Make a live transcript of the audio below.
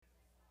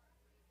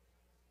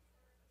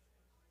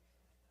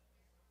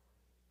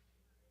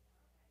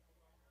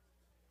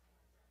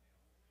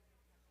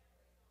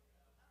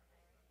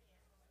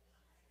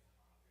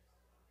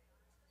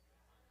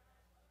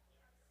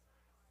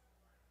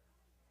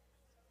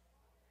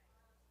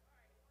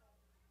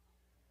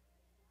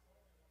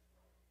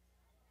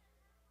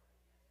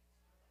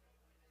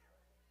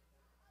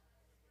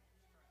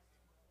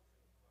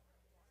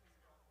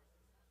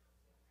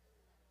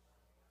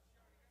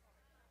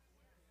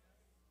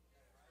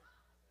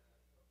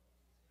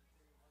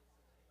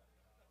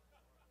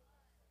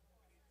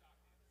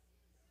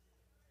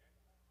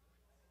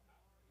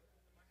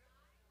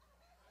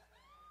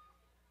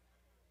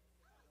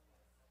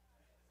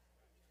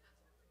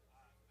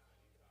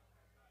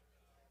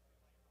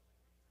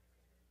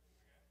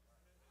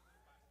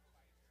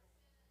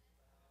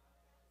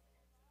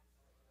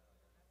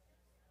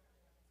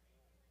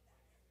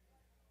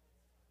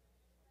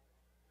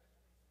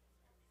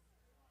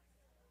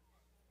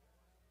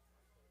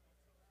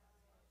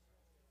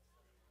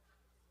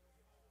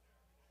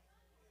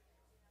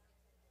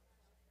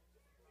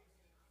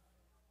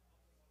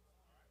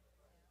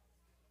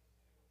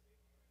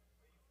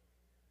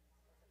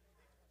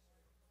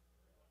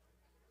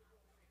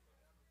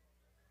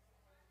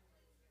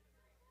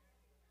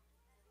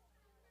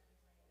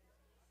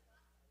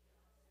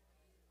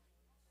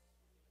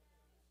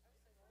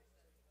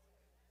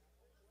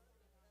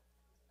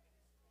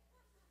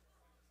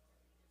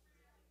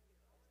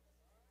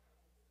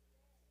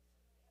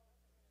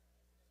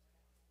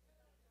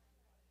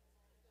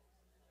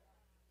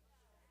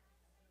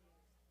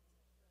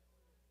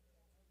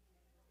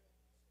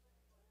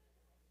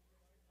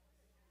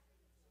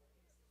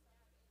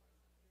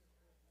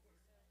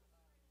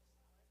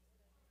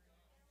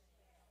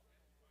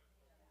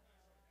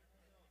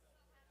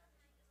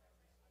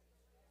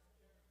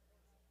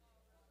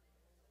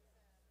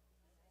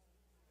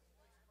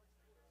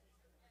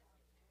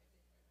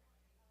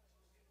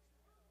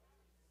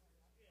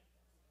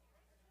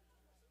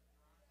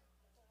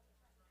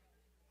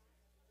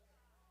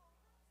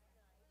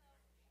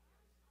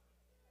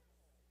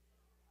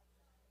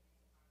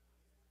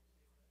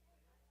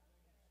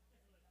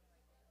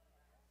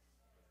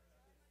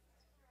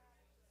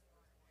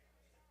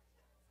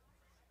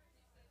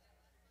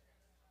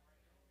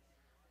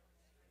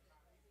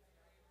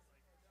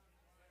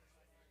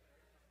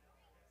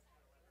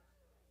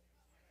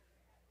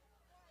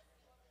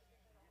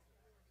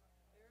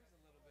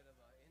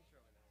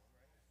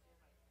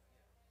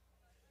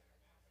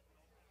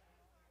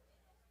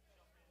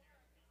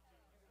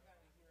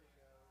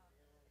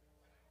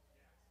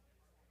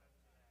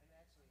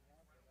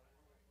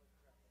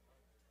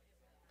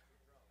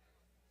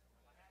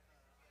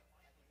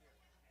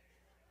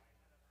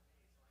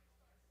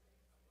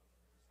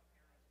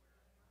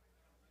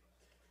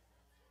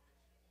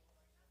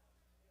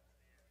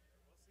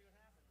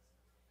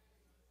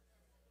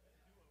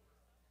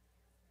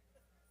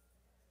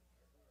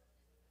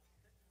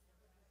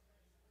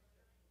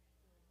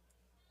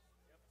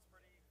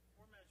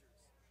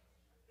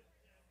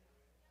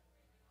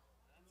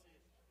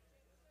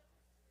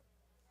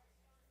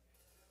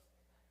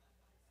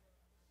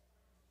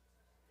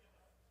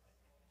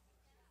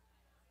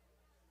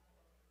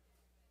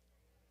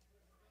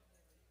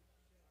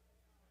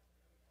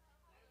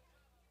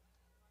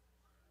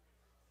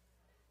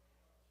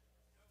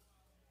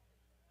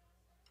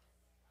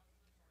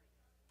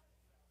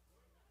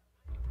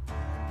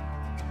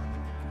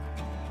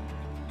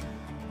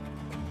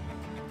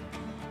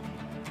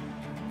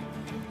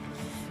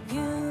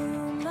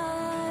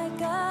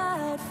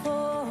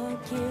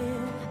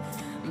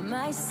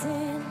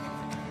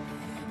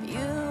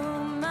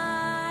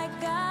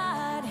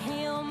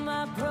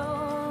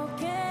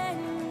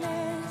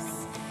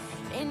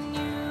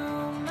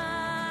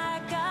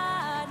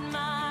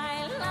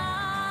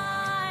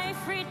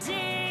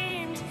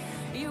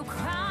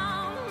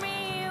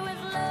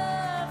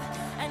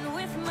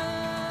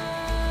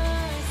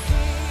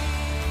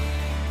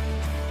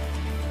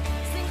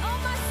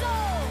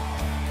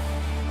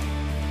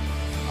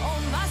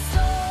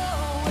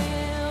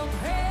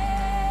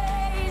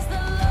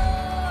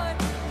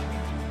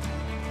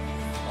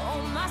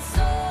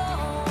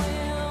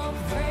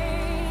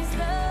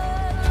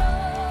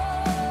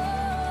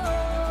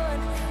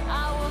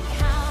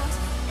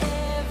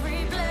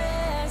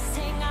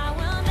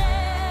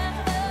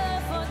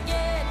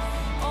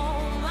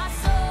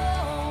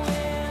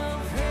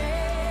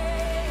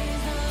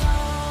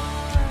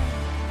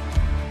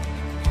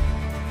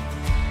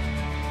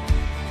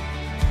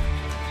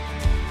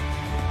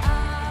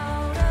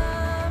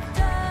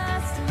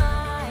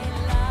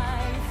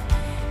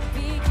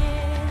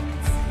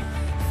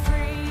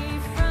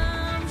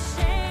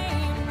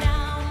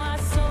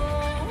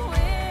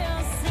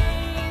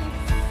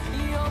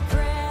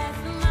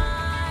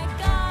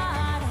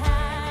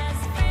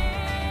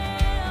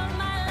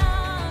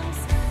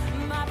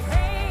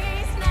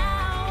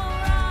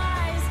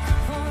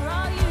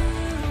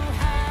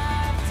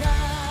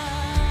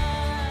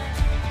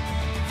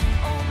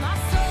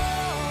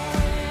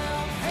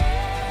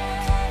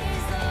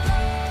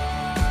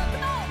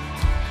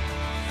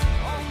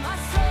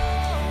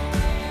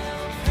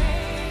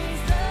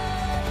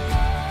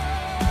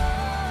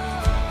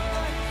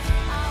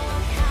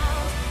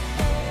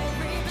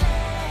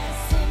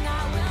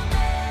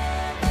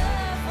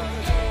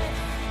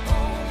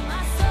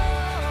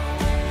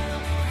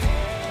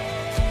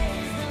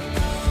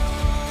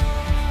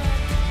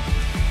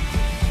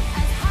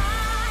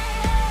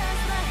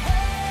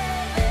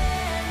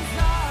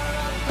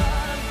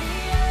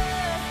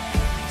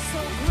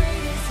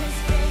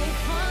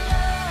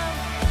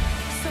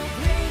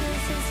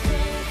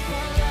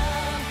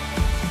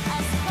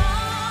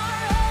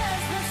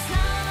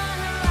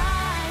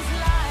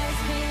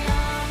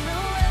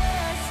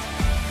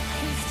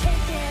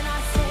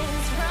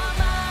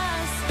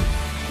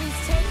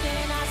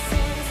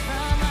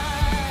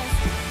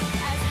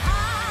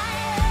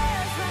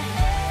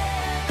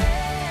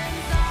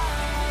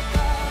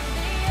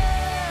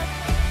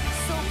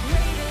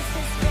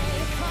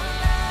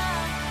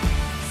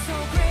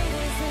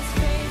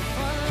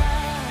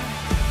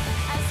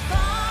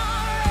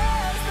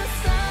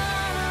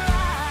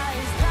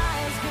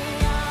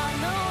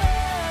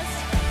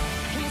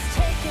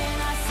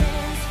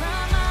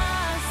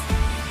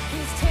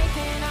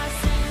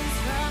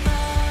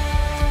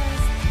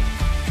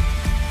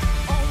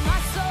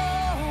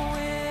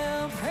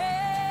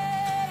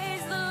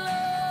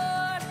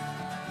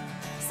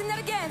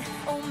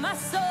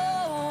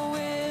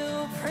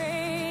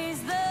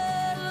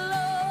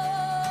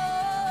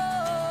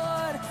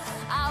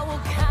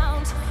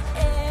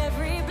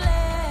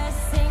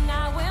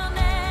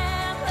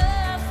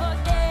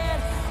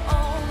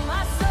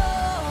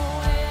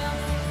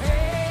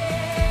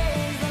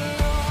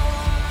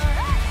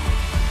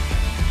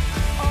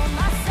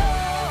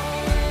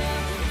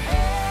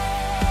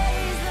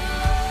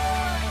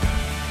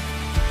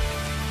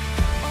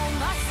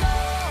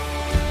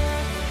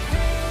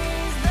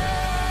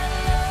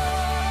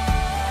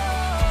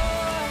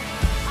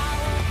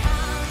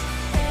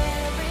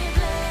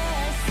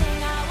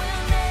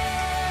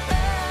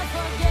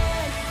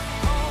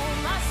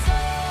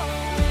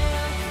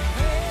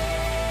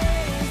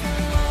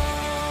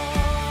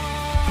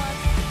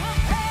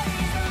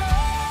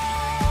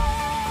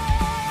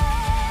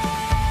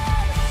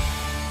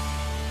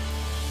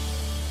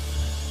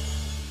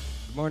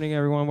Good morning,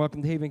 everyone.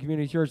 Welcome to Haven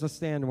Community Church. Let's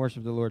stand and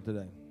worship the Lord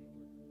today.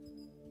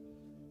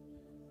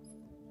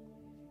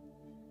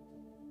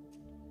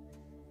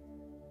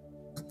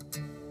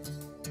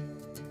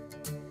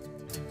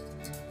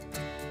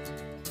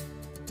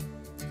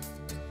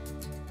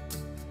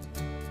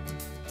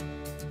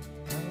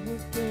 I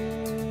was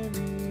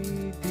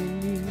buried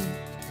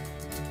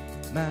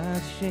beneath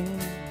my shame.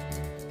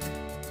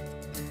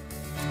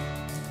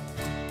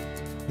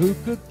 Who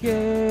could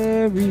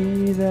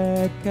carry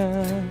that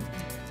kind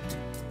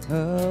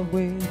of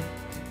weight?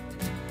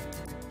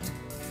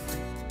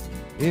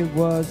 It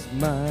was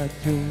my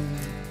tomb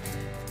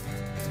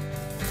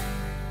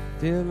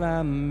till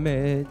I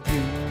met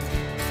you.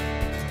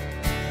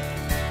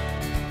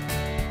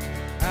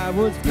 I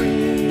was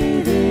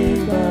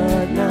breathing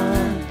but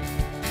not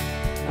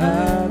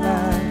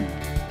alive.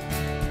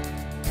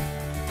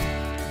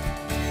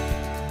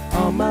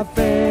 All my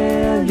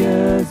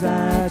failures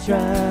I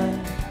tried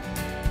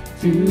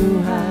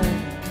to hide.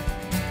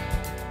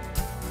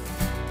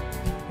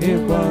 It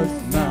was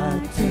my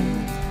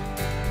tomb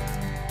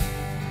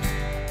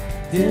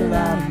till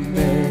I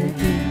met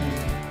you.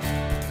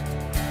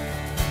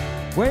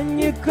 When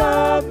you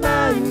called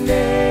my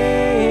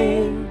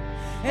name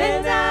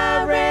and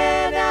I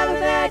ran out of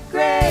that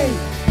grave,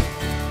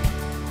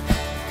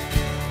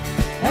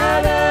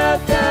 out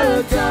of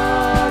the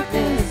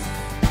darkness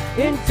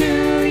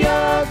into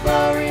your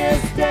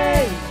glorious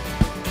day.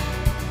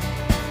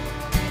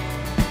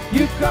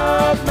 You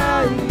called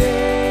my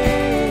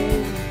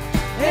name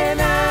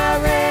and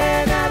I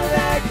ran out of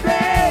that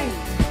grave,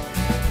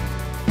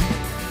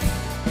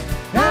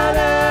 out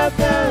of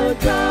the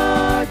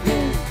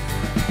darkness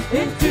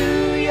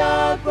into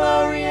your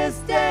glorious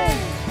day.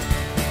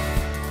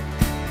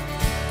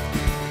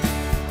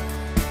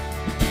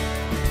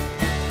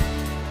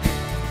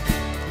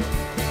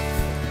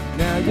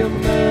 Now your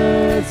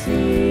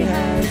mercy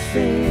has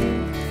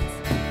saved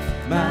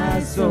my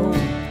soul.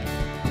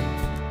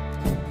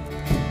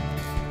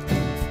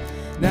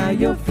 Now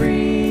your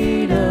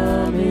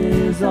freedom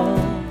is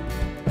all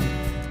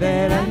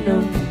that I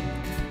know.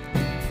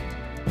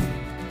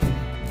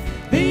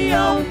 The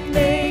old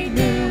made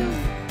new,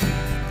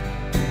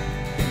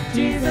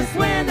 Jesus,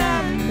 when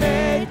I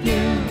met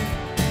you.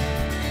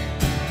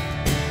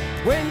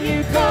 When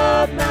you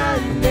called my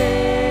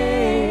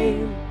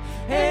name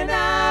and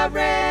I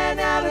ran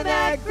out of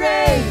that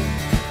grave,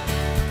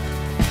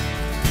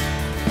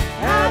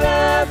 out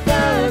of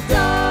the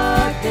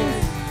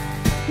darkness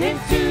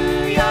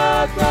into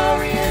your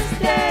glorious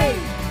day.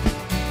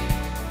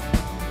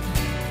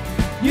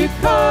 You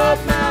called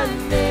my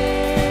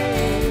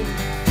name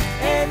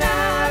and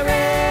I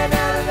ran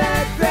out of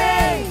that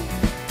grave,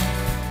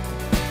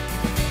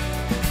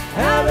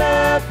 out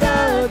of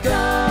the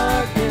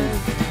darkness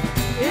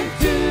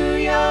into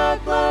your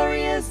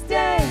glorious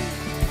day.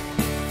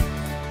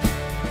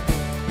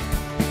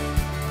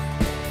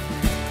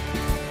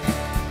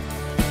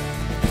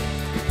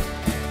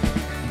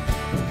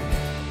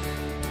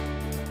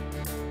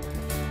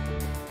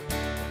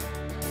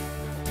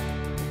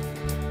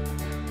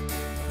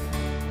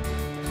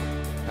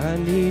 I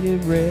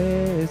needed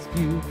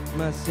rescue,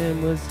 my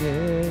sin was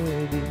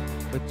heavy,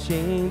 but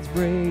chains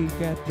break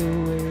at the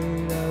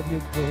weight of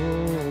your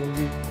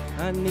glory.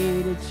 I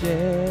needed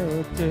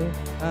shelter,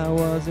 I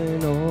was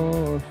an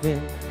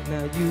orphan,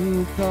 now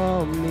you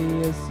call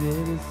me a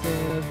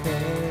citizen of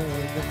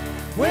heaven.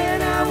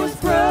 When I was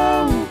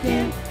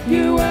broken,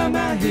 you were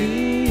my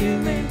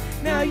healing,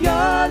 now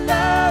your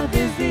love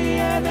is the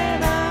air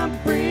that I'm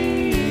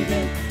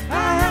breathing.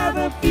 I have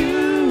a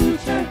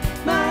future,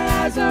 my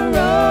eyes are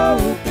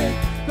open,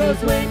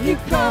 'cause when you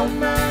called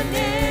my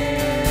name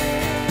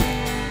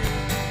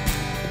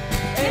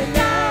and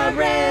I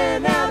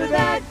ran out of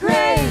that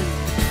grave,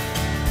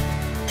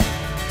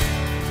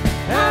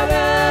 out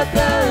of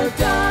the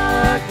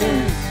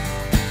darkness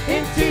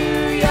into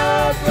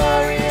your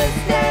glorious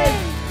day.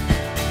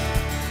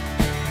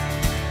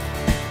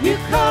 You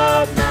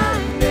called my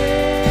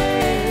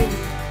name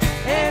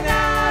and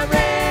I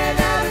ran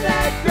out of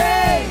that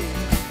grave,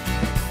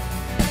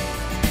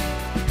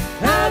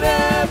 out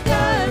of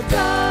the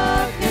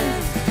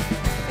darkness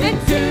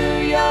into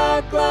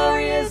your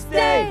glorious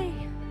day.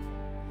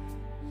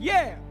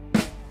 Yeah.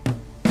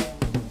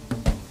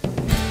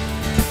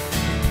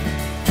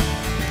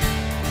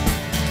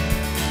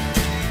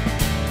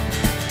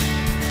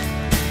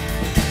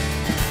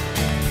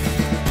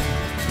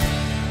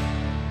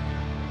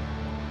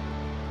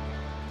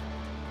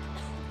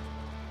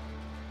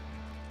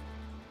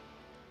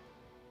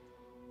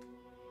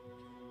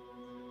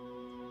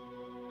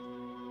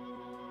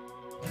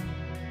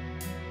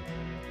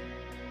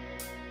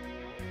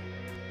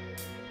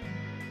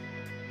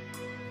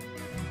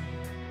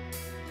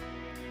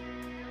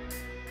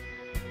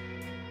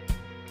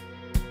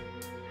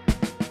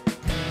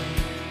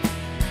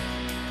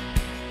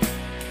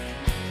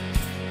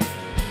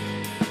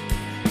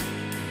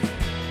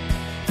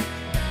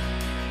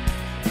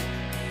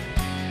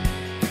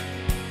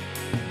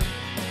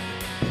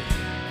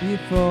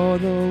 Before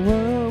the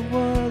world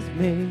was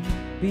made,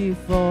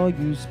 before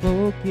you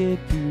spoke it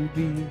to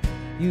be.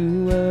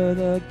 You were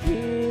the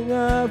King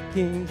of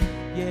Kings.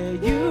 Yeah,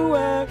 you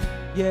were.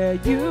 Yeah,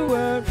 you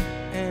were.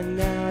 And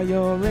now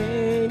you're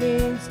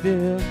reigning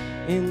still,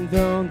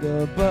 enthroned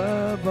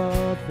above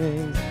all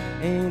things.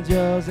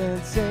 Angels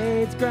and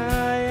saints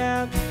cry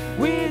out.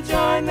 We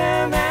join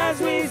them as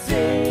we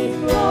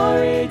sing.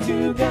 Glory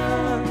to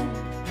God.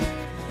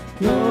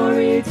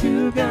 Glory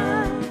to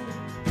God.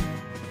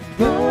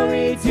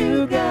 Glory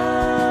to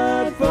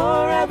God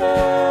forever.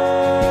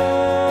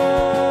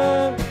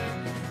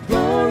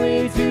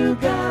 Glory to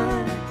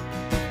God.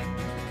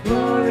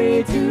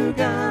 Glory to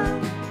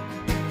God.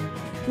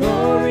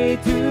 Glory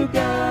to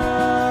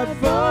God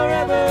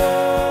forever.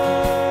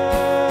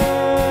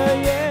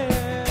 Yeah.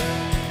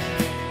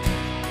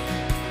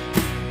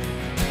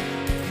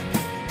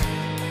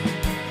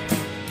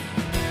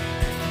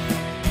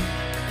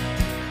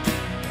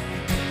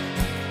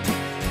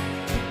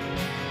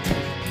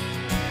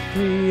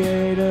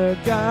 Creator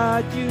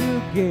God,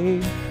 you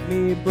gave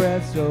me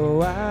breath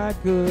so I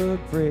could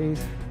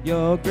praise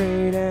your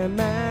great and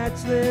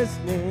matchless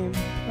name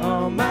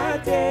all my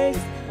days,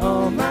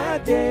 all my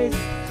days.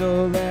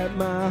 So let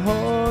my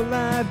whole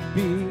life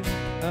be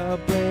a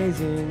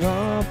blazing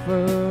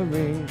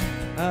offering,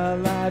 a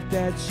life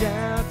that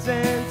shouts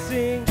and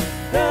sings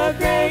the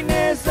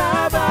greatness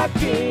of our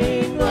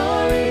King.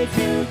 Glory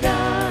to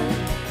God,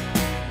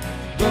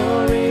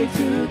 glory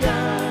to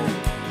God,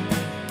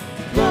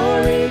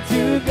 glory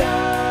to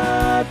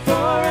God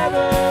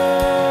forever.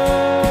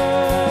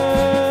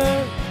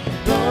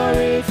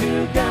 Glory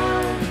to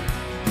God,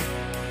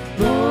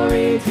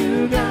 glory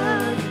to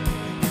God,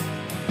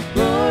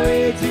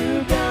 glory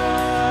to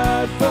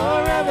God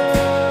forever.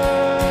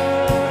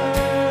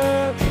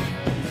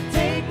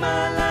 Take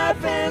my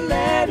life and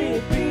let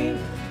it be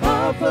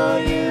all for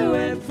you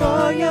and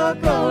for your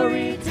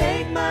glory.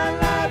 Take my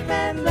life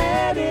and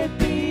let it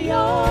be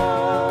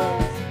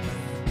yours.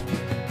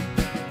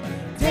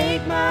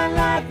 Take my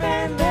life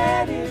and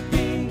let it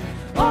be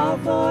all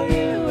for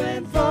you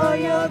and for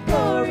your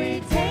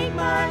glory. Take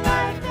my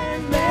life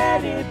and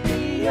let it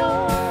be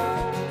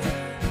yours.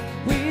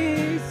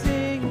 We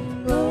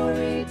sing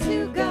glory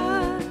to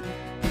God,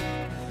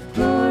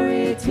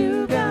 glory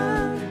to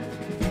God,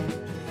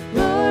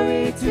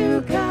 glory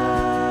to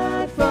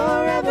God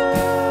forever.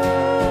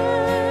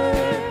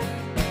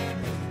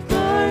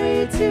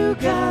 Glory to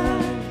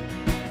God,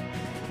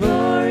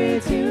 glory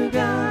to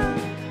God,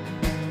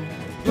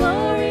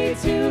 glory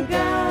to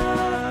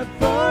God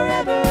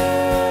forever.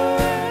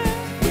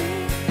 We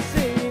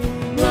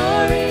sing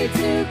glory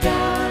to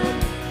God,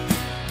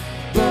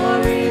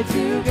 glory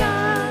to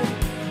God,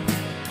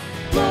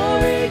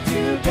 glory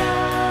to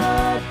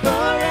God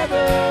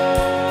forever.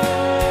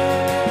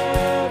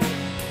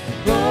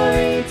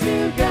 Glory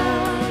to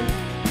God,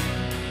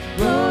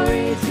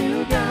 glory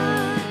to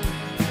God,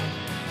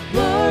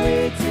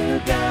 glory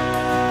to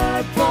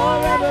God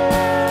forever.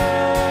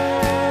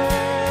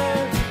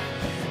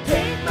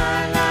 Take my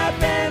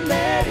life and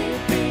let it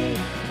be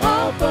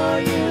all for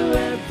you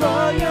and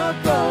for your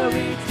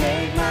glory.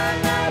 Take my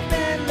life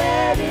and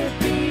let it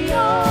be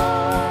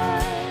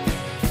yours.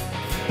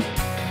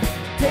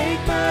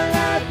 Take my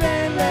life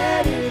and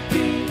let it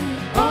be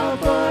all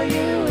for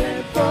you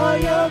and for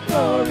your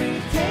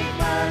glory. Take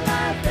my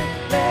life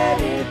and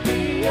let it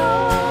be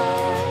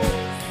yours.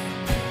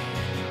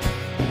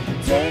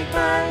 Take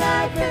my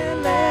life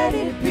and let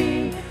it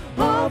be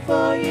all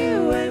for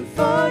you and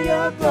for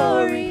your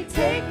glory.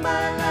 Take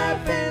my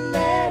life and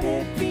let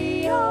it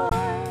be yours.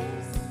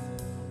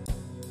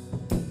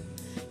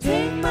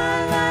 Take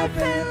my life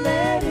and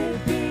let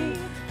it be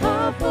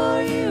all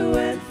for you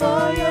and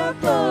for your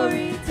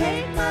glory.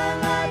 Take my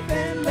life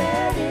and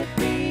let it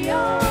be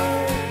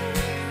yours.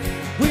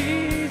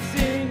 We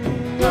sing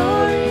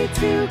glory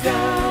to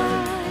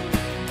God,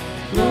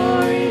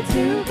 glory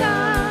to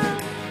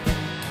God,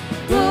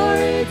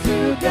 glory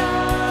to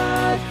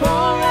God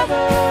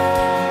forever.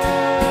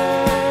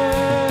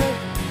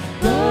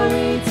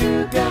 Glory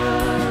to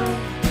God,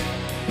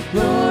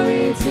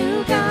 glory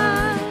to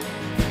God,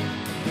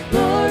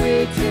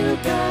 glory to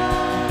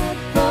God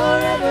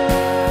forever.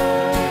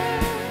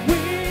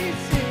 We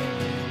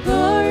sing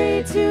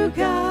glory to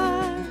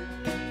God,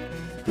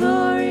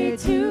 glory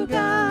to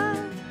God,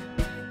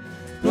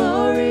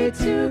 glory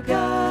to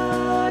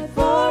God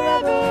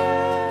forever.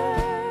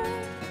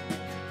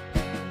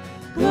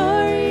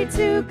 Glory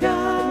to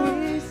God,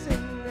 we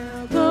sing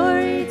now.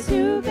 Glory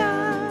to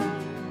God,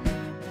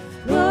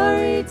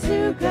 glory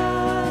to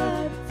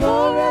God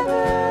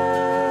forever.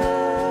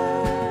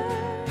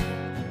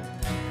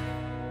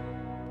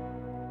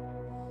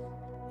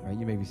 All right,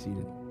 you may be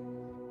seated.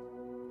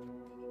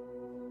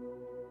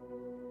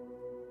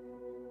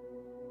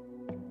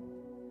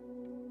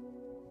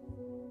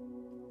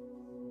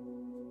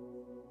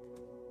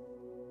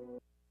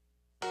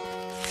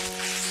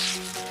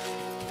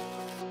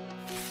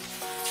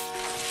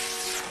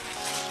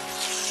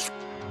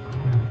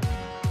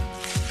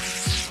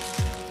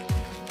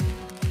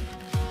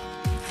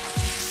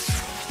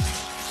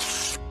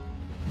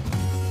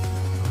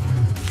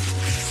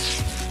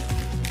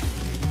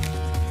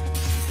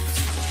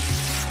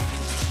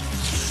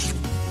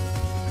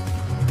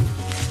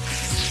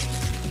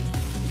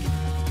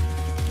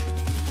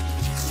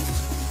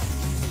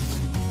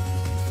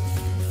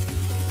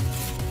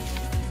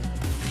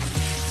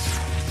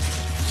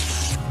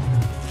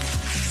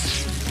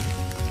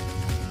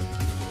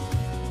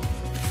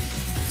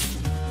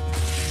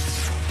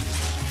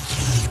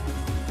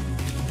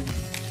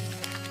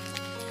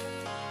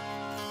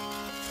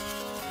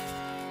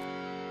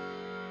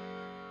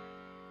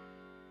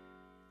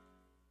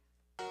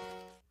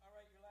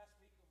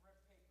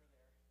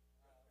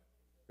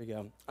 we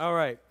go. All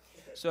right.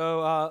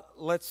 So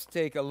let's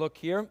take a look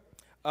here.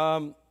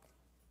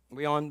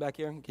 We on back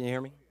here? Can you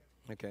hear me?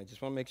 Okay,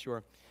 just want to make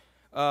sure.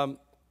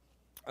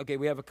 Okay,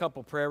 we have a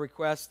couple prayer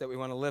requests that we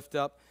want to lift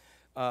up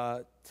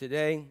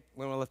today.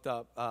 We want to lift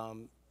up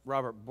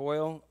Robert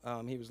Boyle.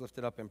 He was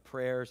lifted up in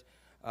prayers,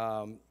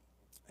 and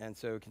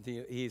so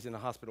he's in the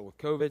hospital with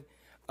COVID.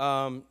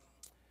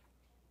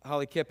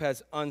 Holly Kipp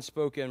has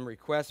unspoken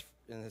requests,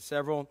 and there's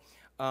several.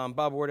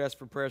 Bob Ward asked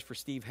for prayers for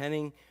Steve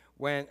Henning.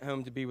 Went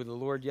home to be with the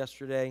Lord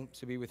yesterday,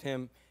 so be with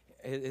him,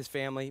 his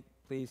family,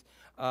 please.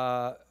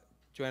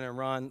 Joanna and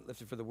Ron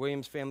lifted for the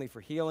Williams family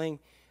for healing.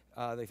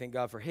 They thank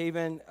God for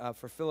Haven.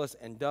 For Phyllis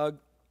and Doug,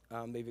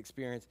 they've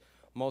experienced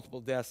multiple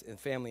deaths in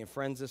family and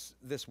friends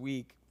this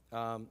week.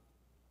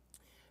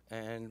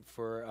 And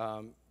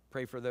for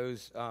pray for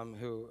those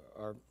who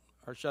are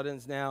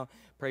shut-ins now.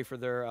 Pray for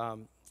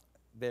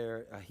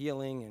their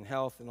healing and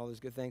health and all those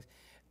good things.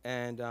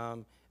 And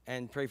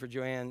pray for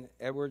Joanne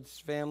Edwards'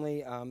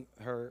 family.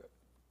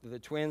 The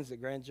twins, the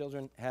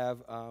grandchildren, have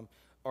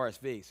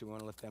RSV, so we want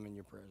to lift them in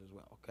your prayers as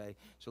well, okay?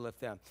 So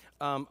lift them.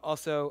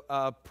 Also,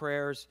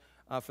 prayers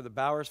for the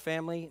Bowers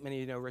family. Many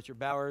of you know Richard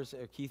Bowers,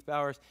 Keith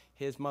Bowers.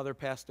 His mother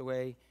passed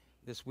away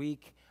this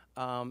week.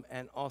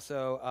 And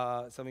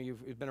also, some of you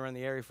who've been around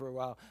the area for a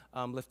while,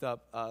 lift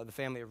up the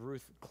family of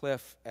Ruth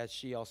Cliff, as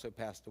she also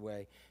passed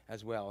away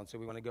as well. And so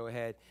we want to go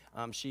ahead.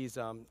 She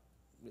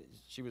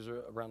was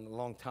around a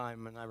long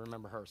time, and I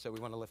remember her. So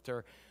we want to lift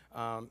her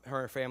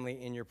and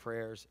family in your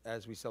prayers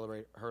as we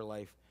celebrate her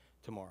life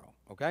tomorrow,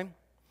 okay?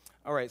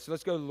 All right, so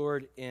let's go to the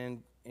Lord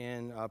in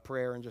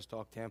prayer and just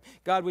talk to him.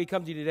 God, we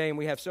come to you today, and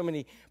we have so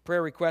many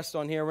prayer requests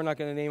on here. We're not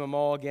going to name them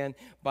all again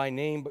by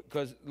name,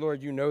 because,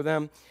 Lord, you know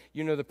them.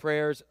 You know the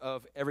prayers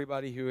of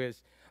everybody who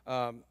is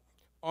on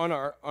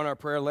our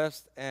prayer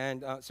list.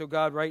 And so,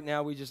 God, right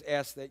now we just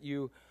ask that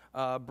you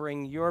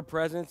bring your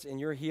presence and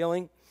your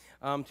healing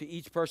to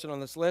each person on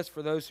this list.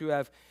 For those who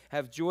have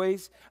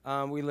joys,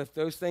 we lift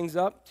those things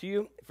up to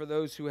you. For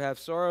those who have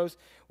sorrows,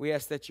 we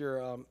ask that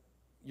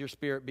your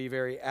spirit be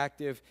very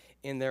active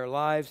in their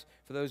lives.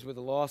 For those with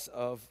the loss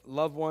of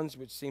loved ones,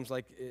 which seems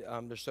like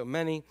there's so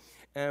many,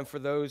 and for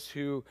those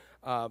who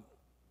are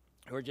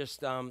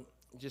just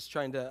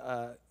trying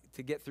to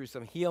get through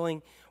some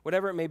healing,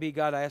 whatever it may be,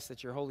 God, I ask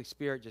that your Holy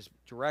Spirit just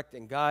direct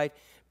and guide,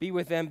 be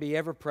with them, be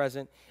ever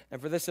present.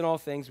 And for this and all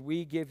things,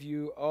 we give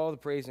you all the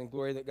praise and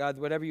glory. That God,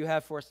 whatever you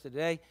have for us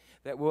today,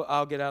 that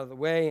I'll get out of the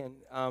way,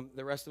 and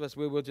the rest of us,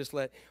 we will just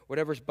let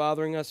whatever's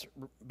bothering us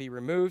be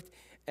removed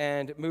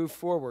and move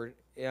forward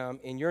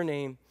in your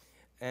name.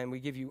 And we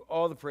give you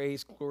all the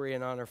praise, glory,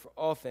 and honor for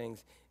all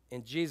things.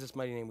 In Jesus'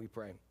 mighty name we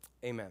pray.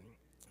 Amen.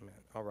 Amen.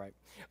 All right.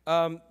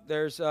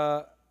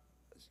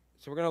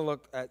 So we're going to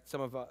look at some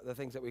of the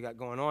things that we got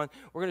going on.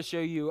 We're going to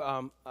show you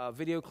a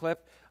video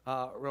clip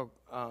real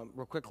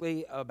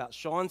quickly about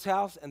Sean's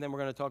house, and then we're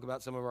going to talk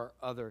about some of our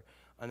other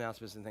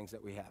announcements and things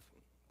that we have.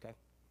 Okay.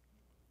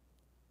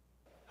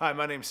 Hi,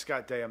 my name is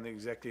Scott Day. I'm the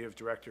executive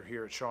director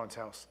here at Sean's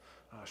House.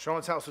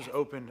 Sean's House was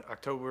opened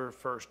October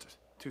 1st,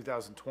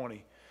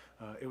 2020.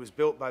 It was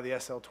built by the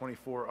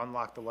SL24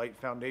 Unlock the Light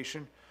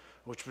Foundation,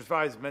 which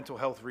provides mental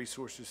health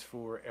resources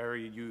for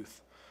area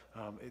youth.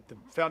 The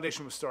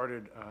foundation was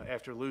started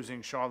after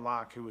losing Sean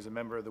Locke, who was a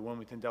member of the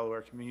Wilmington,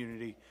 Delaware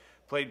community,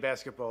 played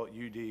basketball at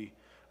UD,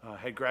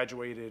 had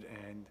graduated,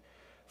 and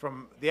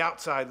from the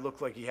outside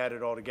looked like he had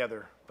it all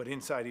together, but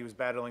inside he was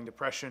battling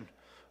depression.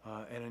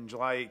 And on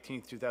July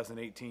 18th,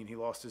 2018, he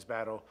lost his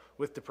battle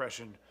with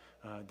depression,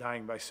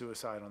 dying by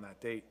suicide on that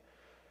date.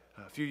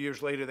 A few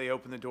years later, they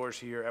opened the doors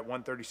here at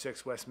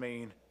 136 West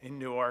Main in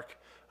Newark,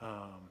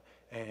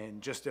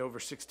 and just over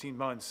 16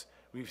 months,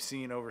 we've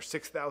seen over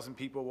 6,000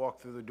 people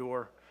walk through the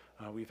door.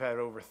 We've had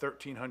over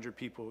 1,300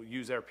 people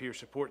use our peer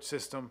support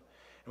system,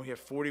 and we have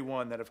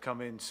 41 that have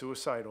come in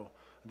suicidal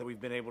that we've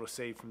been able to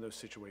save from those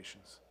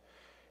situations.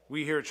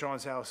 We here at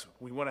Sean's House,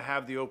 we want to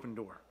have the open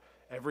door.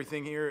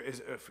 Everything here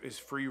is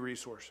free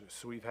resources.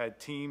 So we've had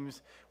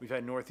teams, we've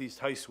had Northeast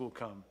High School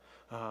come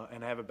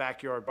and have a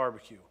backyard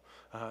barbecue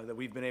that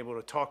we've been able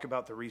to talk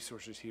about the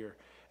resources here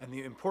and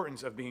the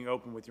importance of being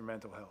open with your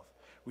mental health.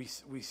 We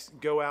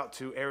go out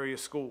to area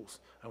schools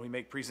and we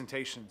make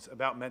presentations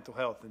about mental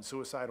health and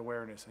suicide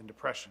awareness and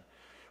depression.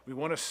 We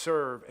want to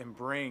serve and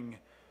bring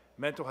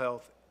mental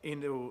health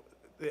into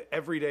the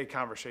everyday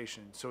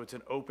conversation, so it's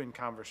an open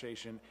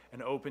conversation,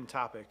 an open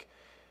topic,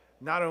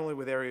 not only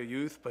with area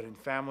youth, but in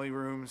family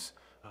rooms,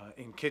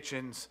 in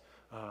kitchens,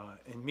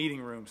 in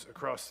meeting rooms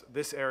across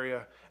this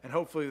area and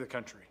hopefully the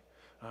country.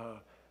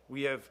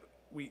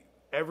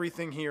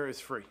 Everything here is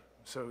free.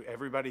 So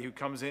everybody who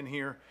comes in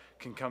here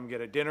can come get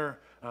a dinner,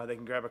 they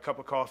can grab a cup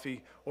of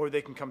coffee, or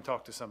they can come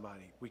talk to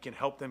somebody. We can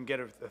help them get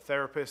a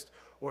therapist,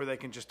 or they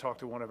can just talk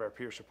to one of our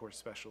peer support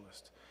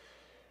specialists.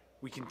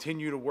 We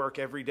continue to work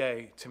every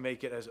day to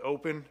make it as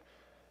open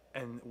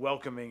and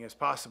welcoming as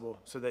possible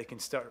so they can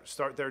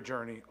start their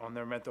journey on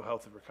their mental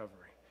health and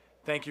recovery.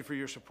 Thank you for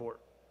your support.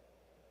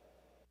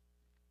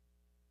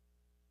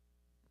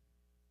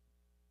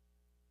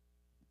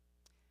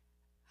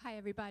 Hi,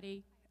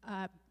 everybody.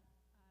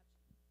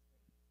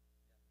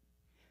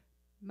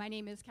 My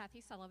name is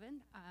Kathy Sullivan.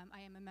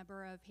 I am a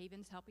member of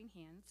Havens Helping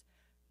Hands.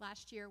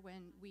 Last year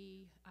when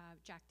we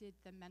Jack did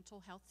the mental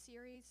health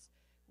series,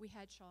 we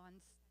had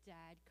Sean's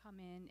dad come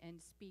in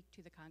and speak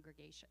to the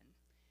congregation.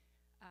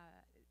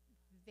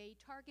 They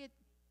target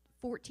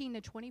 14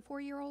 to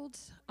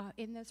 24-year-olds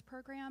in this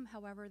program.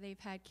 However, they've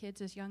had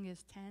kids as young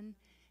as 10,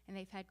 and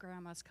they've had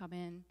grandmas come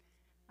in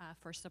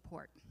for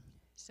support.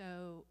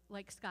 So,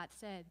 like Scott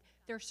said,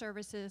 their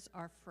services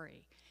are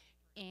free.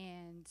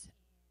 And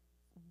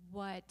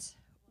what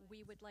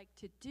we would like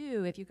to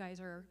do, if you guys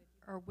are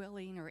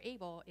willing or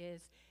able,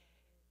 is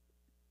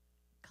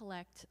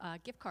collect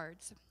gift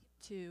cards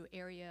to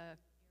area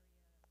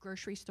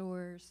grocery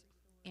stores,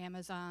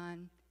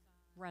 Amazon,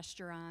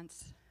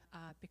 restaurants,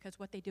 because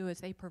what they do is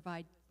they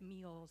provide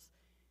meals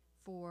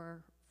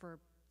for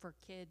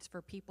kids,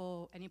 for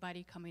people,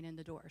 anybody coming in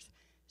the doors.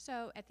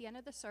 So at the end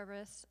of the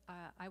service,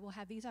 I will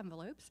have these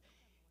envelopes,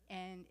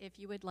 and if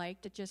you would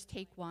like to just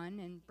take one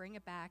and bring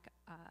it back,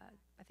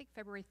 I think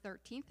February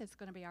 13th is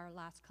going to be our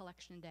last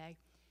collection day.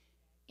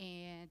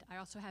 And I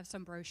also have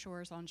some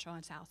brochures on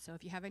Sean's House, so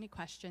if you have any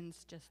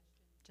questions, just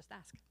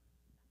ask.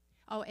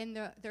 Oh, and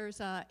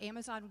there's a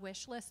Amazon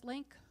wish list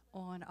link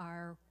on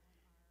our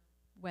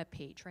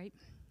webpage, right?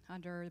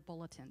 Under the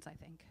bulletins, I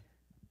think.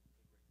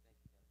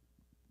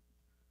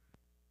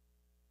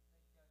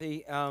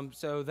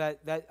 So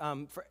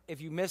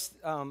if you missed,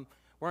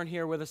 weren't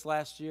here with us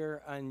last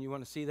year and you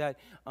want to see that,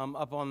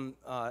 up on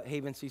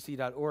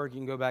havencc.org, you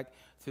can go back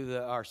through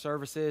our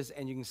services,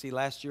 and you can see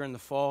last year in the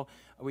fall,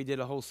 we did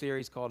a whole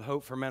series called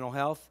Hope for Mental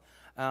Health,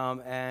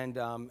 and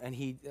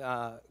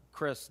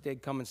Chris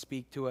did come and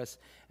speak to us,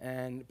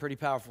 and pretty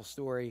powerful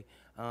story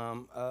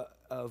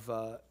of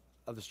the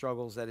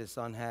struggles that his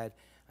son had,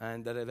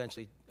 and that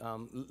eventually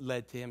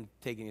led to him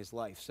taking his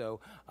life.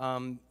 So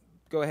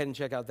go ahead and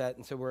check out that.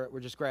 And so we're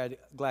just glad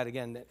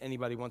again that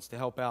anybody wants to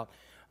help out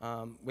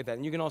with that.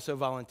 And you can also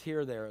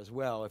volunteer there as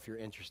well if you're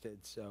interested.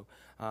 So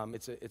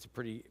it's a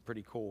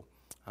pretty cool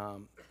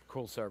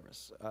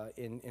service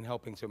in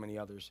helping so many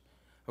others.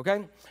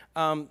 Okay,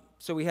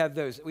 so we have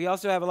those. We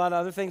also have a lot of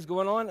other things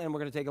going on, and we're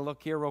going to take a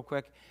look here real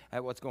quick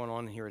at what's going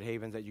on here at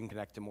Havens that you can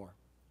connect to more.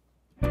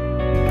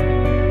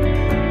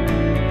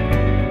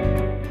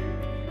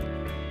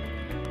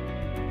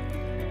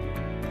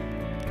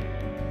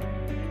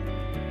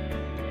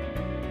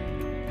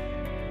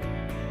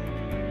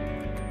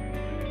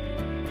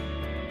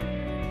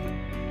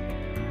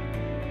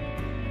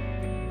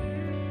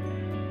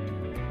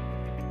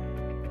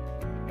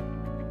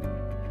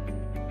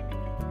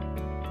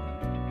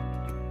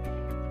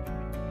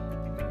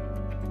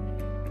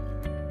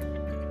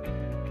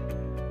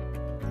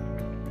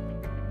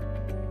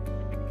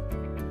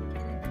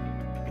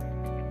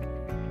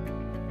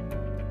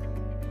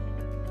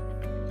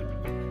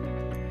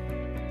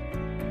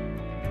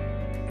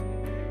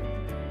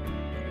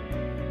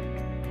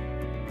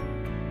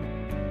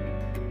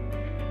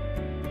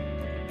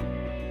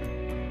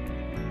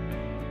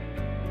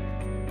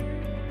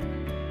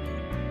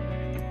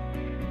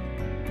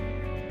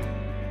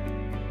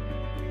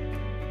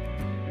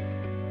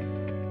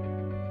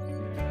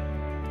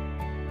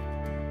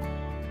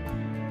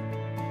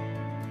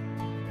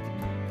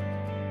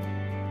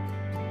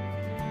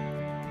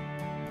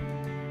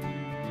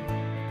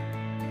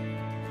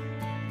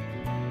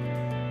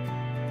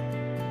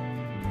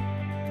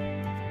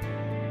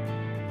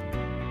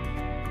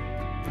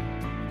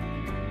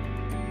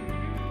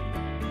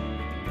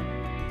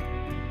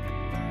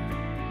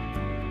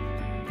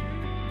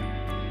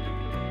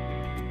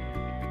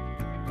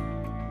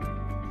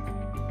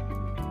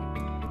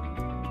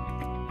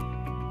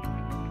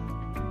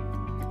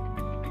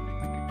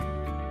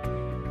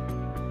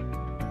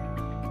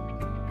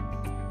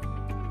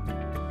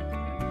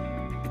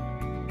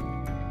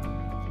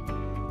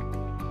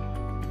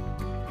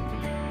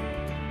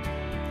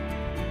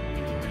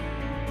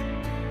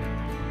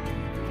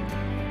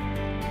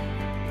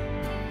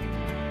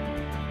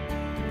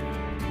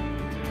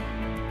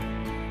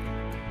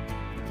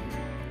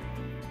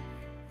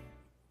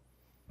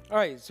 All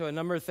right, so a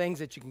number of things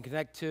that you can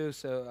connect to,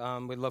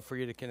 so we'd love for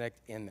you to connect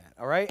in that.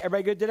 All right,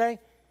 everybody good today?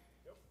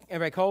 Yep.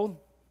 Everybody cold?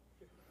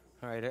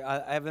 All right,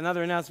 I have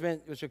another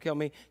announcement, which will kill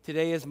me.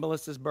 Today is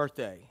Melissa's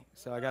birthday,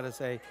 so I got to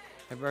say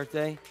happy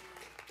birthday.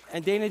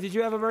 And Dana, did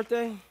you have a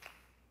birthday?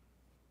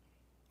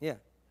 Yeah.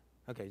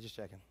 Okay, just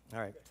checking. All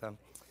right, so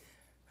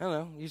I don't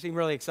know. You seem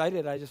really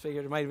excited. I just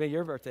figured it might have been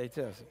your birthday,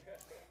 too. So.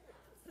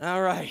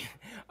 All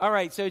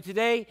right. So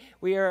today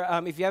we are,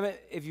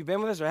 if you've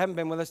been with us or haven't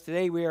been with us,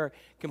 today we are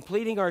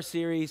completing our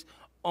series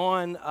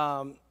on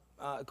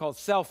called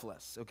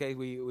Selfless. Okay,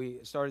 we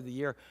started the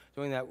year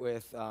doing that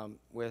with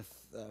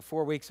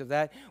 4 weeks of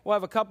that. We'll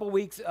have a couple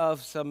weeks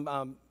of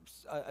some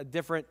a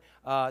different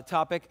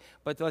topic,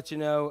 but to let you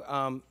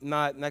know,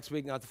 not next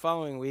week, not the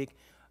following week.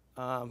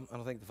 I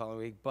don't think the following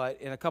week,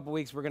 but in a couple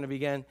weeks we're going to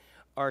begin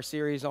our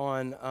series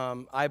on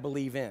I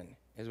Believe In.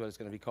 Is what it's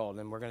going to be called.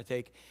 And we're going to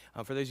take,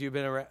 for those of you who've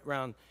been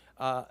around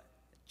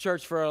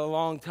church for a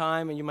long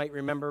time, and you might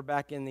remember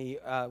back in the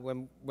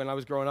when I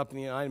was growing up in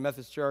the United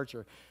Methodist Church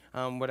or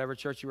whatever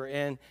church you were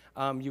in,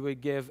 you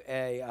would give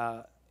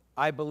a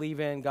I believe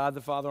in God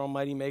the Father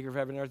Almighty, maker of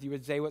heaven and earth. You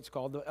would say what's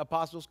called the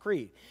Apostles'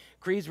 Creed.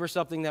 Creeds were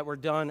something that were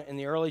done in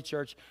the early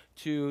church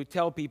to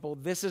tell people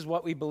this is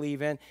what we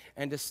believe in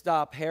and to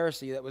stop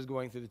heresy that was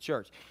going through the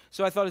church.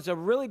 So I thought it's a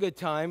really good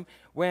time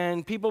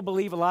when people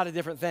believe a lot of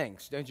different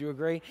things. Don't you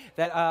agree?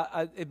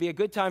 That it'd be a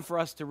good time for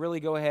us to really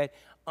go ahead,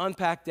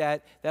 unpack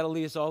that. That'll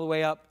lead us all the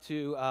way up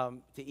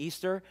to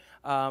Easter,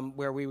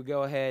 where we would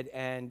go ahead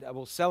and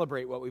we'll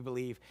celebrate what we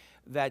believe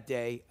that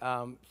day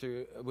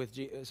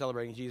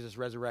celebrating Jesus'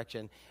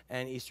 resurrection,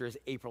 and Easter is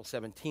April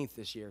 17th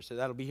this year. So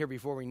that'll be here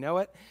before we know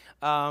it,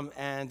 so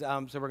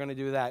we're going to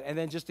do that. And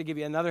then just to give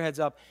you another heads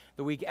up,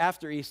 the week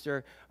after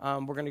Easter,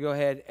 we're going to go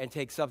ahead and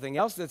take something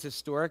else that's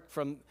historic,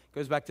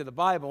 goes back to the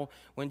Bible,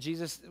 when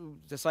Jesus'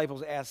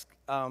 disciples asked,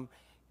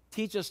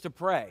 teach us to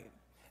pray.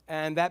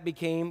 And that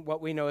became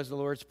what we know as the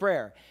Lord's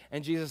Prayer.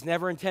 And Jesus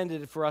never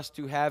intended for us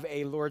to have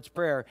a Lord's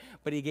Prayer,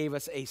 but he gave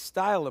us a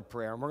style of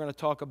prayer. And we're going to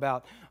talk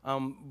about,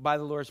 by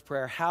the Lord's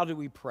Prayer, how do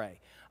we pray?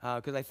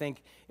 Because I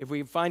think if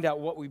we find out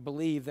what we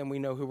believe, then we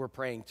know who we're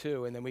praying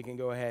to, and then we can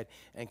go ahead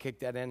and kick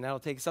that in. That'll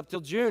take us up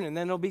till June, and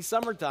then it'll be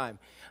summertime.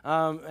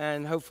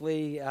 And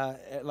hopefully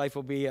life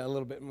will be a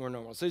little bit more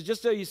normal. So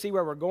just so you see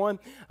where we're going,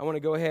 I want to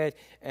go ahead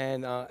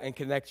and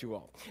connect you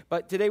all.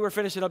 But today we're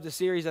finishing up the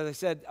series, as I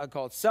said,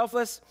 called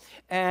Selfless.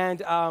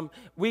 And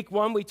week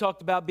 1, we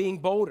talked about being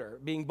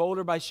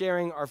bolder by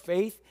sharing our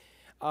faith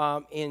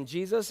in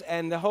Jesus.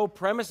 And the whole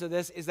premise of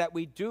this is that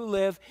we do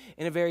live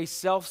in a very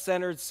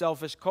self-centered,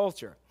 selfish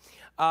culture.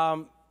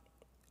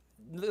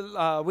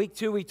 Week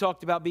 2, we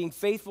talked about being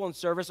faithful in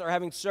service or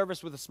having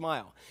service with a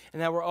smile,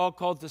 and that we're all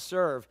called to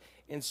serve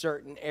in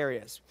certain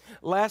areas.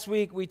 Last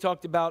week, we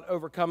talked about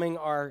overcoming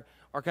our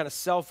kind of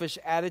selfish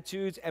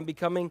attitudes and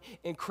becoming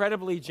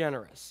incredibly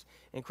generous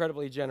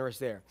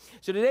there.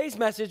 So today's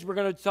message, we're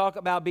going to talk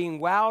about being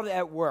wowed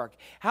at work.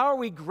 How are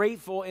we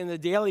grateful in the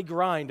daily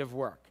grind of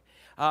work?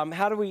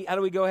 How do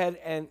we go ahead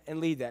and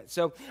lead that?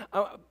 So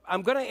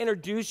I'm going to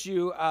introduce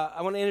you.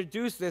 I want to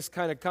introduce this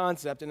kind of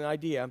concept and an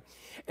idea,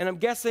 and I'm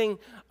guessing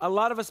a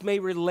lot of us may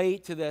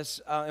relate to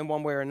this in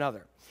one way or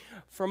another.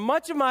 For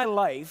much of my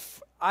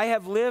life, I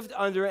have lived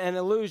under an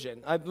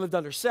illusion. I've lived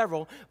under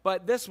several,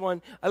 but this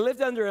one, I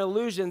lived under an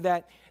illusion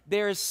that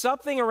there is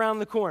something around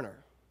the corner,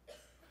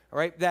 all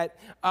right? That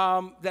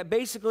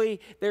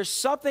basically there's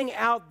something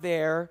out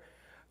there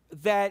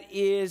that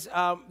is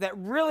that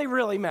really,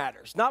 really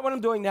matters. Not what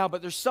I'm doing now,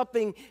 but there's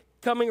something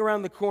coming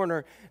around the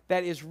corner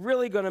that is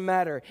really going to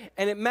matter,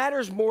 and it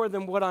matters more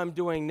than what I'm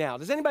doing now.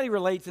 Does anybody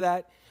relate to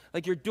that?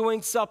 Like you're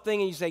doing something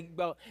and you say,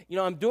 well,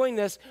 I'm doing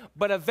this,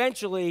 but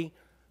eventually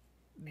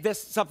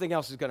something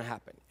else is going to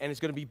happen, and it's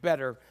going to be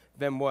better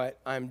than what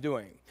I'm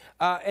doing.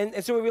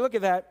 And so when we look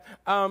at that,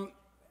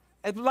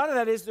 a lot of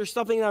that is there's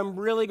something that I'm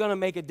really going to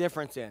make a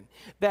difference in,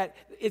 that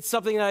it's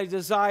something that I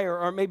desire,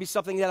 or maybe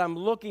something that I'm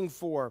looking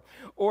for,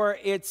 or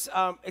it's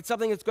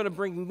something that's going to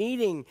bring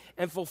meaning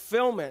and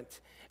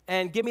fulfillment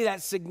and give me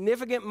that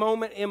significant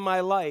moment in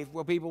my life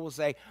where people will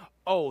say,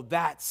 oh,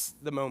 that's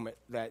the moment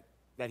that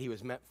he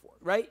was meant for,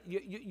 right?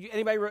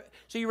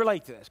 So you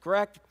relate to this,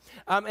 correct?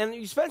 And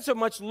you spend so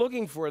much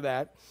looking for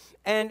that,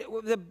 and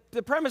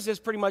the premise is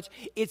pretty much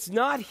it's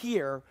not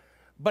here,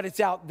 but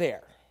it's out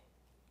there,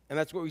 and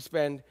that's what we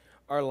spend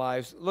our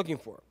lives looking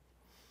for.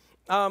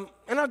 And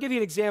I'll give you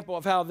an example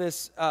of how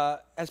this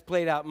has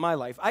played out in my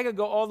life. I could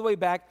go all the way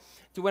back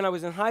to when I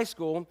was in high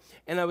school,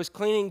 and I was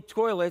cleaning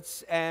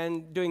toilets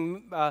and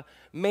doing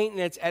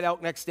maintenance at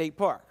Elk Neck State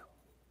Park.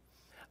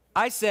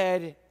 I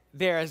said,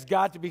 there has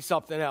got to be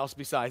something else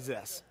besides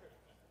this.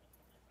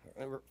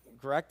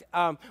 Correct?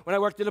 When I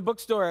worked at a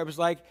bookstore, I was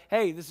like,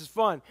 hey, this is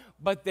fun,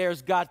 but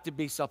there's got to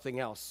be something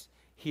else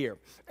here.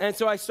 And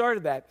so I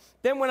started that.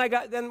 Then when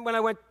I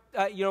went,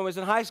 was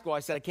in high school,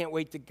 I said, I can't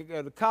wait to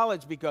go to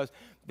college because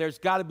there's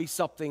got to be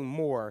something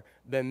more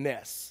than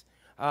this.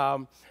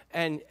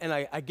 And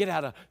I get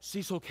out of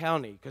Cecil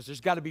County because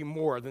there's got to be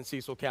more than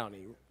Cecil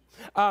County.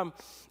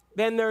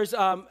 Then there's,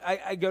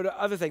 I go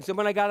to other things. So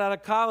when I got out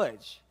of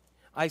college,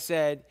 I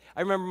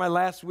remember my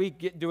last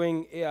week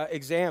doing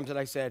exams, and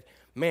I said,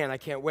 man, I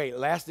can't wait.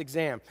 Last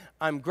exam,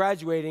 I'm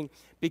graduating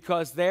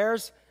because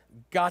there's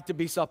got to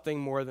be something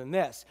more than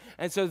this.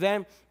 And so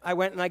then I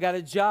went and I got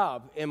a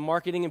job in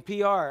marketing and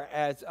PR,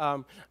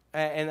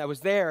 and I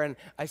was there, and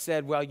I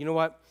said, well, you know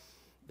what?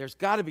 There's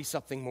got to be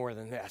something more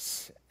than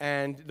this.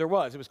 And there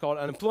was. It was called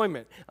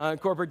unemployment,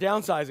 corporate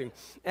downsizing.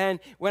 And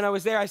when I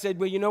was there, I said,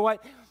 well, you know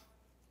what?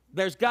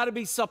 There's got to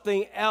be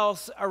something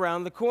else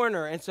around the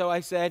corner. And so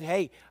I said,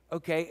 hey,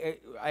 okay.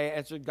 I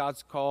answered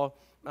God's call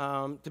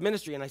to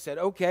ministry, and I said,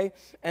 okay.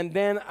 And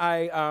then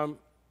I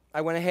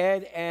went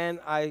ahead, and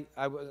I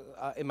was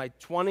in my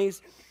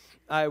 20s.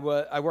 I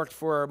worked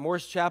for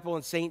Morris Chapel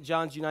and St.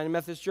 John's United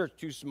Methodist Church,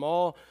 two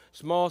small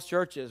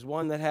churches,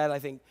 one that had, I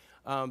think,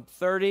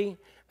 30,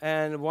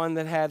 and one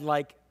that had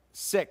like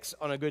 6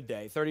 on a good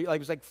day. It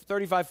was like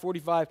 35,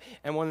 45,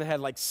 and one that had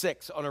like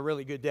 6 on a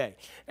really good day.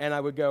 And I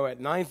would go at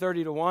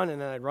 9:30 to one,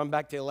 and then I'd run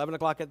back to 11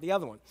 o'clock at the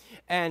other one.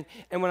 And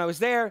when I was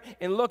there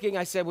and looking,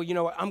 I said, well, you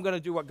know what, I'm going to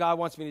do what God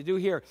wants me to do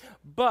here.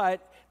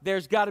 But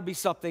there's got to be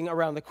something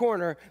around the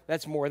corner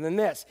that's more than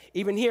this.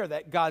 Even here,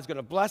 that God's going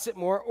to bless it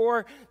more,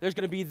 or there's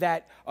going to be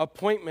that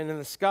appointment in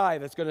the sky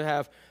that's going to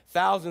have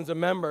thousands of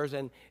members,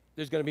 and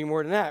there's going to be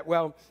more than that.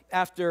 Well,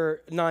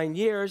 after 9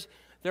 years,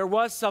 there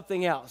was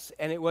something else,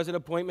 and it was an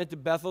appointment to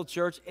Bethel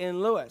Church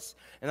in Lewis.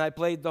 And I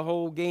played the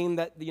whole game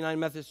that the United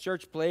Methodist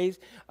Church plays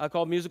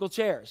called Musical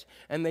Chairs.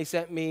 And they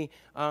sent me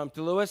to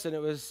Lewis, and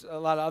it was a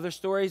lot of other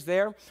stories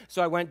there.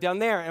 So I went down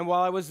there, and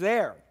while I was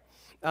there,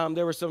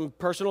 there were some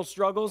personal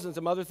struggles and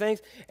some other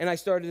things, and I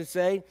started to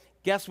say,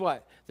 guess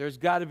what? There's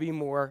got to be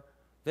more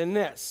than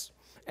this.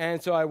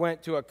 And so I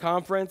went to a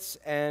conference,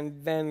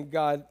 and then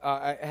God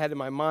I had in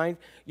my mind,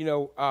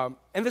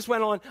 and this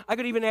went on. I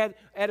could even add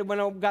when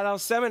I got out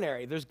of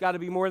seminary. There's got to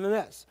be more than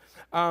this,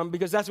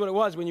 because that's what it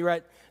was when you were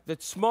at the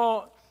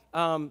small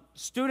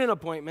student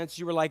appointments.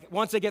 You were like,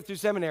 once I get through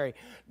seminary,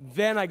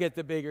 then I get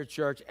the bigger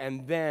church,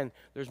 and then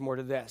there's more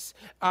to this.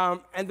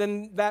 And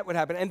then that would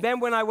happen. And then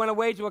when I went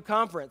away to a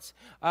conference,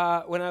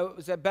 when I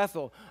was at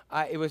Bethel,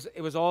 it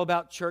was all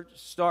about church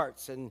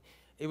starts, and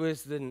it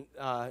was the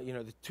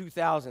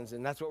 2000s,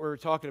 and that's what we were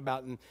talking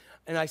about. And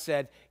I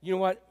said, you know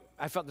what?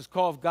 I felt this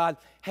call of God,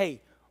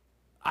 hey,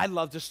 I'd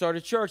love to start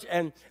a church.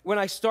 And when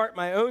I start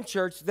my own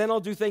church, then I'll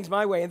do things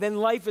my way. And then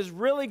life is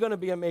really going to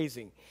be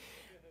amazing.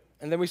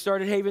 And then we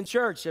started Haven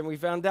Church, and we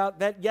found out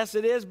that, yes,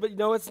 it is, but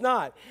no, it's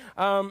not.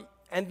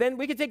 And then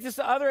we could take this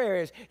to other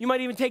areas. You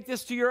might even take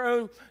this to your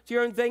own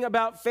thing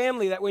about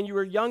family, that when you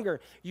were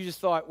younger, you just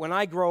thought, when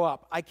I grow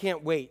up, I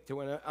can't wait to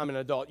when I'm an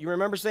adult. You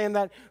remember saying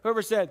that?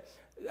 Whoever said,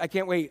 I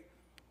can't wait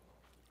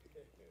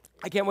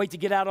to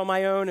get out on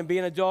my own and be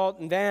an adult,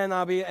 and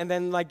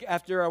then like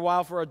after a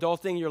while for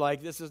adulting, you're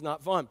like, this is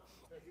not fun.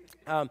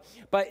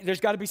 But there's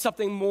got to be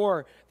something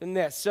more than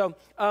this. So,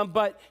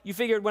 but you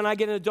figured when I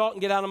get an adult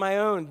and get out on my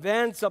own,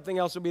 then something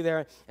else will be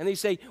there. And then you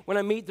say, when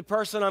I meet the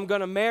person I'm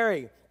going to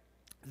marry,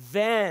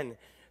 then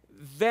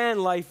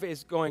life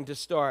is going to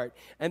start.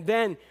 And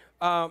then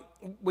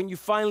when you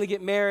finally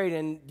get married,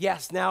 and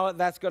yes, now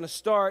that's going to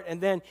start.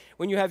 And then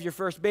when you have your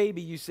first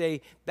baby, you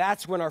say,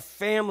 that's when our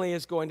family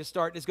is going to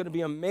start. It's going to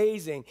be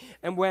amazing.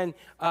 And when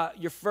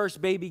your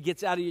first baby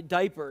gets out of your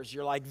diapers,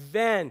 you're like,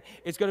 then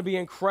it's going to be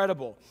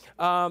incredible.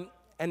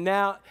 And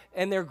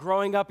they're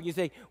growing up, and you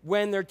say,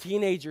 when they're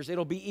teenagers,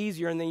 it'll be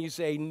easier. And then you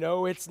say,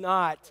 no, it's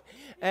not.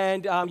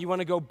 And you want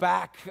to go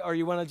back, or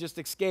you want to just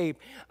escape.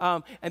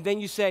 And then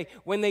you say,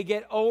 when they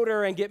get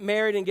older and get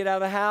married and get out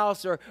of the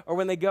house, or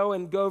when they go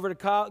over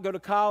to go to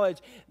college,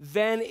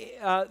 then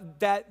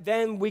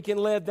we can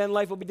live. Then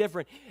life will be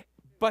different.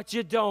 But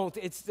you don't.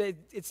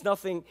 It's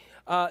nothing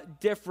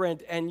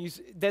different. And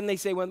then they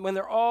say, when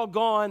they're all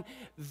gone,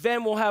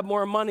 then we'll have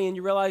more money. And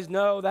you realize,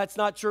 no, that's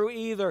not true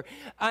either.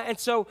 And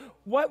so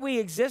what we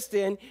exist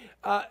in,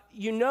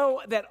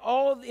 that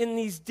all in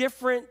these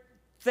different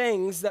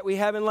things that we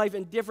have in life,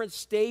 in different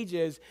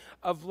stages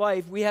of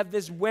life, we have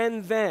this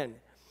when-then.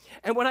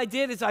 And what I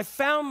did is I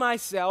found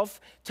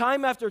myself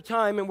time after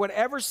time in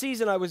whatever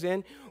season I was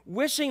in,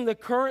 wishing the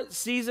current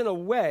season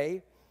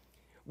away,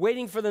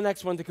 waiting for the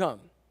next one to come.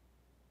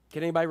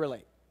 Can anybody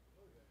relate?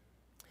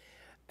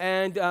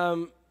 And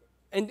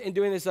in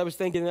doing this, I was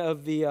thinking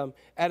of the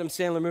Adam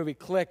Sandler movie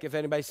Click, if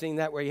anybody's seen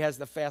that, where he has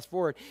the fast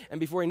forward,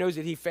 and before he knows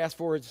it, he fast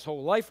forwards his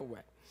whole life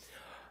away.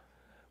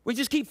 We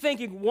just keep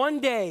thinking one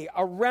day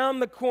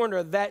around the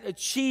corner, that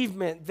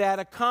achievement, that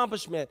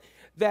accomplishment,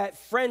 that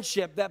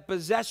friendship, that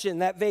possession,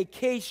 that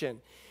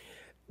vacation,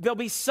 there'll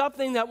be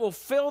something that will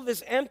fill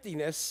this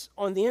emptiness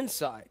on the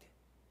inside.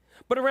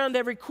 But around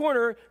every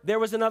corner, there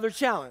was another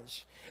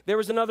challenge. There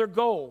was another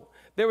goal.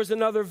 There was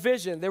another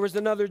vision, there was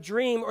another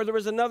dream, or there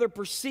was another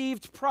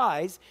perceived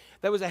prize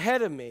that was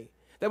ahead of me,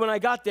 that when I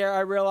got there, I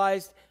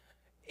realized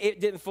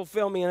it didn't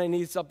fulfill me and I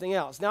needed something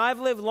else. Now,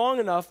 I've lived long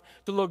enough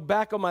to look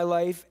back on my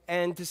life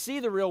and to see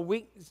the real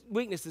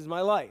weaknesses in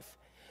my life.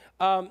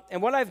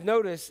 And what I've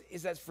noticed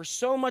is that for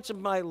so much of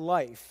my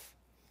life,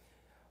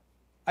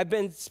 I've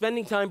been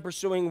spending time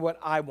pursuing what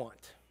I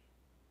want.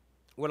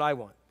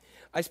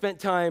 I spent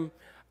time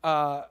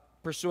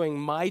pursuing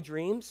my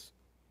dreams,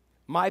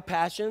 my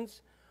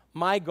passions,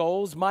 my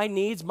goals, my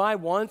needs, my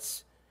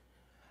wants,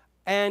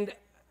 and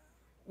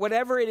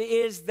whatever it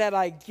is that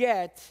I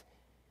get,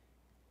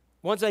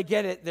 once I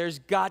get it, there's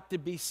got to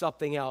be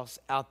something else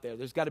out there.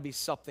 There's got to be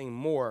something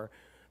more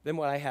than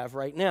what I have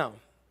right now.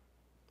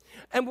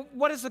 And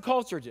what does the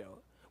culture do?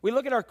 We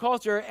look at our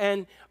culture,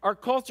 and our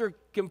culture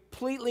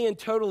completely and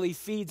totally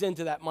feeds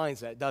into that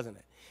mindset, doesn't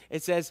it?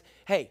 It says,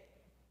 hey,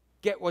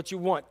 get what you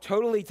want.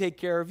 Totally take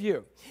care of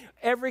you.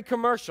 Every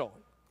commercial,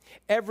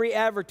 every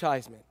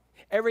advertisement,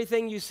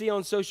 everything you see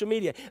on social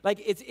media.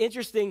 Like, it's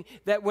interesting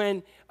that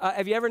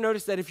have you ever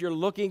noticed that if you're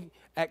looking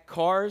at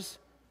cars,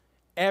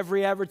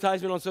 every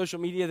advertisement on social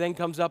media then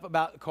comes up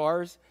about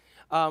cars?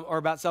 or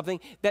about something,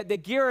 that the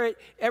gear it,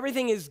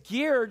 everything is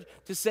geared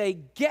to say,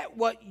 get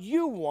what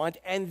you want,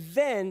 and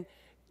then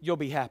you'll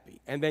be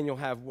happy, and then you'll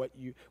have what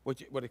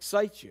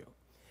excites you.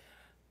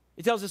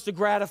 It tells us to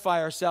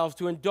gratify ourselves,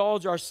 to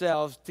indulge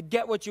ourselves, to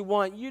get what you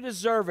want. You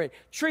deserve it.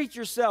 Treat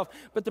yourself.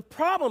 But the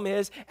problem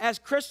is, as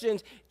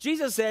Christians,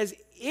 Jesus says,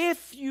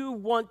 if you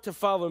want to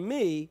follow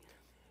me,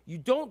 you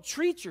don't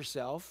treat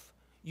yourself,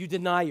 you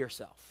deny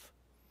yourself.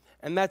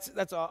 And that's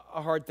a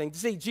hard thing to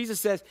see.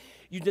 Jesus says,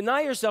 you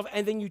deny yourself,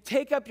 and then you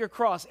take up your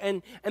cross.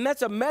 And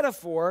that's a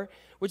metaphor,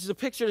 which is a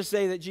picture to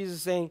say that Jesus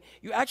is saying,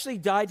 you actually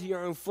died to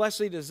your own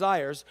fleshly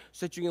desires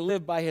so that you can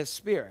live by his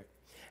Spirit.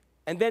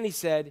 And then he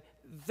said,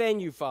 then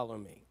you follow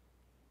me.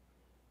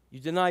 You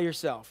deny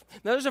yourself.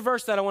 Now, there's a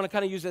verse that I want to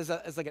kind of use as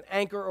like an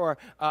anchor or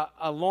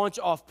a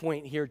launch-off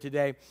point here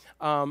today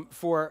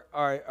for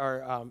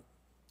our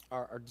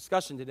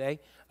discussion today.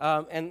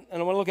 And I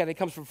want to look at it. It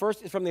comes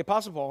it's from the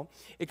Apostle Paul.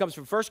 It comes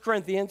from 1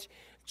 Corinthians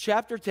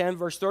chapter 10,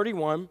 verse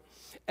 31.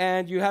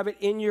 And you have it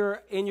in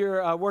your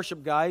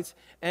worship guides.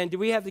 And do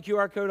we have the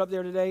QR code up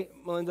there today,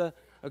 Melinda?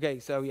 Okay,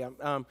 so yeah.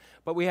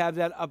 But we have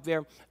that up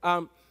there.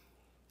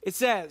 It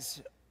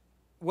says,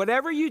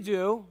 whatever you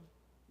do,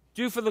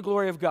 do for the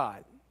glory of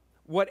God.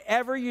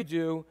 Whatever you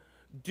do,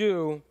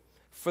 do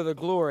for the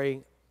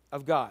glory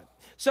of God.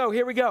 So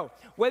here we go.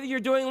 Whether you're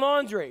doing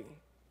laundry,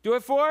 do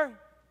it for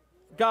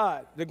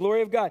God, the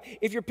glory of God.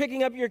 If you're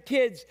picking up your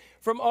kids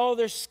from all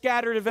their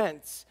scattered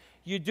events,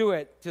 you do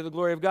it to the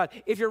glory of God.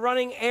 If you're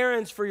running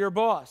errands for your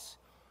boss,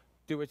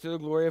 do it to the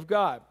glory of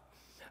God.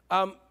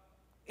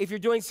 If you're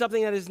doing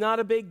something that is not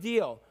a big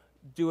deal,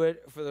 do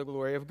it for the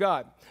glory of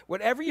God.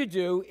 Whatever you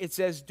do, it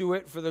says do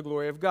it for the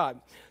glory of God.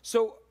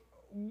 So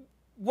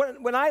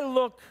when I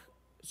look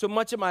so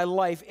much of my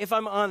life, if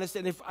I'm honest,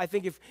 and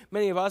if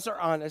many of us are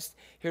honest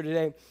here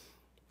today,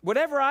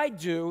 whatever I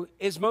do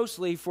is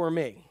mostly for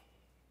me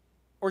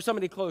or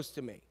somebody close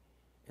to me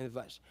in the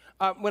flesh.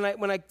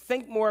 When I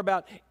think more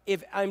about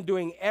if I'm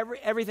doing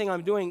everything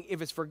I'm doing,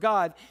 if it's for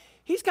God,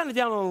 he's kind of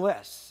down on the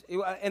list.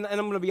 And I'm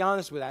going to be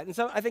honest with that. And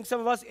so I think some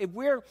of us, if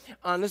we're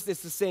honest,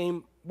 it's the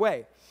same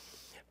way.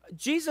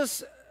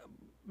 Jesus,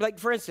 like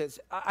for instance,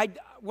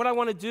 what I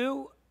want to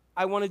do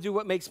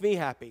what makes me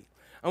happy.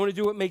 I want to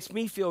do what makes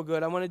me feel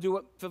good. I want to do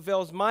what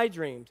fulfills my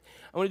dreams.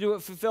 I want to do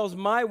what fulfills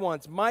my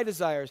wants, my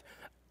desires.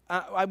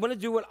 I want to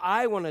do what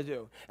I want to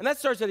do. And that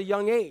starts at a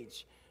young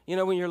age. You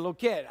know, when you're a little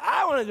kid,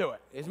 I want to do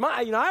it. It's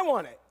mine, I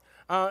want it.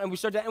 And we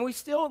start that, and we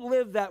still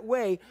live that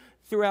way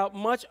throughout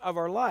much of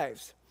our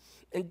lives.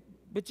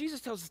 But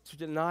Jesus tells us to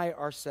deny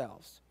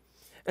ourselves.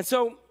 And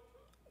so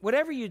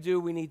whatever you do,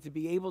 we need to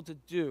be able to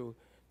do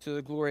to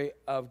the glory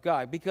of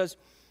God. Because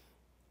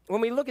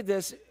when we look at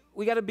this,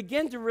 we got to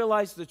begin to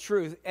realize the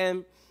truth.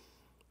 And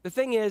the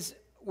thing is,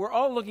 we're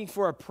all looking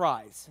for a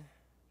prize.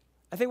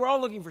 I think we're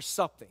all looking for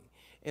something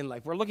in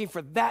life. We're looking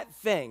for that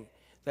thing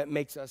that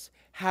makes us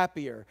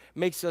happier,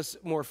 makes us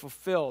more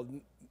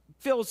fulfilled,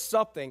 fills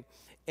something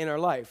in our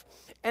life.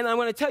 And I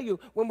want to tell you,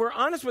 when we're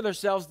honest with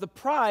ourselves, the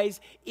prize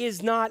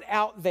is not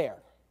out there.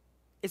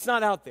 It's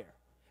not out there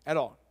at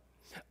all.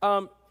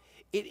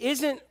 It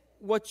isn't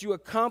what you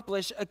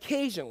accomplish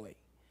occasionally,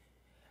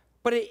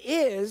 but it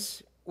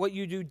is what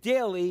you do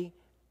daily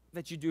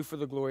that you do for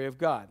the glory of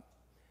God.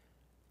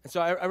 And so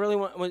I really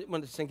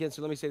want to sink in,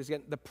 so let me say this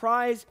again. The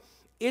prize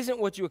isn't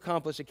what you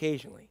accomplish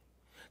occasionally.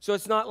 So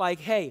it's not like,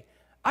 hey,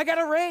 I got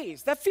a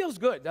raise. That feels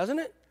good, doesn't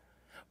it?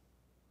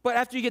 But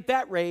after you get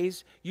that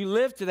raise, you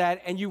live to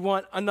that and you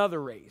want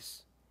another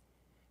raise.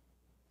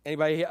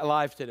 Anybody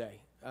alive today?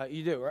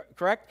 You do, right?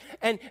 Correct?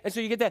 And so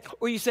you get that.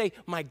 Or you say,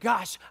 my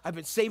gosh, I've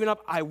been saving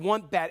up. I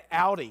want that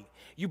Audi.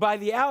 You buy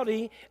the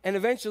Audi, and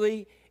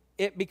eventually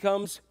it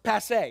becomes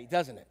passé,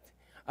 doesn't it?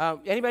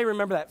 Anybody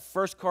remember that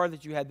first car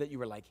that you had that you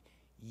were like,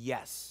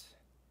 yes,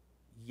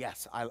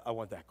 I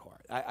want that car.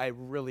 I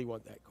really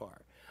want that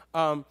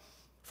car.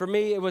 For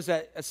me, it was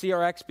a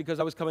CRX because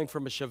I was coming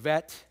from a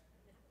Chevette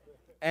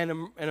and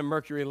a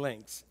Mercury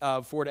Lynx,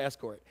 Ford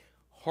Escort.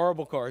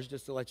 Horrible cars,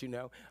 just to let you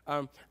know.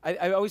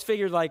 I always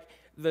figured like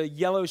the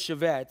yellow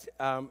Chevette,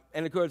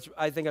 and of course,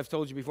 I think I've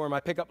told you before, my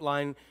pickup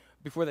line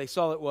before they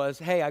saw it was,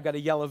 hey, I got a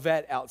yellow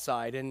Vette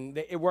outside, and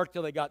it worked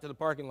till they got to the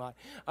parking lot.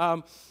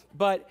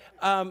 But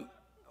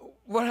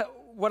what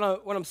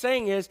I'm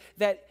saying is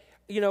that,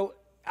 you know,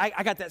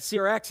 I got that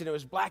CRX, and it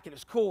was black, and it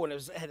was cool, and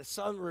it had a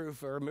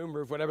sunroof or a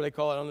moonroof, whatever they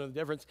call it. I don't know the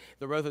difference.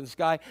 They're both in the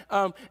sky.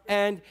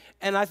 And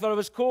I thought it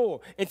was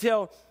cool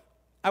until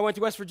I went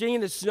to West Virginia,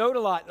 and it snowed a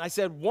lot, and I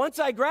said, once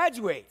I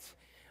graduate,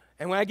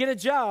 and when I get a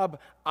job,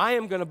 I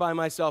am going to buy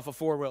myself a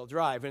four-wheel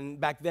drive. And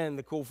back then,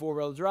 the cool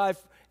four-wheel drive,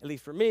 at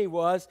least for me,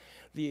 was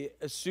the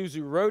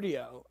Isuzu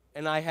Rodeo.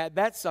 And I had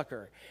that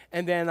sucker.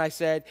 And then I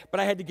said, but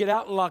I had to get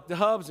out and lock the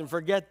hubs, and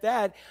forget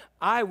that.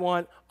 I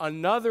want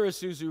another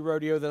Isuzu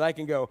Rodeo that I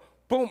can go,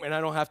 boom, and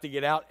I don't have to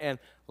get out and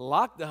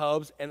lock the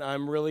hubs, and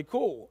I'm really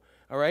cool.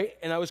 All right?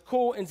 And I was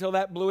cool until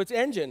that blew its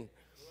engine.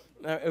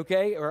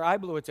 Okay, or I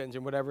blew its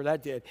engine, whatever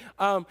that did.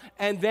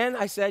 And then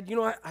I said, you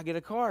know what, I get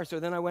a car. So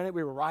then I went,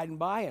 we were riding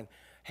by, and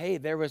hey,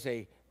 there was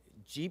a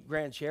Jeep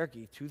Grand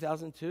Cherokee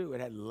 2002.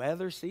 It had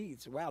leather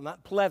seats. Wow,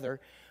 not pleather.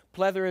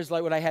 Pleather is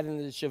like what I had in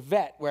the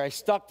Chevette, where I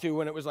stuck to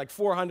when it was like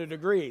 400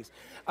 degrees.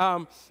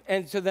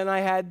 And so then I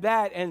had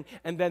that, and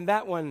then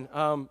that one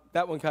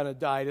kind of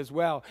died as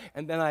well.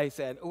 And then I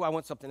said, oh, I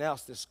want something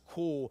else, this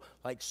cool,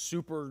 like,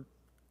 super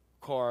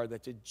car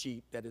that's a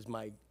Jeep that is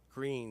my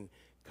green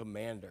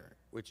Commander,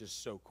 which is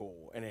so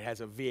cool. And it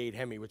has a V8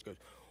 Hemi, which goes,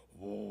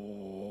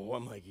 whoa.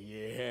 I'm like,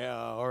 yeah,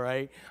 all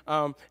right.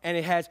 And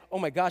it has, oh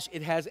my gosh,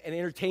 it has an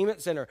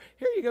entertainment center.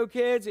 Here you go,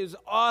 kids. It was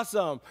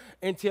awesome.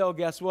 Until,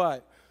 guess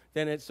what?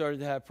 Then it started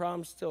to have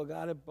problems. Still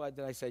got it, but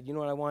then I said, you know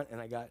what I want?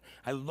 And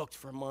I looked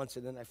for months,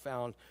 and then I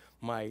found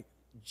my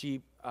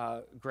Jeep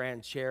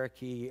Grand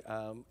Cherokee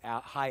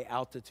high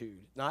altitude.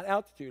 Not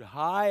altitude,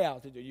 high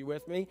altitude. You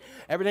with me?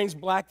 Everything's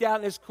blacked out,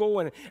 and it's cool.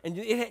 And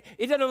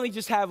it doesn't only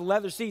just have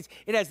leather seats.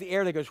 It has the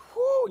air that goes,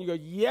 whoo, and you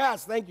go,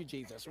 yes, thank you,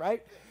 Jesus,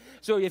 right?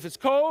 So if it's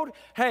cold,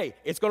 hey,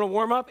 it's going to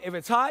warm up. If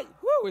it's hot,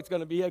 whoo, it's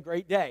going to be a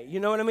great day. You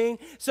know what I mean?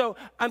 So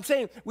I'm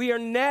saying we are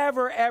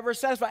never, ever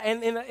satisfied.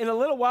 And in a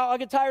little while, I'll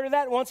get tired of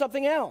that and want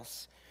something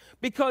else.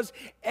 Because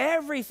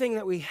everything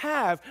that we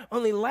have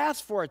only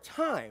lasts for a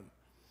time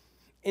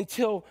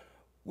until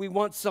we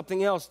want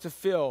something else to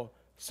fill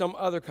some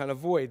other kind of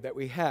void that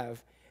we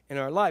have in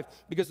our life.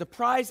 Because the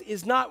prize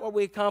is not what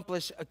we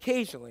accomplish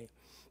occasionally.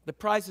 The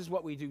prize is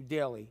what we do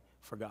daily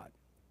for God.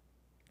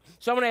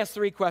 So I'm going to ask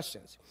 3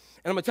 questions.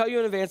 And I'm going to tell you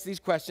in advance these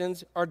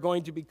questions are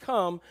going to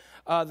become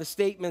the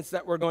statements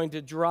that we're going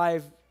to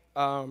drive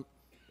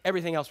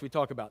everything else we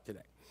talk about today.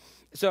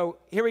 So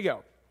here we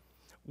go.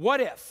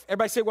 What if?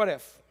 Everybody say what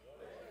if.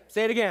 What if?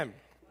 Say it again.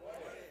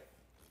 What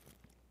if?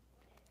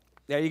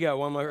 There you go.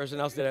 One more person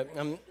else did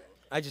it.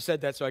 I just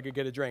said that so I could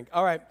get a drink.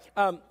 All right.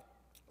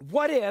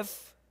 What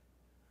if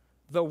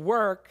the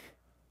work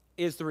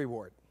is the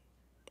reward?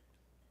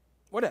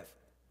 What if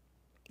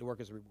the work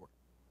is the reward?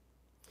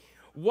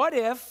 What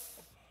if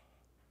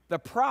the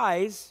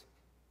prize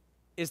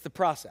is the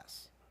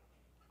process?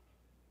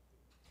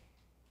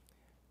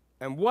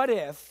 And what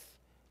if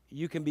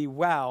you can be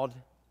wowed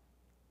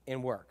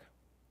in work,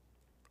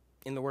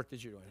 in the work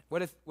that you're doing?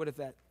 What if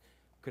that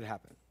could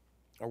happen,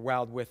 or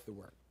wowed with the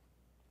work?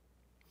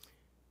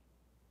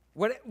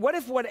 What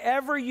if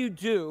whatever you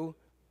do,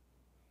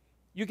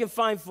 you can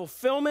find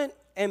fulfillment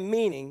and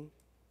meaning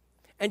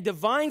and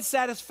divine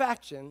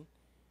satisfaction,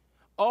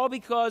 all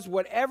because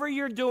whatever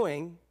you're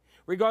doing,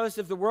 regardless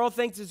if the world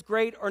thinks it's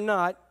great or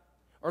not,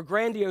 or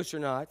grandiose or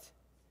not,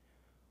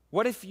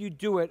 what if you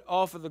do it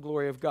all for the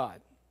glory of God?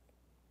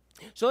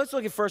 So let's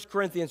look at 1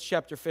 Corinthians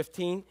chapter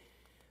 15.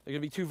 There are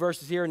going to be 2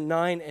 verses here,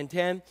 9 and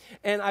 10.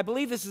 And I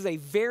believe this is a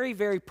very,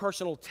 very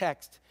personal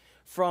text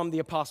from the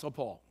Apostle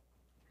Paul.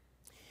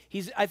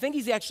 I think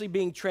he's actually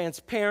being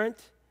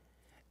transparent.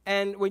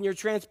 And when you're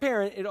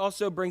transparent, it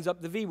also brings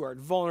up the V word,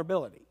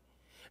 vulnerability.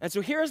 And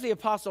so here's the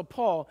Apostle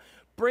Paul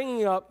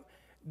bringing up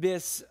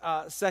this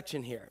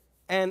section here.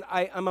 And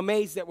I'm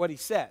amazed at what he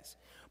says.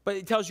 But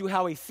it tells you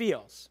how he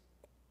feels.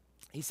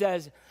 He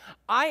says,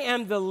 I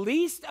am the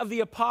least of the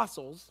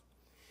apostles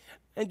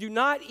and do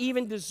not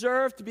even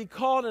deserve to be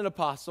called an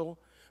apostle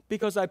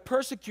because I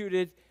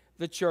persecuted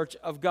the church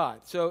of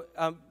God. So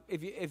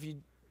if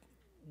you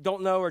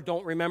don't know or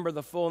don't remember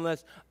the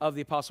fullness of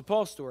the Apostle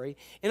Paul story,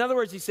 in other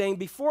words, he's saying,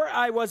 before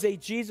I was a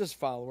Jesus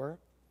follower,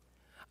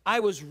 I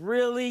was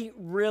really,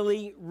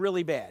 really,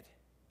 really bad.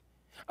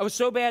 I was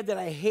so bad that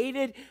I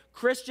hated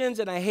Christians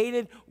and I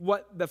hated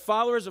what the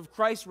followers of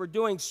Christ were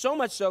doing, so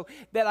much so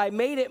that I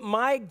made it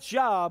my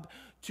job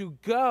to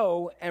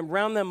go and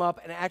round them up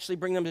and actually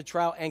bring them to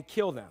trial and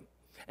kill them.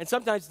 And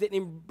sometimes didn't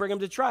even bring them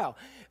to trial.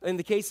 In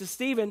the case of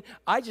Stephen,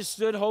 I just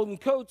stood holding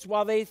coats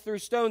while they threw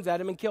stones at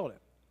him and killed him.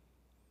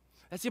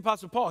 That's the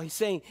Apostle Paul. He's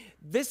saying,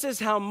 this is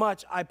how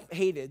much I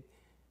hated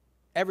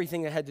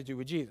everything that had to do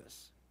with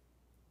Jesus.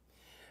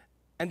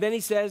 And then he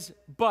says,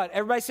 but.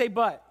 Everybody say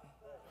but.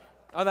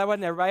 Oh, that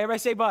wasn't everybody. Everybody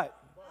say but.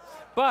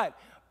 But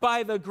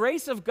by the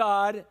grace of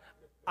God,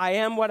 I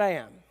am what I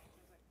am.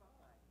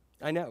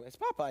 I know. It's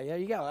Popeye. There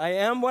you go. I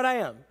am what I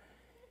am.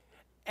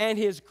 And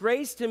his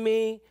grace to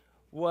me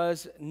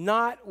was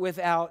not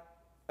without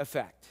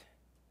effect.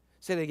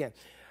 Say that again.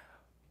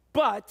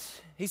 But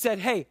he said,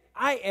 hey,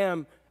 I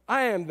am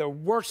the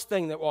worst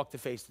thing that walked the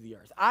face of the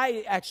earth.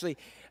 I actually,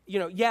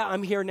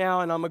 I'm here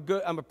now and I'm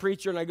a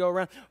preacher and I go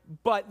around.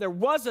 But there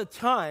was a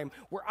time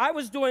where I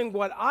was doing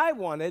what I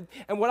wanted,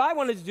 and what I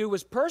wanted to do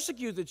was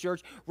persecute the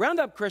church, round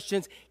up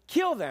Christians,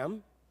 kill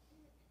them,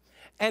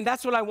 and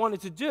that's what I wanted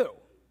to do.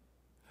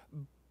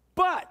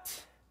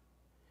 But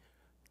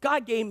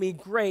God gave me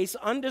grace,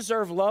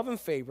 undeserved love and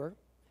favor,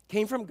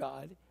 came from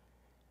God,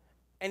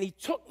 and he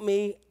took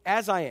me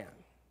as I am,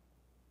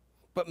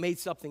 but made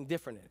something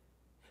different in it.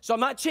 So I'm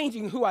not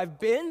changing who I've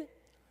been.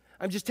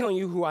 I'm just telling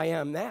you who I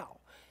am now.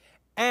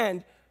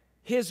 And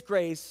his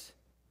grace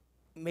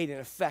made an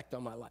effect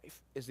on my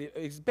life,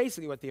 is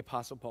basically what the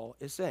Apostle Paul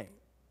is saying.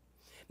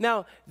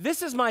 Now,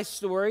 this is my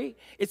story.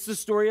 It's the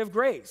story of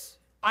grace.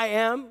 I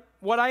am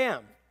what I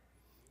am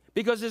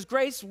because his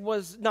grace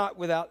was not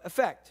without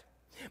effect.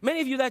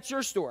 Many of you, that's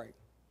your story.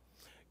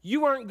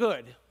 You weren't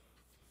good.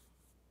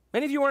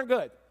 Many of you weren't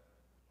good.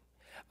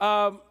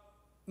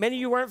 Many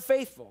of you weren't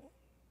faithful.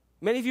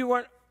 Many of you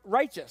weren't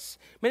righteous.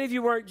 Many of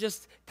you weren't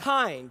just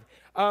kind.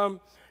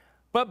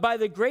 But by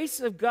the grace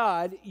of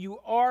God, you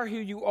are who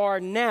you are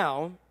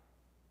now,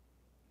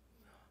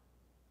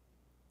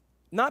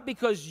 not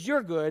because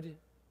you're good,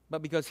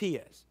 but because he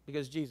is,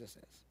 because Jesus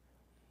is.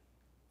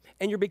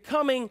 And you're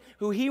becoming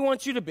who he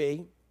wants you to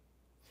be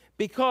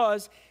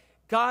because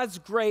God's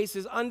grace,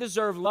 his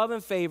undeserved love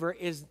and favor,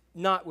 is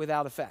not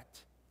without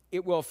effect.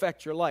 It will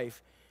affect your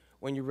life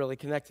when you really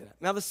connect to it.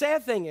 Now, the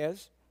sad thing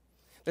is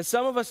that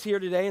some of us here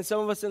today, and some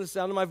of us in the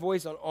sound of my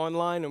voice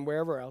online and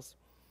wherever else,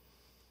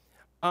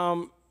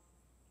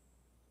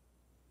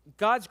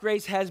 God's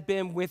grace has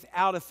been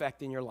without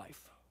effect in your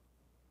life.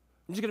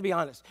 I'm just going to be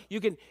honest. You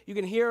can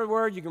hear a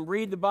word, you can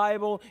read the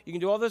Bible, you can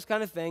do all those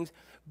kind of things,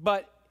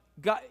 but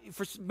God,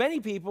 for many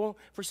people,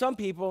 for some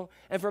people,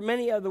 and for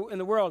many in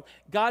the world,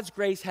 God's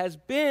grace has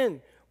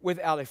been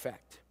without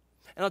effect.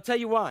 And I'll tell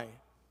you why.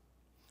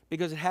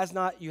 Because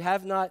you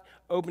have not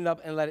opened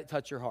up and let it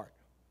touch your heart.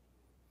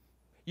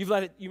 You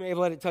may have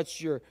let it touch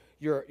your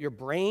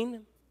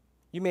brain.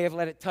 You may have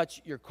let it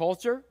touch your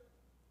culture.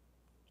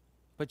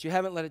 But you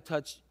haven't let it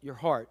touch your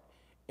heart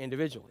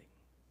individually.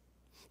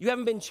 You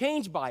haven't been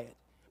changed by it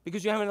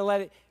because you haven't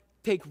let it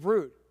take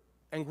root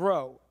and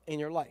grow in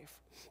your life.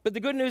 But the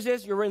good news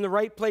is you're in the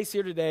right place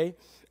here today,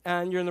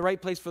 and you're in the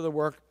right place for the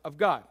work of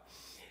God.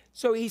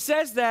 So he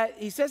says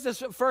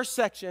this first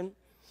section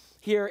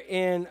here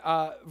in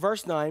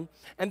verse 9,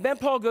 and then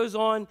Paul goes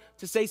on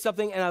to say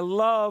something, and I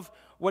love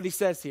what he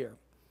says here.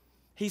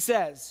 He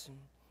says,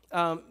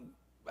 I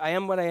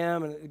am what I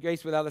am, and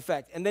grace without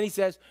effect. And then he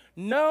says,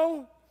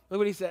 no, look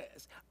what he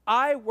says,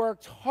 I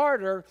worked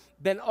harder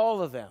than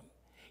all of them,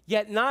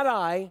 yet not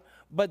I,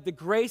 but the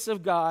grace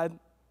of God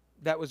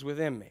that was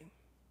within me.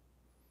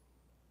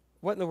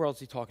 What in the world is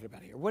he talking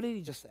about here? What did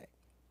he just say?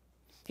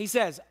 He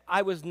says,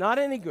 I was not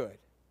any good,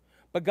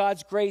 but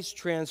God's grace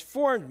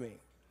transformed me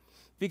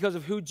because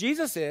of who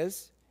Jesus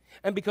is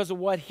and because of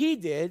what he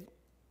did.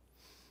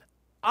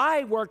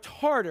 I worked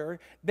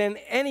harder than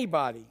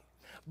anybody,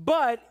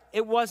 but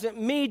it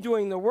wasn't me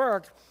doing the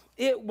work.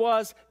 It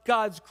was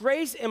God's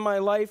grace in my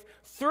life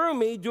through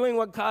me doing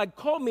what God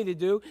called me to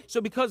do. So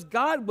because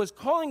God was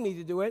calling me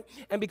to do it,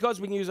 and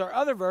because we can use our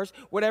other verse,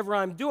 whatever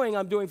I'm doing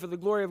for the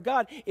glory of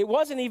God, it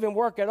wasn't even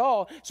work at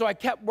all. So I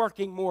kept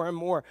working more and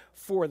more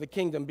for the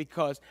kingdom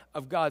because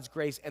of God's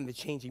grace and the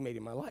change he made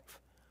in my life.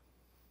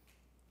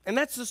 And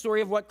that's the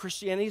story of what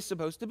Christianity is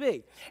supposed to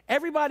be.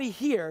 Everybody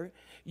here,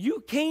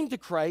 you came to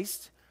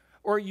Christ,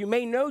 or you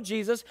may know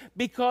Jesus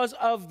because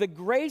of the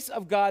grace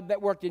of God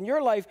that worked in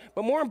your life.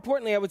 But more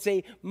importantly, I would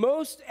say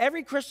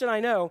every Christian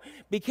I know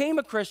became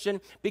a Christian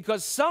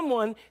because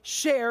someone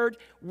shared,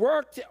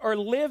 worked, or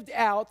lived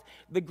out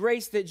the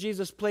grace that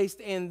Jesus placed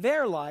in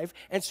their life,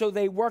 and so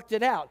they worked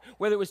it out.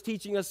 Whether it was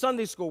teaching a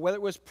Sunday school, whether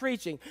it was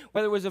preaching,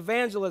 whether it was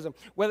evangelism,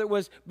 whether it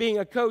was being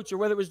a coach, or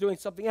whether it was doing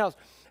something else.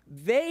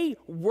 They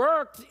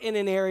worked in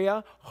an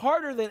area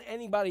harder than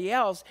anybody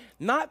else,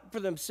 not for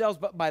themselves,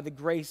 but by the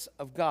grace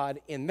of God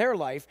in their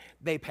life.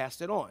 They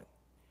passed it on.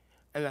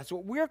 And that's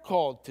what we're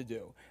called to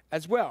do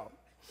as well.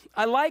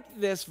 I like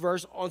this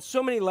verse on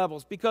so many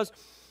levels because,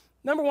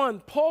 number one,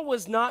 Paul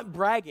was not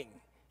bragging.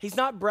 He's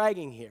not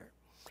bragging here.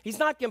 He's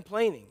not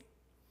complaining.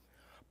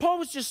 Paul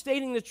was just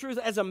stating the truth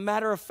as a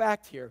matter of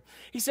fact here.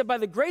 He said, by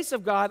the grace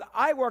of God,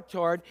 I worked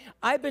hard.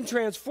 I've been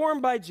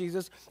transformed by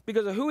Jesus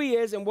because of who he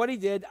is and what he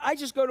did. I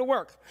just go to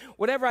work.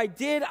 Whatever I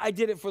did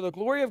it for the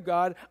glory of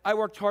God. I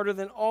worked harder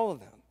than all of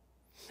them.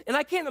 And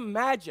I can't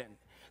imagine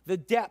the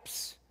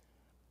depths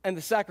and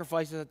the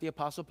sacrifices that the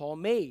Apostle Paul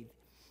made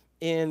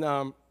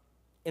in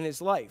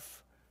his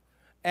life.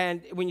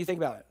 And when you think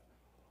about it,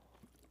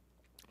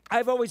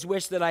 I've always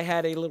wished that I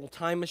had a little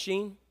time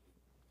machine.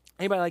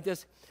 Anybody like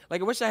this? Like,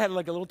 I wish I had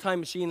like a little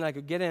time machine and I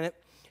could get in it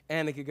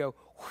and it could go,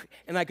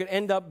 and I could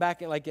end up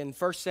back in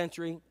first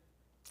century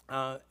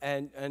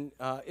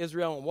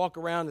Israel and walk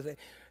around and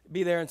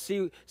be there and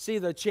see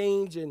the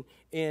change in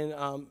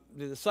the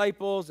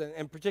disciples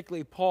and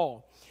particularly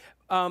Paul.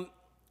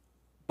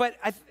 But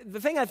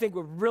the thing I think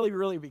would really,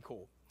 really be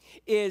cool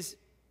is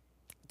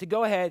to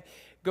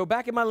go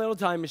back in my little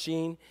time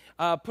machine,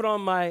 put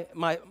on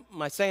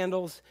my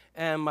sandals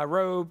and my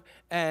robe,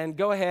 and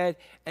go ahead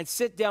and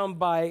sit down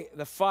by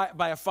a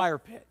fire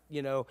pit,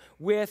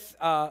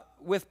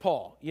 with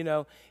Paul.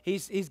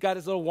 He's got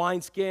his little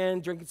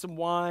wineskin, drinking some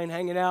wine,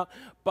 hanging out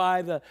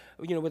by with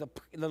the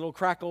little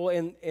crackle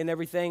and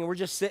everything. And we're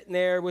just sitting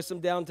there with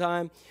some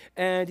downtime.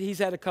 And he's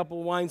had a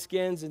couple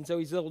wineskins, and so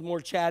he's a little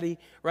more chatty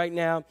right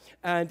now,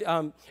 and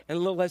a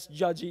little less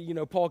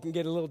judgy. Paul can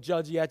get a little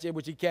judgy at you,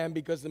 which he can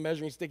because the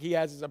measuring stick he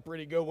has is a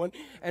pretty good one.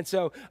 And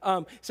so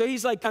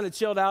he's like kind of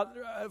chilled out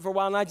for a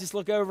while, and I just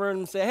look over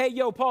and say, hey,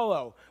 yo,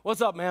 Paulo,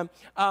 what's up, man?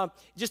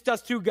 Just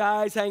us two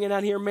guys hanging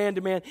out here man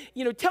to man.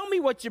 Tell me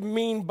what you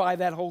mean by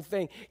that whole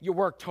thing. You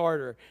worked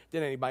harder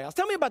than anybody else.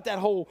 Tell me about that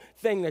whole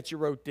thing that you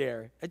wrote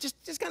there.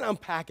 Just kind of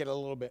unpack it a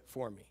little bit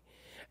for me.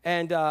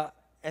 And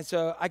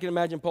so I can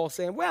imagine Paul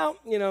saying, well,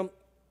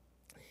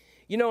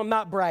 I'm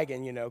not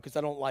bragging, because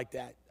I don't like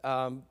that.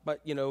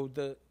 But,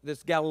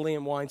 this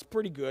Galilean wine's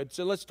pretty good,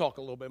 so let's talk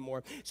a little bit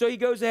more. So he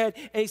goes ahead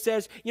and he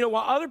says,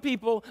 while other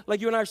people,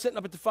 like you and I are sitting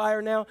up at the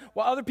fire now,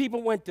 while other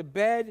people went to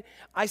bed,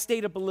 I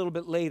stayed up a little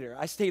bit later.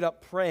 I stayed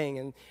up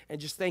praying and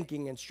just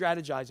thinking and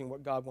strategizing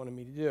what God wanted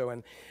me to do.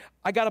 And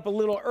I got up a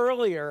little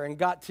earlier and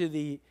got to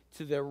the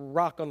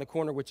rock on the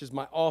corner, which is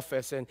my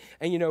office. And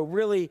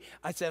really,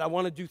 I said, I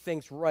want to do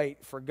things right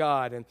for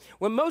God. And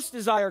when most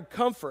desired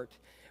comfort,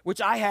 which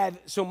I had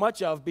so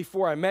much of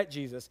before I met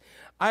Jesus,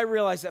 I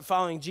realized that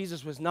following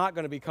Jesus was not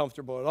going to be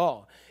comfortable at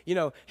all.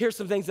 Here's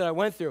some things that I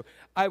went through.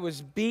 I was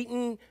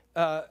beaten,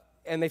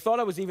 and they thought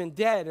I was even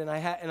dead, and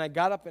I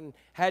got up and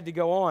had to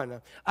go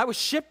on. I was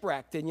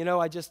shipwrecked, and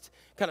I just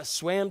kind of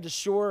swam to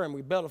shore, and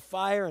we built a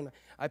fire, and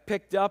I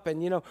picked up,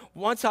 and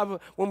once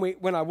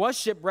when I was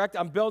shipwrecked,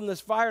 I'm building this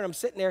fire, and I'm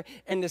sitting there,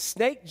 and the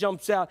snake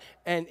jumps out,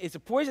 and it's a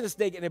poisonous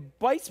snake, and it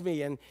bites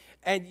me, and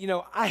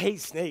I hate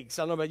snakes.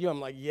 I don't know about you.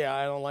 I'm like, yeah,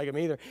 I don't like them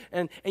either.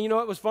 And you know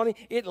what was funny?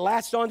 It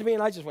latched onto me,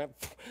 and I just went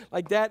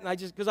like that, and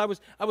because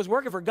I was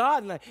working for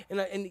God,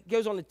 and he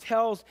goes on and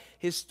tells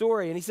his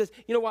story, and he says,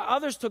 while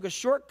others took a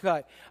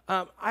shortcut,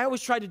 I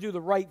always tried to do the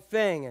right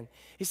thing. And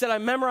he said, I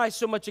memorized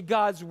so much of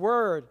God's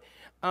word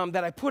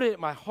that I put it in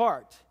my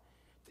heart,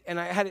 and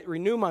I had it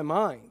renew my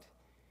mind.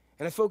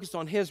 And I focused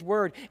on his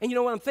word. And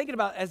what I'm thinking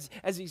about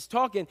as he's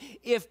talking,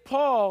 if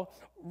Paul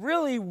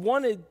really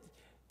wanted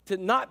to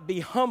not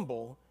be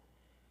humble,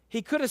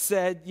 he could have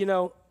said,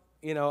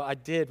 I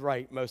did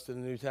write most of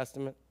the New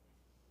Testament.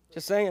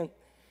 Just saying,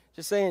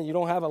 you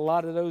don't have a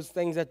lot of those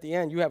things at the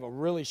end. You have a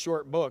really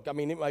short book. I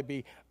mean, it might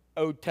be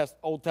Old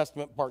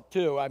Testament part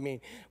 2. I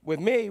mean, with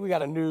me, we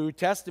got a New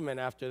Testament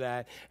after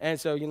that. And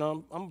so,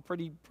 I'm a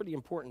pretty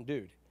important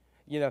dude.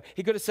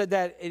 He could have said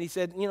that, and he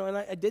said, and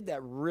I did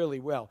that really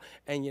well.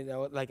 And,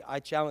 I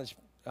challenged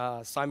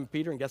Simon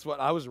Peter, and guess what?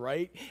 I was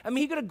right. I mean,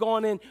 he could have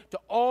gone into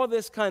all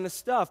this kind of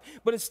stuff.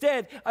 But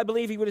instead, I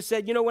believe he would have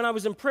said, when I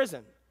was in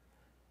prison,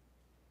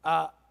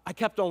 I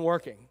kept on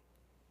working.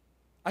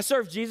 I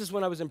served Jesus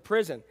when I was in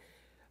prison.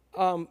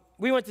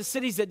 We went to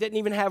cities that didn't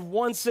even have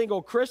one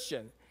single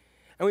Christian.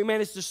 And we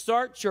managed to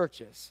start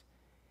churches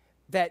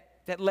that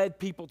led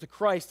people to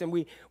Christ, and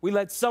we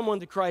led someone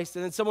to Christ,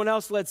 and then someone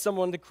else led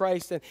someone to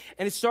Christ, and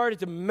it started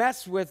to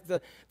mess with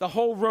the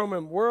whole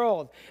Roman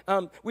world.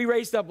 We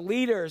raised up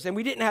leaders, and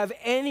we didn't have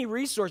any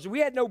resources. We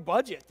had no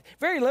budget,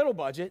 very little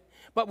budget,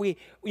 but we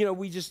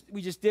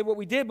just did what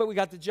we did, but we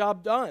got the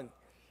job done.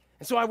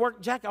 And so I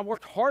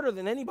worked harder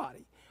than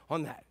anybody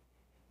on that.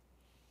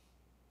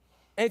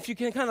 And if you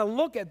can kind of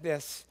look at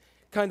this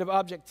kind of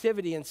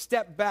objectivity and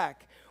step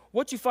back,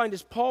 what you find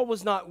is Paul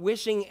was not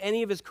wishing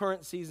any of his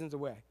current seasons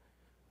away.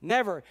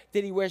 Never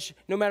did he wish,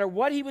 no matter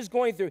what he was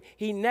going through,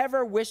 he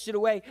never wished it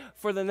away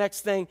for the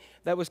next thing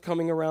that was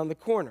coming around the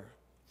corner.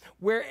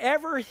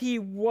 Wherever he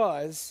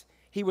was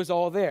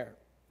all there.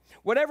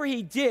 Whatever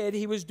he did,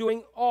 he was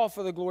doing all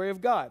for the glory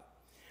of God.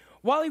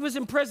 While he was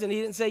in prison,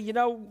 he didn't say,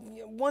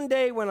 one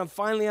day when I'm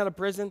finally out of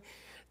prison,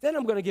 then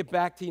I'm going to get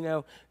back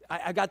to,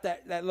 I got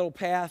that little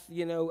path,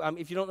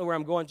 if you don't know where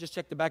I'm going, just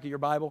check the back of your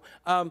Bible.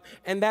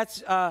 And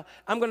that's, I'm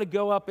going to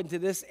go up into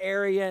this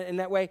area in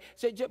that way.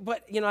 So,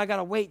 but, I got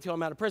to wait till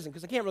I'm out of prison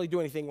because I can't really do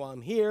anything while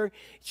I'm here,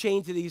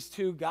 chained to these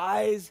two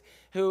guys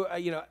who,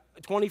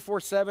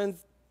 24/7,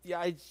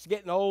 yeah, it's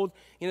getting old.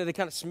 They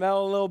kind of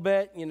smell a little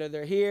bit.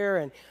 They're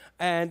here,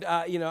 and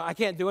I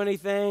can't do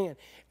anything.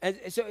 And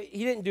so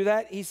he didn't do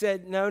that. He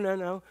said,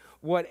 no,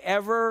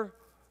 whatever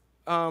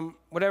I'm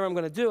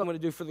going to do, I'm going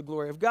to do for the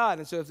glory of God.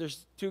 And so if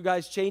there's two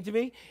guys chained to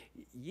me,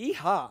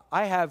 yeehaw,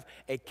 I have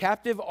a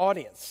captive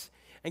audience.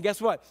 And guess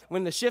what?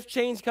 When the shift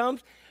change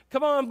comes,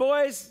 come on,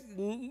 boys,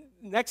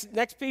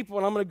 next people,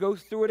 and I'm going to go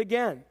through it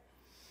again.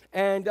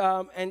 And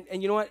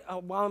you know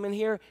what? While I'm in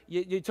here,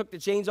 you took the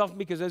chains off me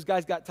because those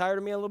guys got tired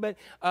of me a little bit.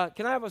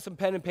 Can I have some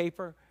pen and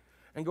paper?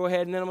 And go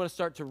ahead, and then I'm going to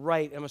start to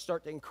write. I'm going to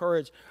start to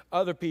encourage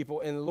other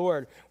people in the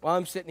Lord while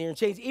I'm sitting here in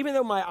chains. Even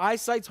though my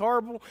eyesight's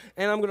horrible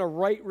and I'm going to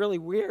write really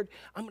weird,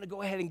 I'm going to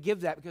go ahead and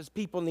give that because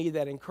people need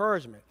that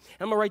encouragement.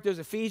 And I'm going to write those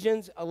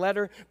Ephesians a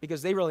letter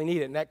because they really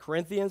need it. And that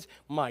Corinthians,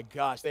 my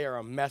gosh, they are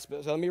a mess.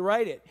 So let me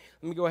write it.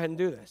 Let me go ahead and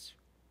do this.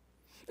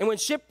 And when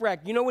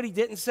shipwrecked, you know what he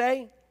didn't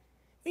say?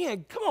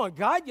 Man, come on,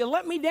 God, you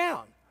let me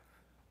down.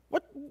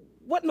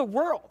 What in the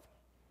world?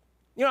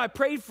 I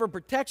prayed for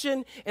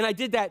protection, and I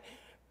did that.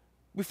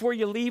 Before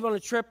you leave on a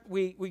trip,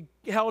 we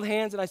held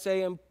hands, and I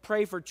say, and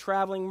pray for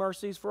traveling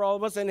mercies for all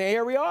of us. And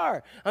here we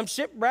are. I'm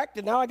shipwrecked,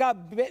 and now I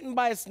got bitten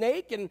by a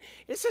snake, and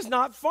this is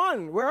not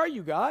fun. Where are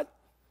you, God?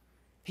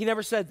 He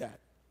never said that.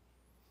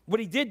 What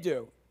he did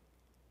do,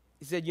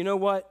 he said, you know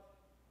what?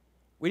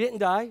 We didn't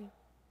die,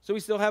 so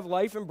we still have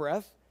life and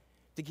breath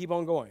to keep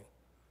on going.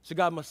 So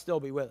God must still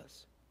be with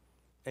us.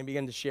 And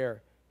begin to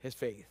share his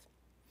faith.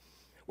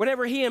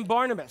 Whenever he and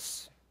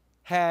Barnabas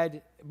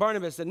had,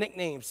 the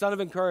nickname, son of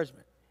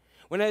encouragement,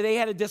 when they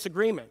had a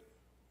disagreement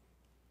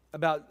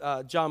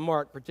about John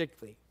Mark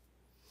particularly,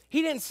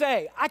 he didn't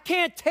say, I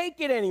can't take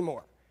it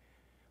anymore.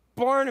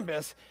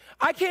 Barnabas,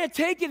 I can't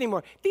take it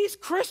anymore. These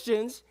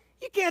Christians,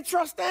 you can't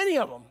trust any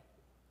of them.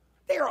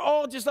 They are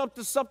all just up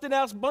to something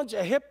else, bunch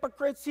of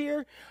hypocrites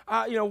here.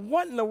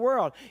 What in the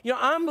world?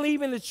 I'm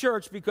leaving the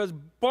church because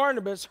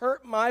Barnabas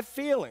hurt my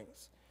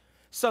feelings.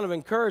 Son of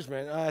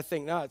encouragement, I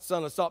think not.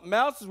 Son of something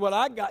else is what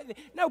I got.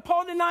 No,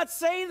 Paul did not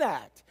say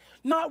that.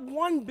 Not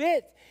one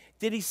bit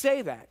did he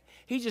say that.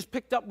 He just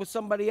picked up with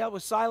somebody else,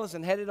 with Silas,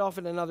 and headed off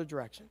in another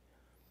direction.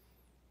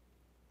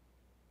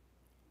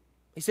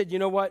 He said, you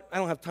know what? I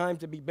don't have time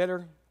to be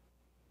bitter.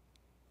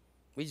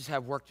 We just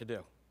have work to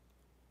do.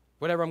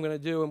 Whatever I'm going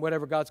to do and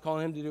whatever God's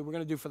calling him to do, we're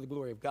going to do for the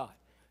glory of God.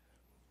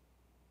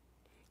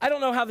 I don't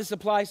know how this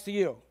applies to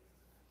you.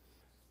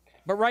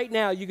 But right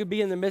now, you could be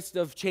in the midst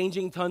of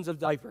changing tons of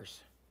diapers.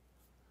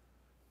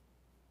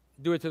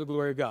 Do it to the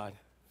glory of God.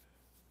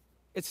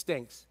 It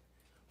stinks.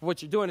 But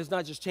what you're doing is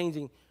not just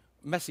changing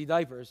messy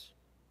diapers.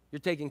 You're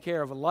taking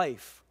care of a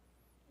life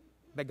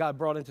that God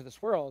brought into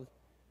this world,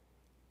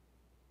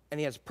 and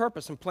he has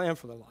purpose and plan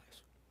for their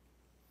lives.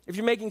 If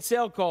you're making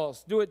sale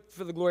calls, do it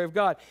for the glory of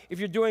God. If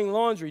you're doing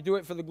laundry, do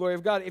it for the glory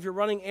of God. If you're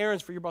running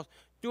errands for your boss,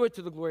 do it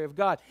to the glory of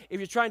God. If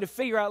you're trying to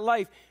figure out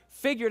life,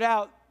 figure it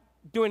out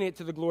doing it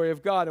to the glory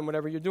of God in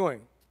whatever you're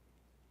doing.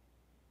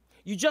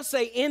 You just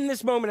say, in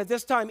this moment, at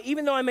this time,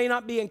 even though it may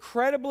not be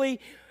incredibly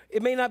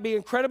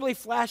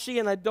flashy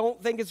and I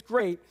don't think it's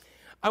great,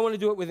 I want to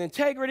do it with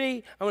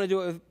integrity, I want to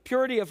do it with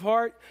purity of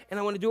heart, and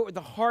I want to do it with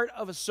the heart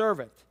of a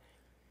servant.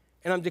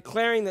 And I'm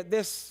declaring that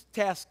this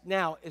task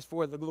now is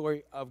for the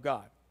glory of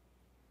God.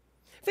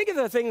 Think of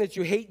the thing that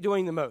you hate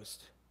doing the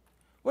most.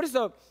 What is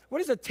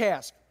the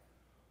task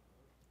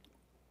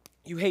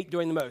you hate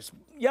doing the most?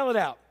 Yell it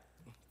out.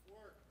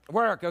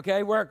 Work,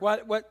 okay, work.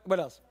 What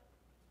else?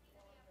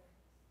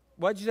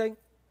 What'd you say?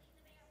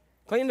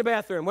 Clean the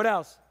bathroom. What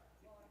else?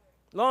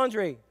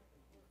 Laundry.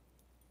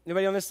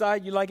 Anybody on this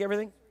side, you like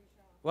everything?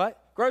 What?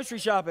 Grocery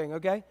shopping,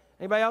 okay.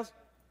 Anybody else?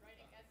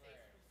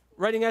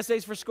 Writing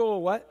essays for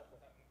school. What?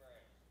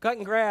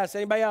 Cutting grass.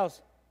 Anybody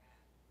else?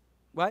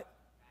 What?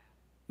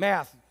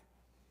 Math.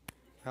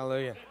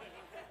 Hallelujah.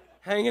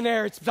 Hang in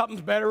there.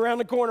 Something's better around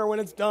the corner when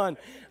it's done.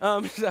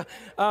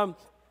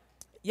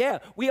 Yeah,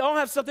 we all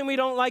have something we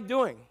don't like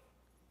doing.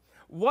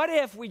 What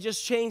if we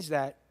just changed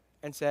that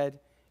and said,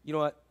 you know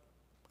what?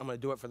 I'm going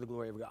to do it for the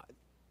glory of God.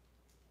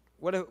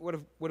 What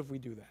if we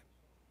do that?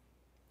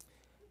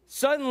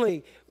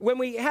 Suddenly, when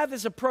we have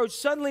this approach,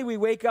 suddenly we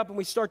wake up and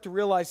we start to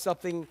realize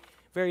something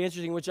very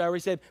interesting, which I already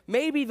said.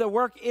 Maybe the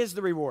work is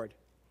the reward.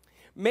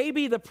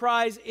 Maybe the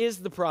prize is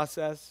the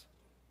process.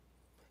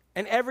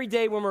 And every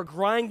day when we're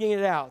grinding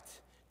it out,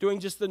 doing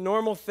just the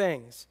normal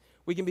things,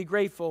 we can be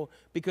grateful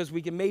because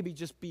we can maybe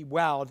just be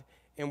wowed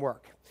in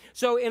work.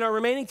 So in our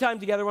remaining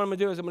time together, what I'm going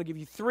to do is I'm going to give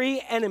you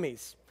 3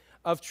 enemies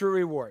of true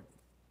reward.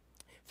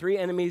 3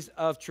 enemies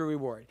of true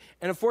reward.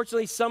 And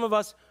unfortunately, some of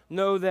us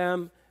know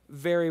them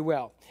very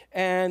well.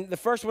 And the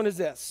first one is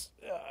this.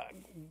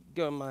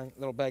 Go in my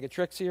little bag of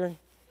tricks here.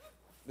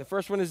 The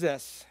first one is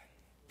this.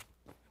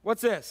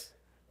 What's this?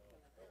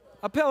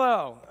 A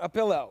pillow. A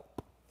pillow.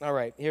 All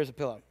right, here's a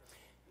pillow.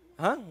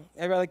 Huh?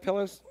 Everybody like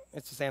pillows?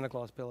 It's a Santa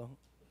Claus pillow.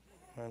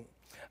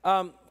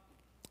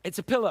 It's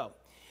a pillow.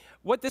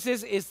 What this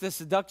is the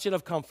seduction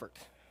of comfort.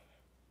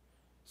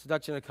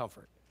 Seduction of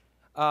comfort.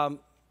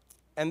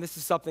 And this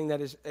is something that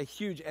is a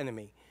huge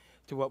enemy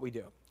to what we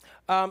do.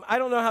 I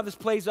don't know how this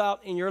plays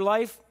out in your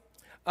life,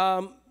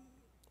 but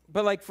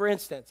like for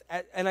instance,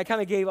 and I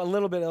kind of gave a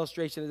little bit of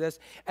illustration of this,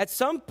 at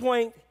some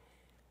point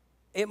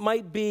it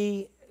might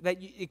be that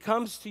it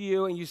comes to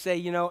you and you say,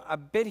 you know,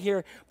 I've been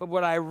here, but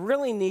what I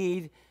really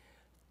need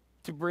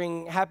to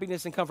bring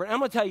happiness and comfort. And I'm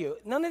going to tell you,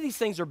 none of these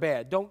things are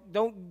bad.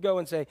 Don't go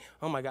and say,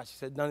 oh my gosh, he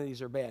said none of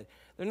these are bad.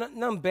 They're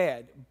none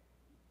bad,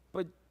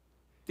 but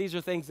these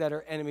are things that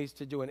are enemies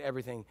to doing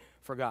everything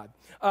for God.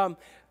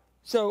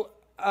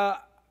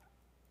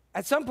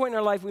 At some point in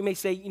our life, we may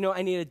say, you know,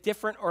 I need a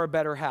different or a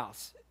better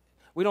house.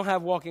 We don't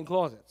have walk-in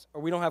closets,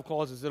 or we don't have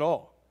closets at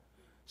all.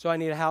 So I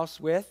need a house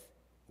with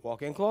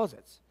walk-in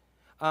closets.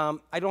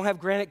 I don't have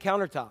granite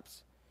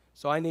countertops,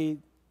 so I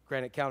need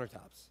granite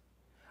countertops.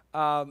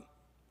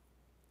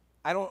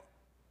 I don't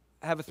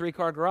have a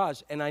 3-car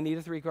garage, and I need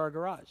a 3-car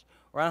garage.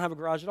 Or I don't have a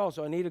garage at all,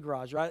 so I need a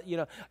garage. Right?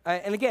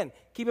 And again,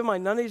 keep in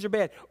mind, none of these are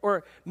bad.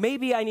 Or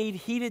maybe I need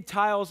heated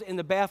tiles in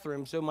the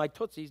bathroom so my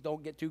Tootsies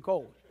don't get too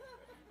cold.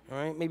 All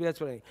right? Maybe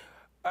that's what I need.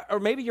 Or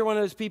maybe you're one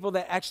of those people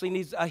that actually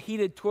needs a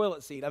heated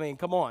toilet seat. I mean,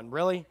 come on,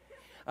 really?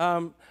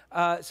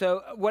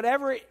 So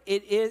whatever it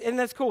is, and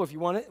that's cool if you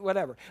want it,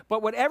 whatever.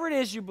 But whatever it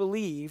is you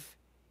believe,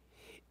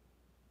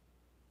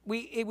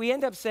 we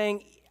end up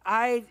saying,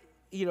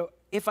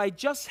 if I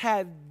just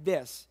had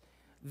this,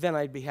 then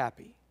I'd be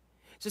happy.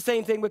 It's the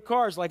same thing with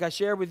cars, like I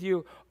shared with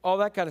you, all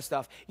that kind of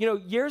stuff. You know,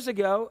 years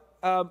ago,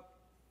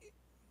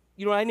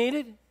 you know what I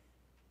needed?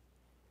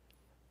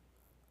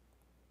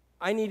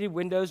 I needed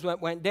windows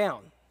that went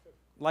down,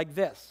 like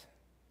this.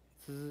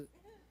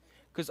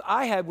 Because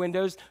I had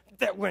windows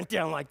that went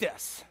down like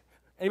this.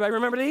 Anybody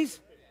remember these?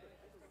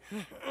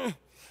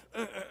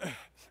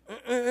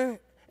 And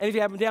if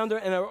you have them down there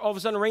and all of a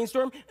sudden a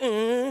rainstorm,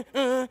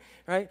 right?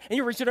 And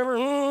you're reaching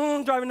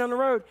over, driving down the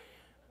road.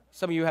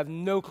 Some of you have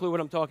no clue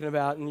what I'm talking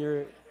about, and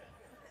you're,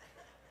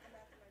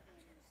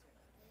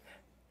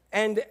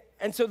 And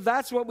so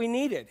that's what we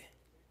needed.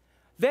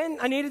 Then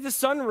I needed the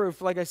sunroof,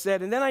 like I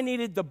said, and then I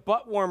needed the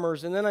butt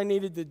warmers, and then I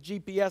needed the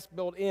GPS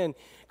built in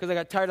because I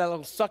got tired of that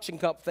little suction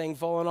cup thing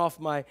falling off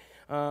my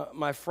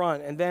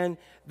front. And then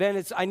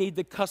I need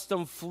the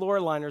custom floor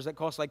liners that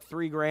cost like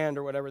 $3,000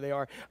 or whatever they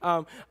are.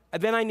 And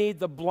then I need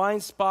the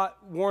blind spot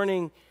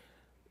warning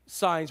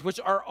signs,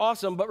 which are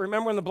awesome. But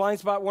remember when the blind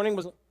spot warning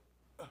was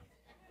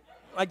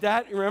like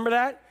that? You remember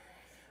that?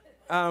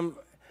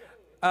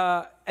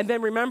 And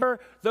then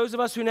remember those of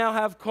us who now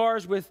have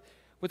cars with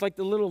like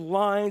the little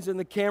lines and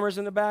the cameras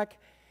in the back.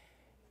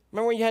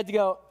 Remember when you had to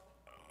go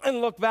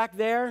and look back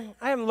there?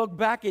 I haven't looked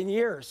back in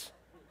years.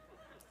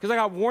 Because I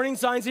got warning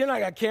signs here and I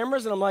got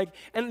cameras, and I'm like,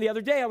 and the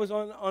other day I was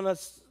on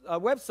a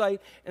website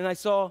and I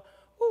saw,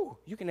 ooh,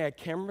 you can add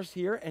cameras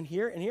here and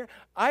here and here.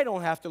 I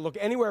don't have to look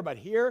anywhere but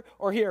here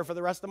or here for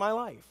the rest of my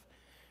life.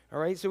 All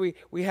right, so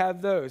we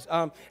have those.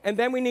 And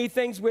then we need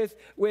things with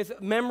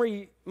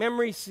memory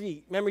driver's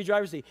seat. You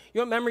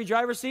know what memory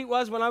driver's seat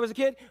was when I was a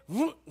kid?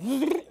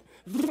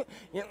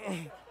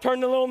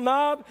 Turn the little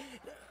knob.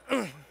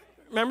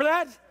 Remember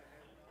that?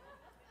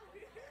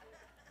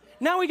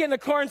 Now we get in the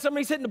car and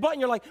somebody's hitting the button.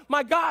 You're like,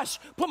 my gosh,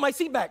 put my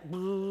seat back.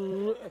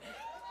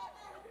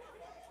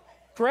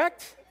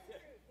 Correct?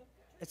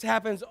 It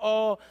happens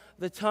all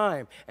the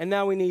time. And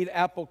now we need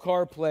Apple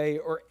CarPlay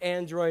or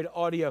Android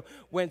Audio.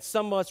 When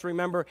some of us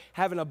remember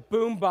having a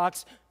boom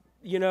box,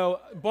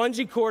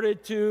 bungee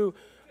corded to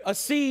a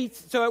seat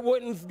so it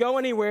wouldn't go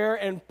anywhere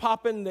and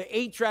popping the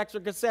 8 tracks or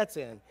cassettes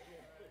in.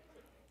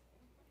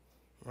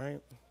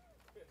 Right?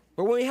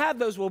 But when we have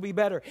those, we'll be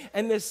better.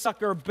 And this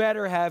sucker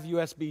better have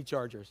USB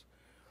chargers.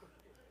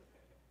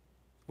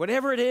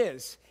 Whatever it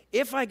is,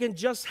 if I can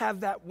just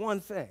have that one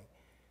thing,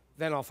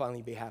 then I'll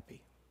finally be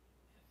happy.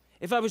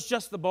 If I was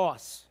just the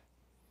boss,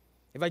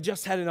 if I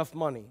just had enough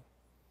money,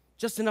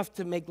 just enough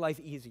to make life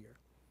easier.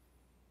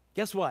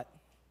 Guess what?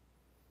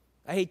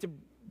 I hate to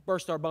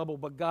burst our bubble,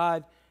 but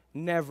God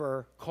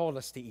never called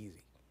us to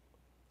easy.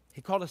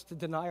 He called us to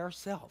deny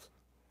ourselves.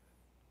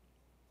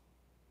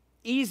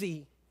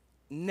 Easy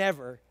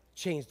never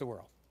changed the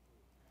world,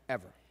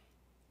 ever.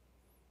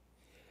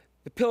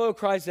 The pillow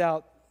cries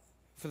out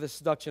for the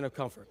seduction of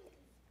comfort.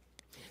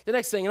 The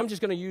next thing, I'm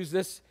just going to use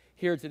this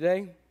here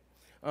today,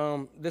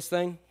 this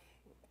thing.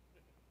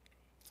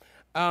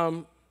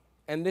 And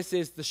this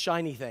is the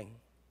shiny thing.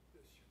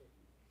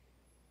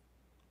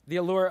 The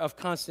allure of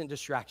constant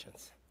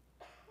distractions.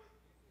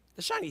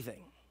 The shiny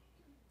thing.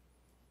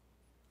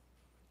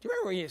 Do you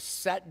remember when you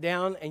sat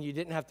down and you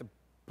didn't have to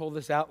pull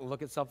this out and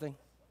look at something?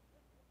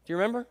 Do you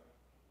remember? Do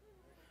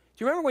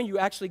you remember when you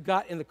actually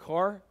got in the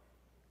car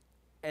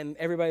and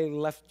everybody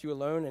left you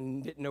alone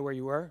and didn't know where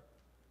you were?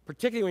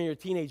 Particularly when you're a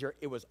teenager,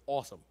 it was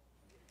awesome.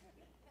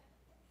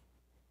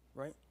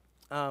 Right?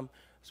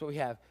 So we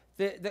have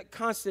the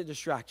constant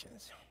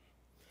distractions.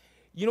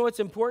 You know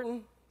what's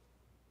important?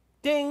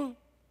 Ding!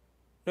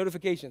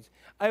 Notifications.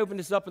 I opened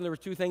this up and there were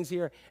 2 things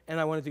here, and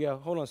I wanted to go,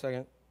 hold on a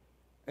second,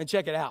 and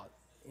check it out.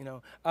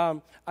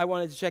 I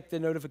wanted to check the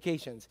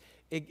notifications.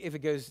 If it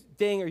goes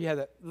ding or you have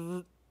that,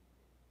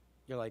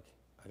 you're like,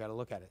 I got to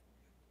look at it.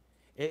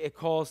 It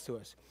calls to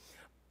us.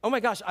 Oh my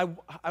gosh,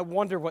 I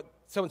wonder what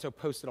so-and-so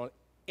posted on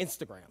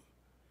Instagram.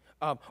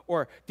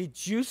 Or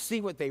did you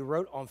see what they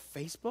wrote on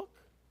Facebook?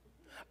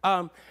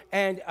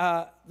 And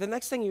the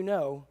next thing you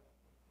know,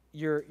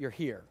 you're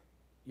here.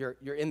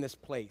 You're in this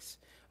place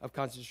of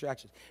constant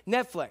distractions.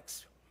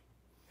 Netflix.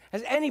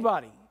 Has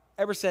anybody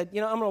ever said,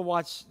 I'm going to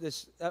watch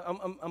this,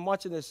 I'm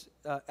watching this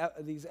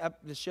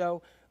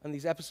show and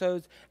these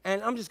episodes,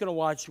 and I'm just going to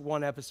watch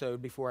one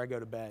episode before I go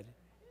to bed?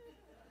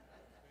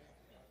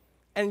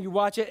 And you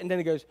watch it, and then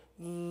it goes,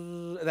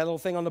 that little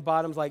thing on the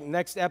bottom is like,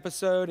 next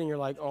episode, and you're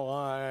like, oh,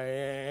 I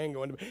ain't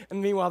going to bed.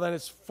 And meanwhile, then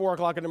it's 4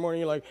 o'clock in the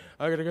morning, you're like,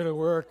 I got to go to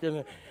work,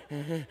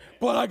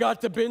 but I got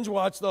to binge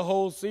watch the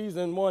whole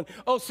season 1.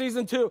 Oh,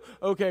 season 2.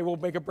 Okay, we'll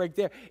make a break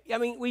there. I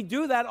mean, we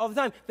do that all the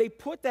time. They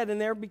put that in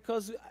there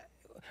because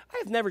I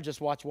have never just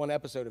watched one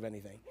episode of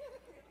anything.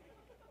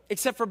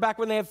 Except for back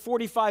when they had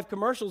 45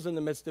 commercials in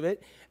the midst of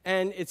it,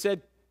 and it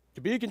said,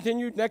 to be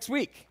continued next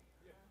week.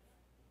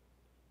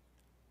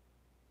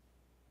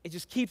 It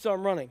just keeps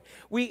on running.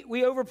 We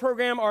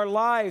overprogram our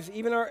lives,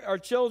 even our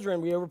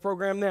children, we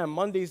overprogram them.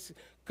 Monday's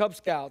Cub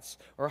Scouts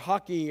or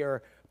hockey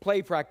or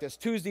play practice.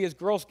 Tuesday is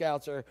Girl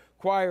Scouts or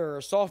choir or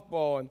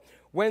softball. And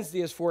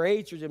Wednesday is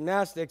 4-H or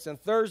gymnastics. And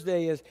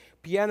Thursday is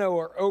piano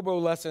or oboe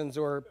lessons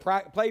or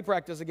play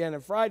practice again.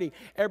 And Friday,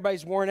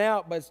 everybody's worn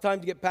out, but it's time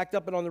to get packed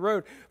up and on the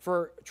road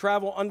for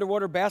travel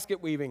underwater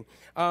basket weaving.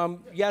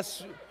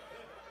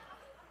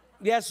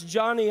 Yes,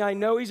 Johnny, I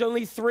know he's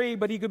only 3,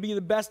 but he could be the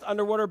best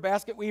underwater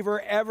basket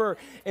weaver ever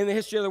in the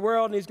history of the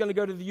world, and he's going to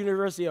go to the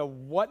University of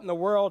what in the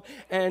world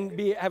and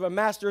have a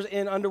master's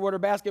in underwater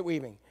basket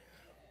weaving.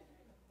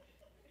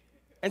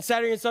 And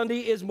Saturday and Sunday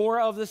is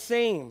more of the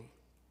same.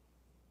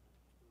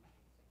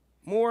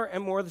 More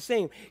and more of the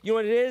same. You know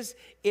what it is?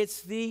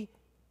 It's the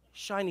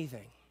shiny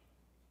thing.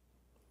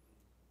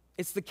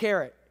 It's the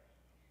carrot.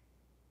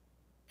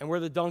 And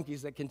we're the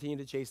donkeys that continue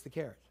to chase the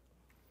carrot.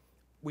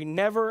 We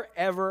never,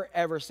 ever,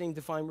 ever seem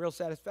to find real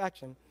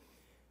satisfaction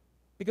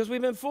because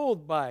we've been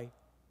fooled by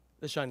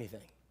the shiny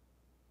thing.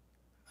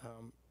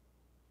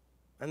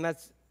 And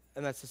that's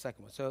the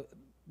second one. So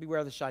beware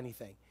of the shiny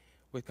thing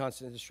with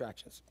constant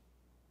distractions.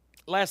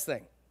 Last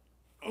thing.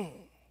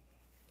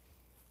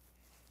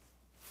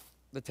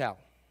 The towel.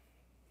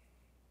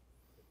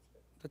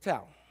 The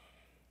towel.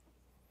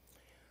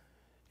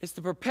 It's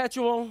the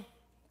perpetual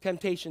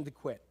temptation to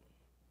quit,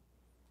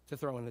 to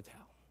throw in the towel.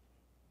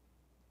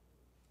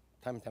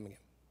 Time and time again.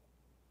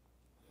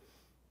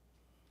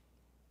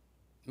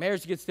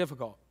 Marriage gets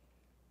difficult.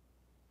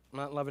 I'm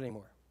not in love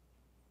anymore.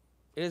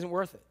 It isn't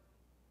worth it.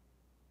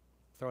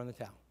 Throw in the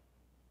towel.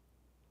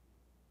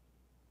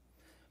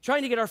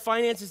 Trying to get our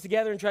finances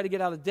together and try to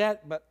get out of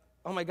debt, but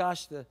oh my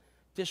gosh, the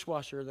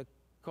dishwasher, the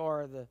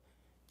car, the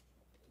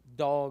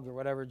dog or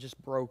whatever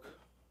just broke.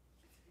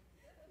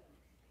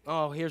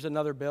 Oh, here's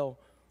another bill.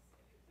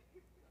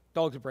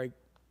 Dog's a break.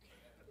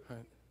 All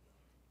right.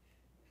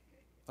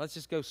 Let's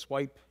just go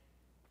swipe.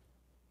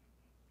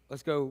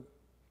 Let's go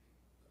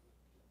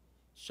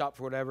shop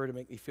for whatever to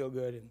make me feel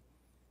good, and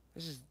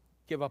let's just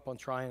give up on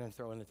trying and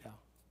throw in the towel.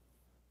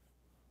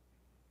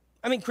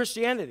 I mean,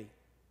 Christianity.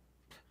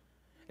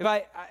 If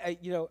I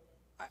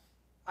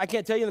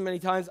can't tell you the many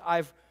times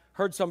I've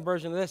heard some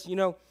version of this.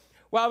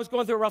 I was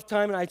going through a rough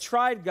time, and I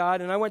tried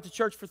God, and I went to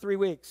church for 3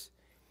 weeks.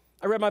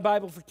 I read my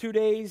Bible for 2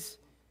 days.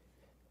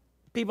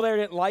 People there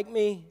didn't like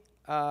me.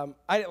 I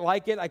didn't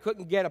like it. I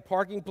couldn't get a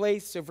parking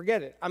place, so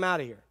forget it. I'm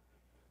out of here.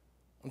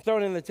 I'm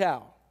throwing in the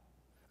towel.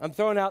 I'm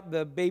throwing out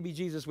the baby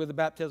Jesus with the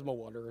baptismal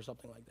water or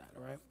something like that,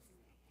 all right?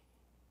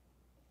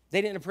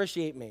 They didn't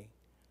appreciate me.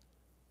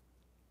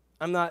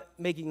 I'm not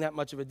making that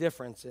much of a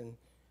difference, and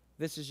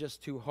this is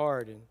just too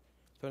hard, and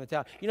throwing the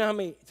towel. You know how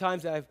many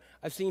times I've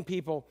seen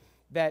people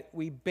that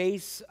we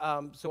base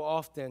so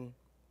often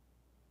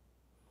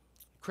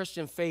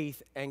Christian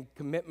faith and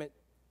commitment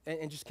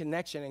and just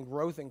connection and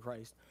growth in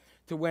Christ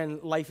to when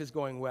life is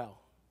going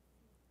well.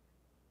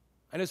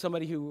 I know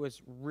somebody who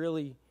was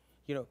really,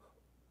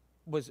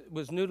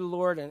 was new to the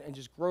Lord and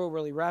just grew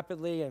really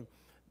rapidly, and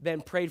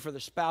then prayed for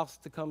their spouse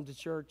to come to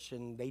church,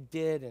 and they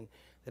did, and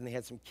then they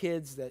had some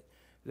kids that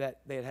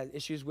they had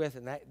issues with,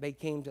 and that they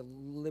came to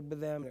live with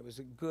them, and it was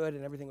good,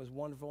 and everything was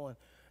wonderful,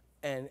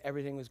 and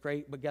everything was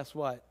great. But guess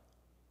what?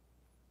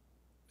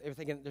 They were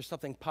thinking there's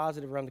something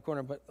positive around the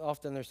corner, but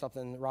often there's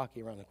something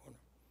rocky around the corner.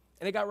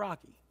 And it got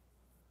rocky.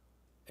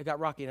 It got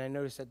rocky, and I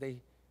noticed that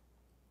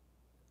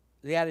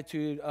the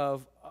attitude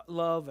of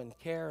love and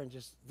care and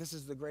just, this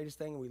is the greatest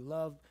thing, we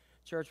love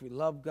church, we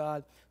love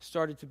God,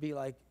 started to be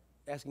like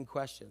asking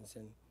questions.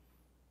 And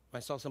I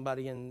saw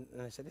somebody, and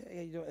I said, hey,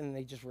 how you doing? And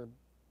they just were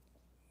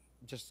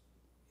just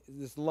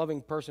this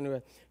loving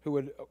person who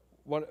would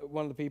one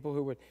of the people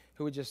who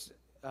would just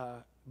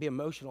be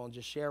emotional and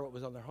just share what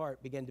was on their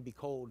heart began to be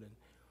cold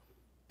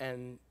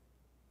and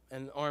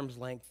arm's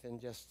length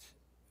and just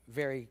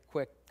very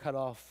quick cut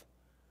off.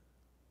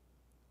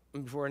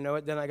 And before I know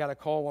it, then I got a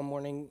call one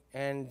morning,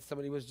 and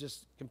somebody was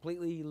just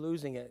completely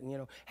losing it.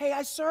 And, hey,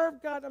 I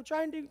serve God. I'm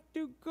trying to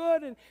do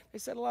good. And they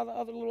said a lot of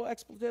other little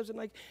expletives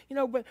and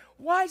but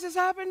why is this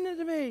happening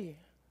to me?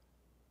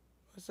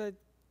 I said,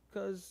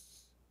 because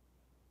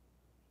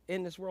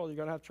in this world you're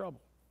going to have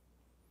trouble.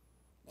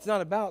 It's not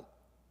about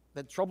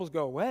that troubles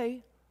go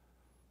away.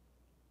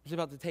 It's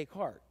about to take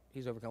heart.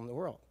 He's overcome the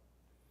world.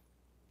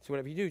 So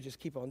whatever you do, just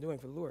keep on doing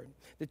for the Lord.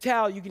 The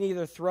towel, you can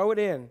either throw it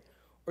in,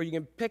 or you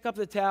can pick up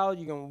the towel,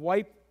 you can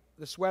wipe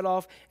the sweat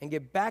off, and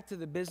get back to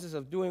the business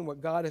of doing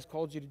what God has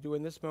called you to do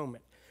in this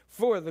moment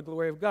for the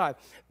glory of God.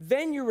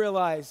 Then you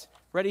realize,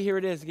 ready, here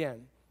it is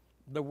again.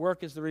 The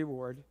work is the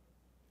reward.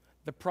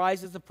 The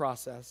prize is the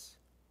process.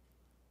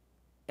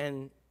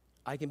 And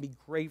I can be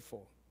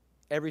grateful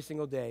every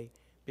single day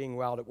being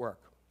wild at work.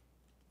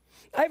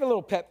 I have a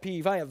little pet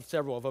peeve. I have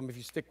several of them. If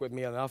you stick with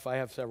me enough, I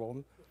have several of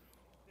them.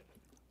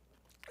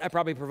 I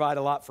probably provide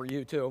a lot for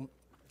you, too.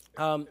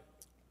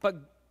 But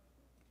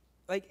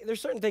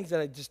there's certain things that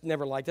I just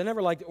never liked. I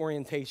never liked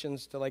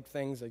orientations to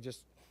things.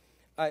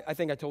 I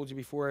think I told you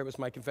before, it was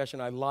my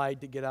confession. I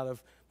lied to get out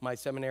of my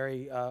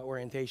seminary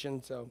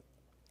orientation, so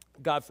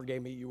God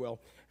forgave me, you will,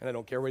 and I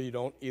don't care whether you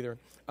don't either.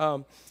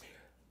 But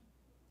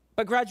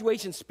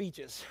graduation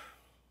speeches,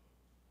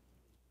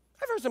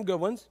 I've heard some good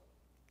ones,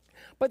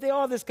 but they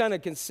all have this kind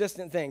of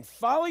consistent thing.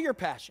 Follow your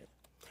passion.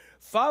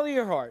 Follow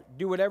your heart.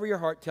 Do whatever your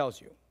heart tells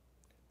you.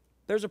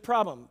 There's a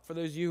problem for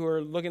those of you who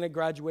are looking at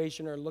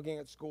graduation or looking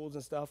at schools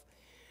and stuff.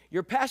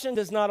 Your passion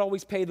does not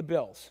always pay the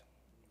bills.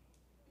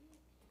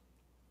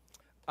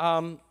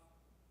 And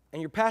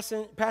your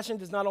passion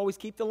does not always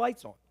keep the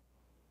lights on.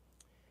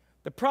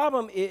 The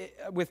problem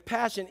with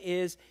passion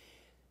is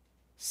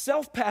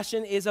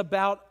self-passion is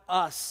about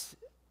us.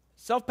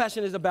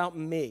 Self-passion is about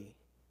me.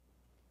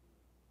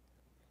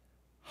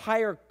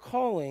 Higher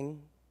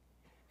calling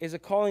is a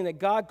calling that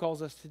God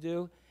calls us to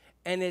do,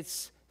 and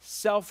it's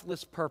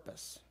selfless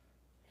purpose,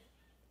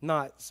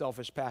 not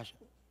selfish passion.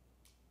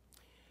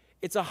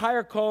 It's a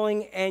higher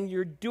calling, and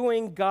you're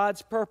doing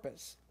God's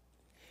purpose.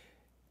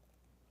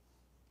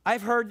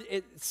 I've heard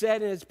it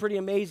said, and it's pretty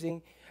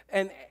amazing,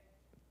 And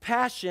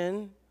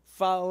passion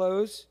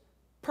follows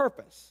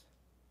purpose.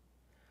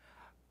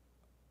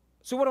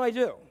 So what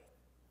do?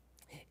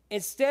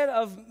 Instead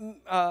of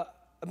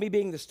me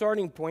being the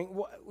starting point,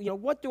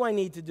 what do I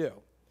need to do?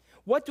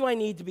 What do I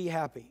need to be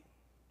happy?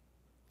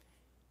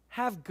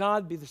 Have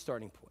God be the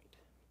starting point.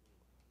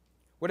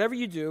 Whatever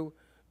you do,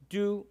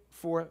 do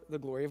for the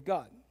glory of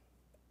God.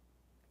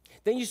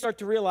 Then you start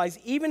to realize,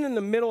 even in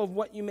the middle of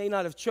what you may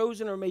not have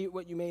chosen or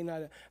what you may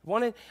not have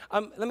wanted,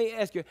 let me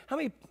ask you, how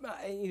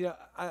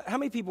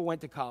many people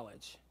went to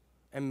college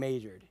and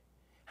majored?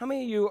 How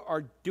many of you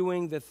are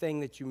doing the thing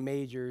that you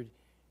majored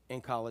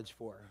in college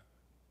for?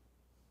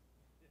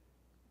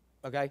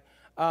 Okay?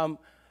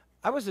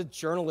 I was a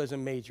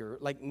journalism major,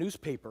 like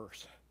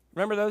newspapers.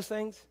 Remember those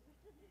things?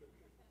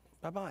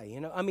 Bye-bye.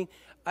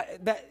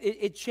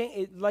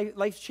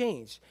 Life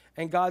changed,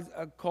 and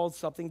God called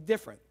something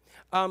different.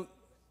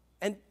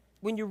 And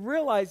when you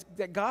realize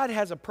that God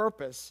has a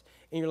purpose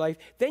in your life,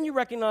 then you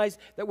recognize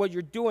that what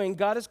you're doing,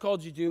 God has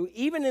called you to do,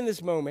 even in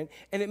this moment,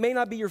 and it may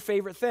not be your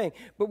favorite thing,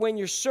 but when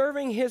you're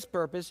serving His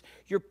purpose,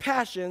 your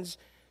passions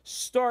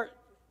start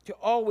to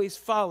always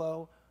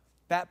follow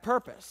that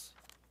purpose.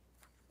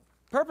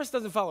 Purpose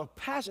doesn't follow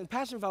passion.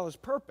 Passion follows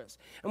purpose.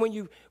 And when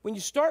you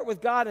start with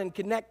God and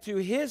connect to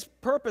His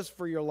purpose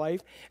for your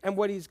life and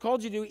what He's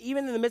called you to do,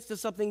 even in the midst of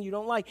something you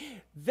don't like,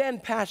 then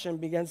passion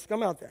begins to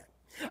come out there.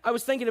 I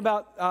was thinking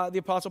about the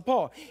Apostle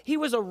Paul. He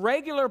was a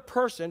regular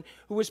person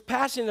who was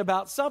passionate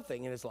about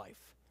something in his life.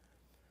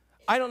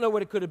 I don't know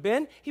what it could have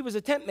been. He was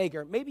a tent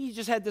maker. Maybe he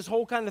just had this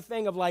whole kind of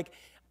thing of like,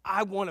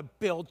 I want to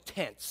build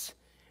tents.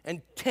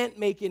 And tent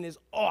making is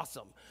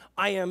awesome.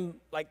 I am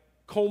like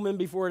Coleman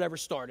before it ever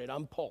started.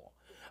 I'm Paul.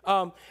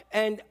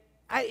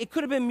 It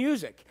could have been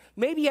music.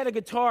 Maybe he had a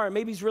guitar.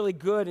 Maybe he's really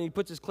good and he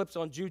puts his clips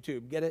on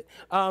YouTube. Get it?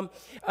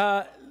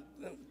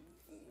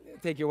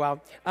 Take you a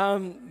while.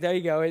 There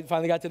you go. It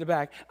finally got to the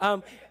back.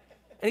 And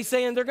he's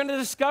saying, they're going to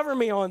discover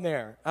me on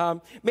there.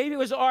 Maybe it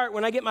was art.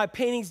 When I get my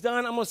paintings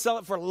done, I'm going to sell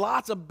it for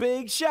lots of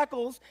big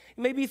shekels.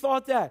 Maybe he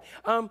thought that.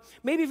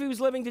 Maybe if he was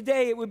living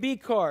today, it would be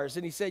cars.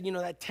 And he said,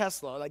 that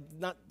Tesla, like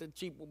not the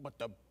cheap, but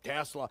the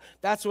Tesla.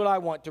 That's what I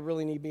want to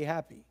really be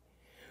happy.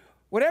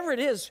 Whatever it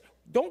is,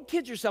 don't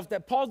kid yourself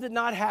that Paul did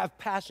not have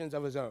passions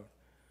of his own.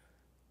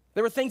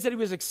 There were things that he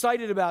was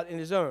excited about in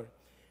his own.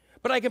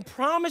 But I can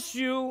promise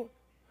you,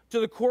 to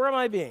the core of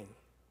my being,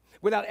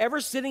 without ever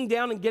sitting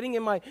down and getting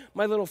in my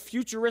little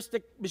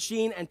futuristic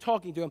machine and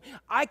talking to him,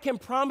 I can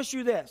promise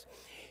you this.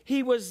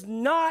 He was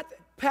not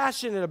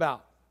passionate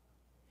about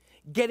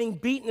getting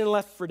beaten and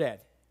left for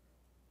dead.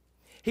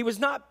 He was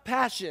not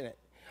passionate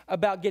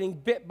about getting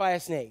bit by a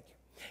snake.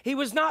 He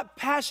was not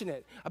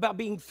passionate about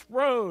being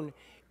thrown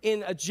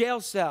in a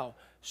jail cell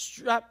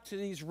strapped to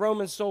these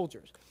Roman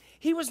soldiers.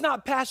 He was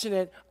not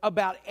passionate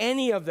about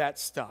any of that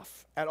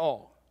stuff at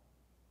all.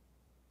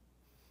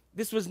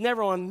 This was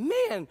never on,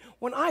 man,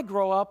 when I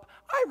grow up,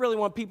 I really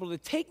want people to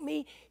take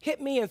me, hit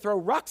me, and throw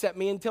rocks at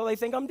me until they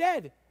think I'm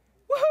dead.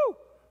 Woohoo!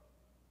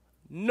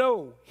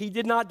 No, he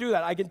did not do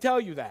that. I can tell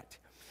you that.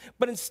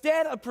 But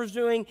instead of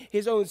pursuing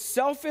his own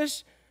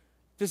selfish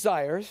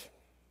desires,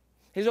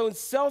 his own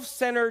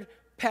self-centered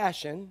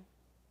passion,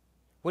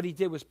 what he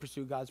did was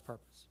pursue God's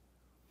purpose.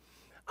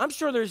 I'm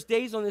sure there's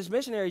days on this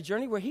missionary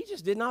journey where he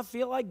just did not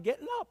feel like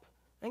getting up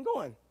and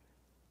going.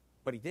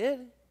 But he did.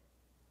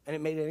 And it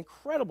made an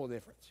incredible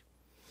difference.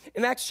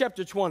 In Acts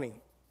chapter 20,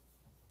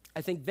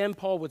 I think then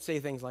Paul would say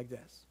things like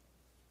this.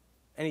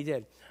 And he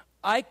did.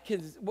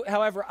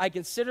 However, I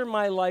consider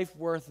my life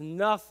worth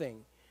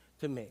nothing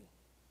to me.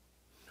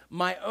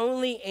 My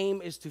only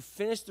aim is to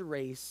finish the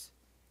race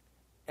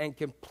and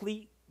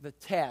complete the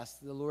task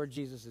the Lord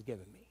Jesus has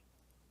given me.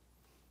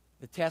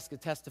 The task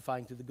of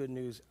testifying to the good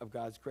news of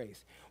God's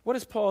grace. What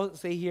does Paul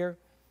say here?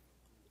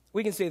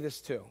 We can say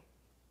this too.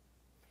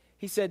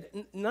 He said,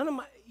 none of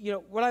my,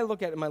 what I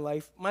look at in my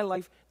life,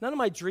 none of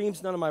my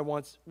dreams, none of my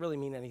wants really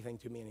mean anything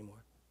to me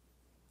anymore.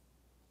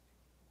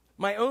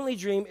 My only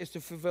dream is to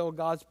fulfill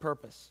God's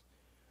purpose.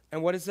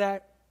 And what is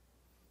that?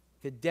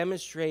 To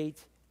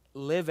demonstrate,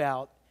 live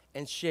out,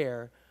 and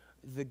share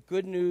the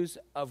good news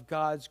of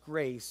God's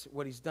grace,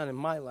 what He's done in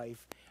my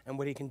life, and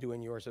what He can do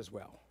in yours as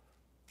well.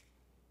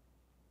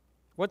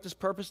 What does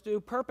purpose do?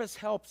 Purpose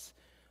helps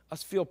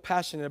us feel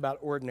passionate about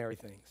ordinary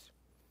things.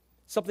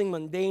 Something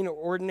mundane or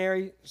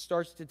ordinary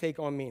starts to take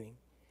on meaning.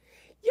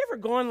 You ever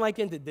gone like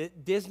into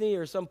Disney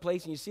or some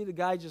place and you see the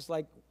guy just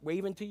like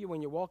waving to you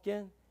when you walk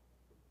in?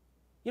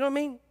 You know what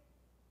I mean? And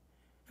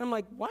I'm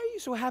like, why are you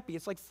so happy?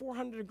 It's like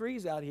 400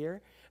 degrees out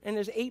here and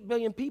there's 8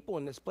 billion people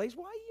in this place.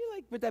 Why are you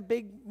like with that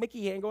big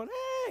Mickey hand going,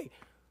 hey?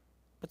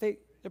 But they're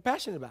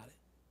passionate about it.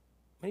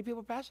 Many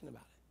people are passionate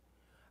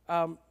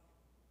about it.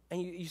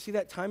 And you see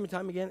that time and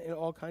time again in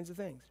all kinds of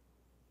things.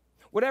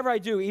 Whatever I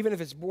do, even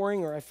if it's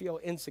boring or I feel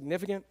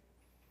insignificant,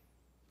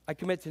 I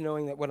commit to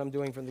knowing that what I'm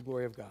doing for the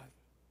glory of God.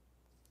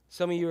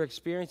 Some of you are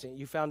experiencing it.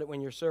 You found it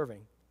when you're serving.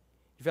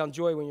 You found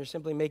joy when you're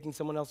simply making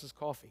someone else's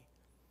coffee.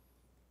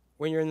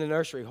 When you're in the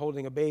nursery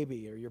holding a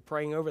baby or you're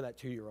praying over that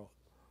 2-year-old.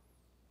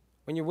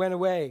 When you went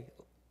away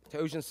to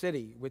Ocean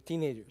City with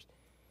teenagers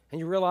And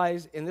you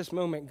realize in this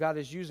moment, God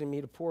is using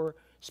me to pour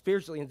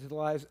spiritually into the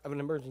lives of an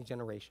emerging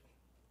generation.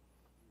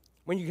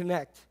 When you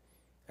connect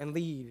and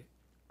lead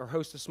or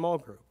host a small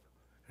group,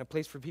 and a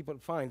place for people to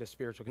find a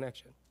spiritual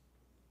connection.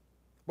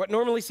 What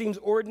normally seems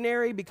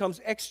ordinary becomes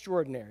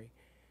extraordinary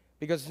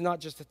because it's not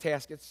just a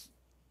task, it's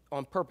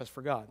on purpose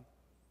for God.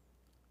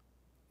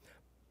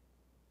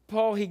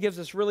 Paul, he gives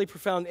us really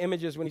profound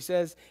images when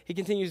he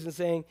continues in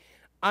saying,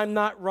 I'm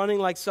not running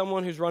like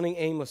someone who's running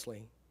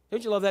aimlessly.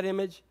 Don't you love that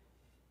image?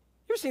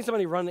 You ever seen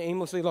somebody run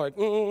aimlessly like,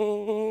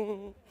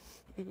 You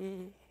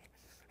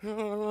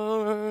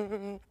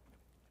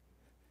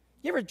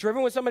ever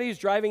driven with somebody who's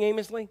driving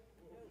aimlessly?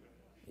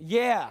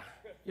 Yeah.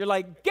 You're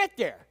like, get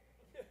there.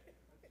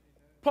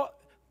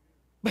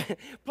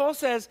 Paul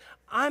says,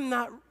 I'm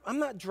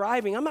not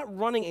driving, I'm not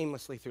running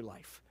aimlessly through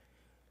life.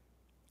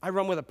 I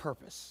run with a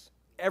purpose,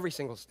 every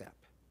single step.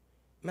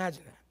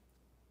 Imagine that.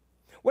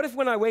 What if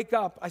when I wake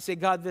up, I say,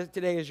 God,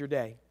 today is your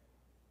day.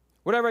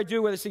 Whatever I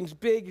do, whether it seems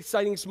big,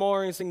 exciting, small,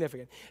 or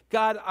insignificant,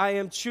 God, I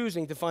am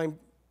choosing to find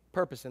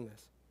purpose in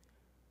this.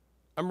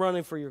 I'm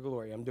running for your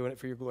glory. I'm doing it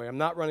for your glory. I'm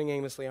not running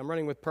aimlessly. I'm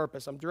running with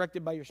purpose. I'm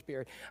directed by your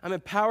Spirit. I'm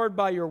empowered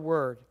by your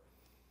word.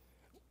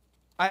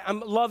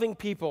 I'm loving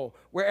people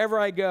wherever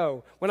I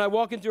go. When I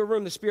walk into a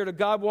room, the Spirit of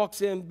God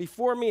walks in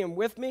before me and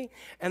with me,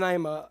 and I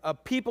am a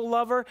people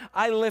lover.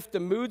 I lift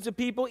the moods of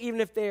people, even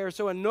if they are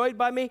so annoyed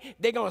by me.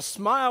 They're going to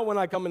smile when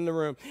I come in the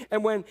room.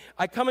 And when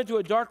I come into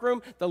a dark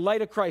room, the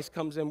light of Christ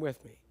comes in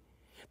with me.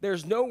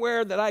 There's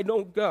nowhere that I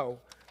don't go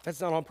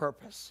that's not on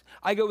purpose.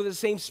 I go with the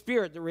same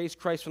Spirit that raised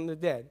Christ from the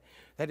dead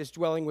that is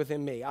dwelling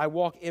within me. I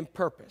walk in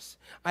purpose.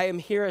 I am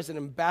here as an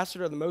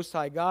ambassador of the Most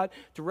High God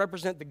to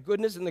represent the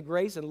goodness and the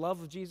grace and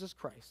love of Jesus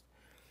Christ.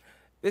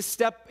 This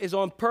step is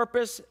on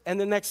purpose, and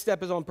the next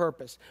step is on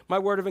purpose. My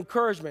word of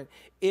encouragement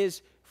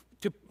is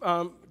to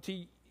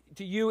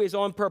you is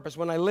on purpose.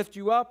 When I lift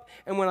you up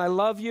and when I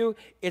love you,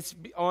 it's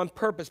on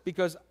purpose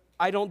because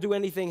I don't do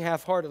anything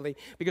half-heartedly,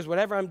 because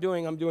whatever I'm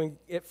doing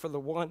it for the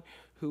one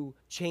who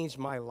changed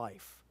my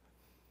life.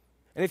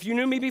 And if you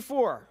knew me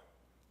before,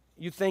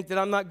 you think that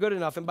I'm not good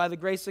enough, and by the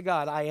grace of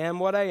God, I am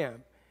what I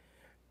am.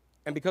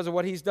 And because of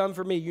what he's done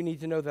for me, you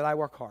need to know that I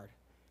work hard.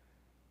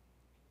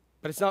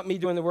 But it's not me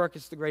doing the work,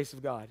 it's the grace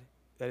of God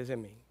that is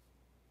in me.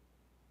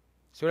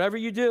 So whatever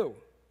you do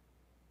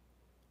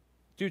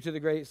to the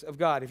grace of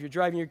God. If you're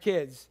driving your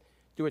kids,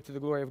 do it to the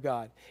glory of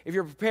God. If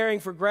you're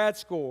preparing for grad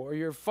school or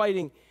you're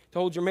fighting to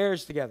hold your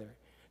marriage together,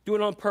 do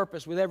it on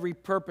purpose with every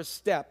purpose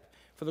step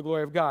for the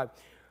glory of God.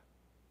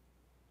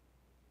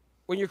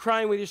 When you're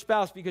crying with your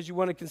spouse because you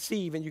want to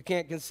conceive and you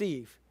can't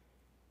conceive,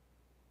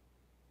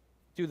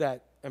 do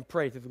that and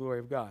pray to the glory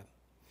of God.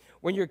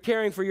 When you're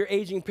caring for your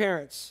aging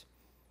parents,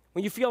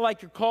 when you feel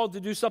like you're called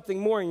to do something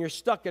more and you're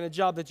stuck in a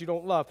job that you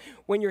don't love,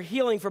 when you're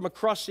healing from a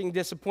crushing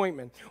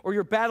disappointment, or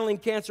you're battling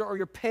cancer, or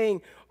you're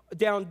paying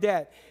down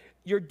debt,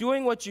 you're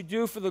doing what you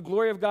do for the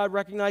glory of God,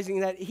 recognizing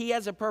that he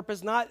has a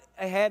purpose not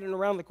ahead and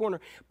around the corner,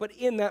 but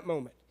in that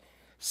moment.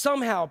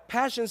 Somehow,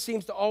 passion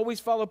seems to always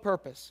follow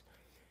purpose.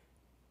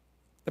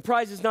 The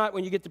prize is not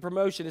when you get the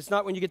promotion. It's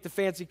not when you get the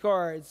fancy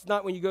car. It's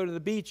not when you go to the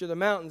beach or the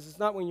mountains. It's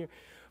not when your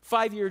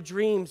 5-year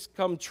dreams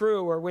come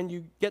true, or when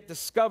you get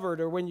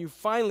discovered, or when you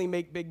finally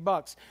make big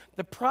bucks.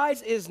 The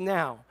prize is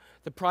now.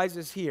 The prize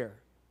is here.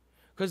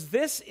 Because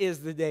this is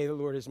the day the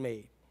Lord has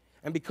made.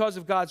 And because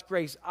of God's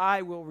grace,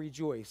 I will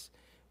rejoice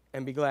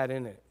and be glad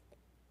in it.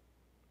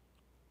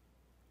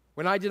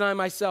 When I deny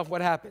myself,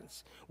 what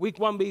happens? Week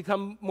 1, we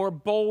become more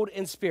bold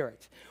in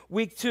spirit.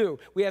 Week 2,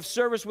 we have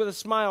service with a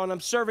smile, and I'm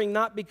serving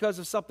not because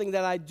of something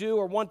that I do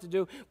or want to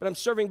do, but I'm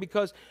serving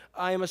because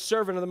I am a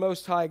servant of the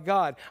Most High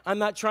God. I'm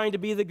not trying to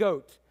be the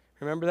goat.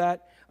 Remember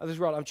that? Of this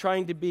world. I'm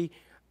trying to be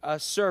a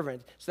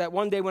servant, so that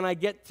one day when I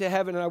get to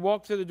heaven and I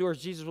walk through the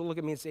doors, Jesus will look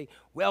at me and say,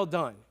 well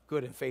done,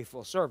 good and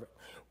faithful servant.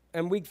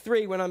 And week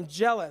 3, when I'm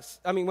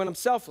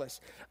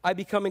selfless, I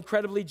become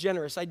incredibly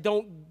generous. I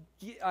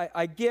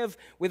give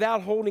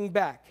without holding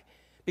back,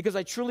 because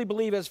I truly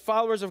believe as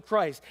followers of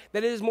Christ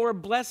that it is more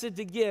blessed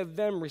to give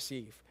than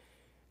receive.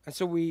 And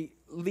so we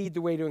lead the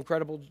way to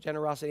incredible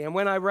generosity. And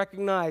when I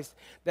recognize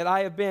that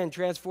I have been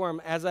transformed,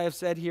 as I have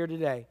said here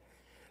today,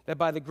 that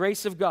by the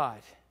grace of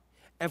God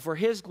and for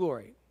his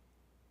glory,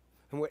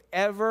 and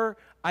whatever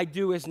I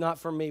do is not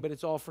for me, but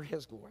it's all for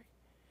his glory.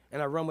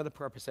 And I run with a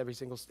purpose every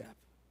single step.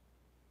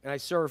 And I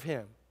serve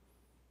him.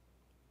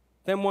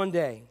 Then one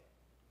day,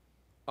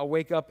 I'll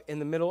wake up in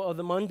the middle of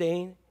the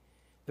mundane,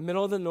 the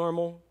middle of the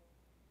normal,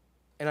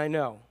 and I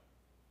know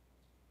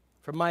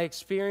from my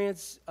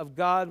experience of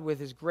God with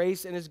his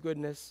grace and his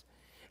goodness,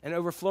 and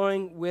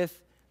overflowing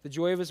with the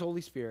joy of his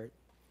Holy Spirit,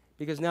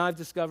 because now I've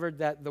discovered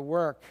that the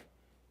work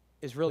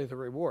is really the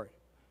reward.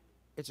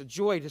 It's a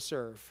joy to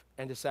serve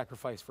and to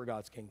sacrifice for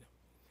God's kingdom.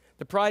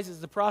 The prize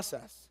is the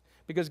process,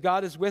 because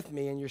God is with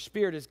me and your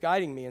Spirit is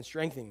guiding me and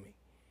strengthening me.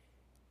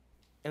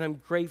 And I'm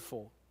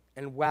grateful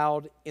and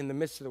wowed in the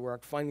midst of the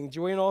work, finding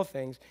joy in all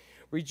things,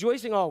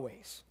 rejoicing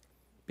always,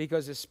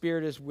 because his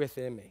Spirit is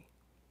within me.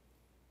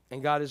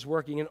 And God is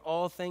working in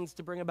all things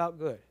to bring about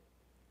good.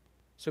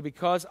 So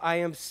because I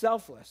am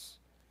selfless,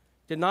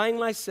 denying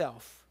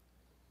myself,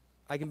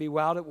 I can be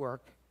wild at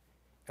work,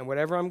 and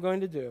whatever I'm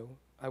going to do,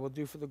 I will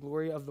do for the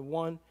glory of the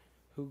one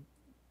who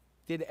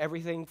did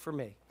everything for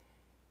me.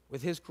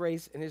 With his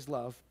grace and his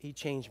love, he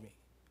changed me,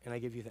 and I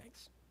give you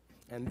thanks.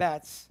 And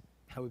that's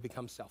how we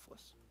become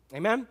selfless.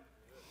 Amen?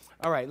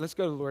 All right, let's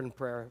go to the Lord in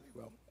prayer, if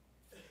you will.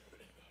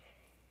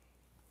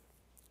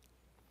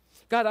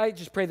 God, I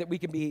just pray that we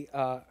can be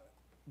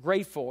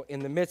grateful in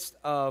the midst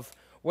of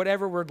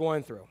whatever we're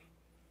going through.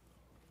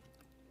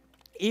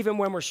 Even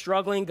when we're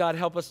struggling, God,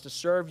 help us to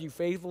serve you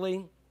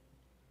faithfully,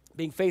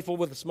 being faithful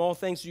with the small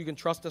things so you can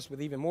trust us with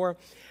even more.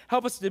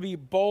 Help us to be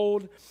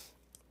bold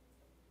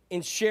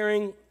in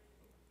sharing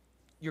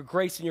your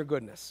grace and your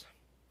goodness.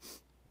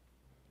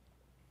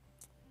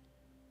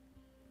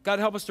 God,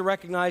 help us to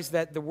recognize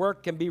that the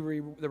work can be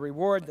the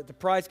reward, that the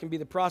prize can be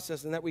the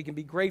process, and that we can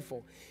be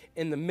grateful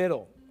in the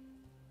middle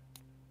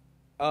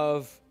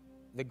of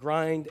the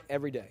grind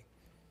every day.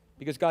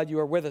 Because, God, you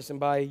are with us, and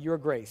by your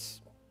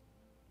grace,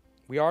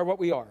 we are what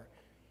we are.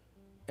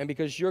 And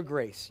because your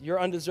grace, your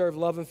undeserved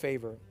love and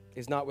favor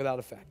is not without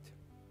effect.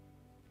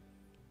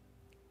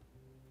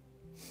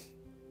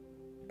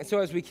 And so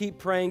as we keep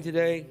praying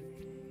today,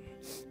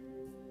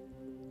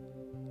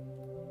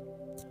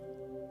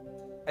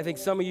 I think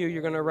some of you,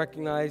 you're going to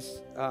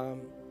recognize,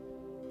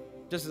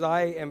 just as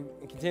I am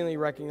continually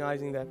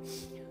recognizing, that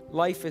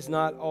life is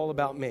not all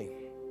about me.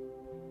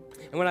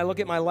 And when I look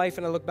at my life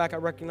and I look back, I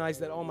recognize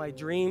that all my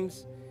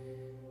dreams,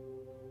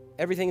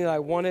 everything that I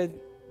wanted,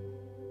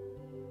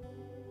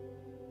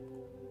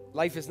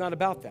 life is not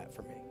about that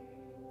for me.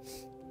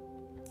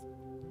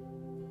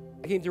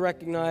 I came to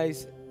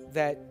recognize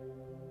that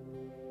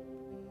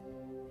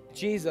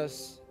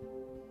Jesus,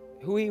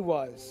 who he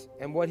was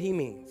and what he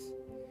means.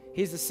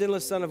 He's the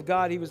sinless Son of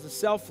God. He was the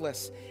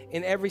selfless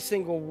in every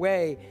single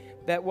way,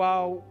 that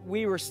while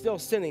we were still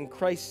sinning,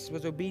 Christ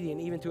was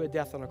obedient even to a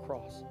death on a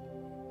cross.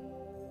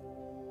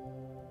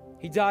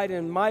 He died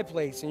in my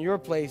place, in your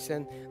place,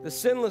 and the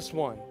sinless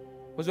one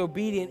was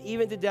obedient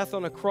even to death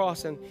on a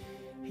cross, and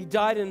he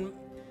died in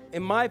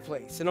my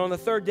place. And on the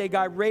third day,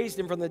 God raised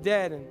him from the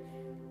dead, and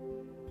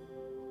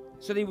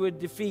so that he would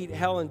defeat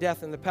hell and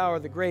death and the power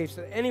of the grave,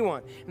 so that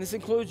anyone, and this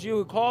includes you,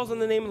 who calls on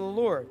the name of the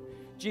Lord,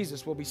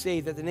 Jesus, will be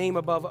saved, at the name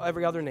above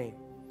every other name.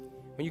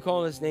 When you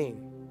call on his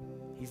name,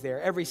 he's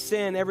there. Every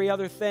sin, every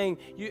other thing,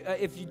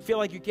 if you feel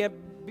like you can't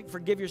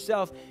forgive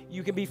yourself,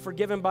 you can be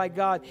forgiven by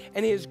God.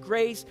 And his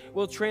grace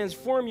will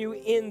transform you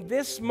in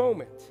this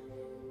moment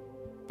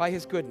by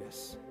his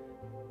goodness.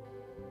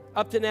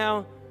 Up to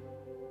now,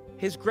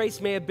 his grace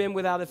may have been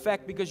without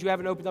effect because you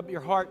haven't opened up your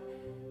heart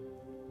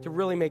to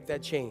really make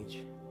that change.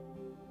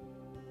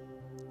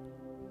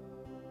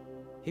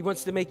 He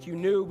wants to make you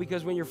new,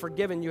 because when you're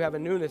forgiven, you have a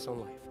newness on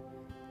life.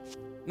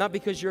 Not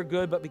because you're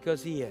good, but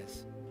because he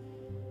is.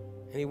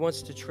 And he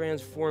wants to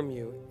transform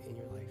you in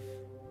your life.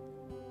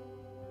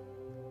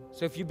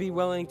 So if you'd be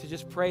willing to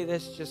just pray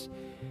this, just,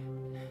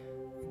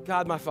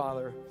 God, my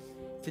Father,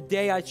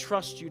 today I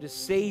trust you to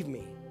save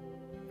me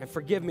and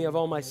forgive me of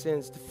all my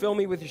sins, to fill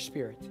me with your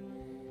Spirit,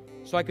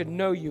 so I could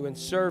know you and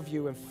serve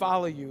you and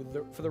follow you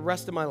for the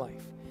rest of my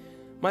life.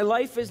 My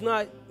life is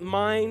not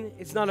mine.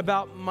 It's not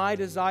about my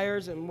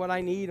desires and what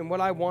I need and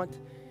what I want.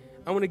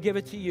 I want to give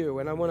it to you,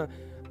 and I want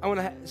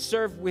to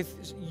serve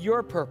with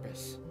your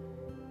purpose.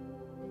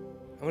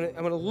 I want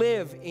to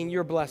live in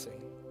your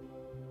blessing.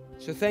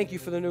 So thank you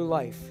for the new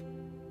life.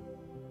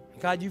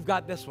 God, you've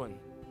got this one.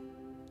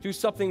 Do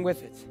something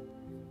with it.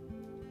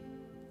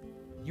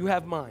 You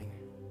have mine.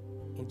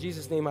 In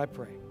Jesus' name I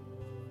pray.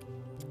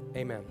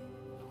 Amen.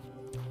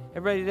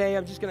 Everybody, today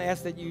I'm just going to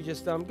ask that you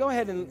just go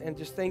ahead and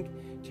just think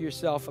to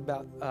yourself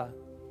about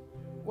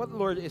what the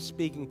Lord is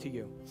speaking to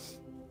you.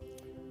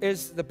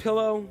 Is the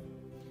pillow,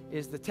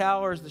 is the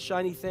towel, or is the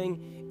shiny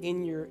thing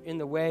in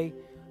the way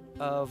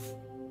of,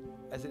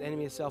 as an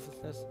enemy of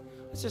selflessness?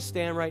 Let's just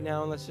stand right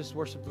now and let's just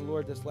worship the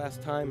Lord this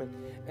last time.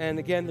 And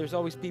again, there's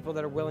always people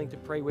that are willing to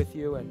pray with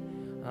you, and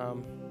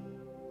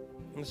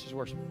let's just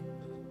worship.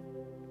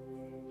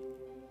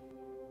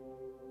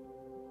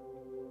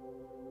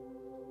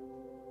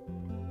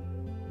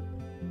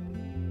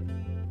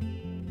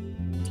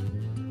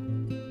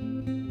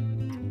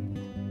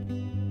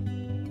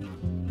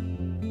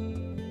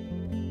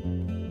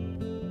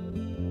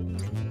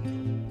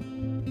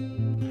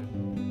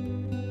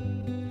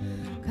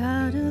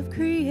 God of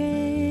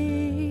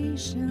creation,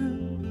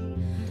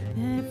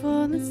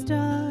 before the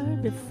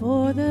start,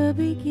 before the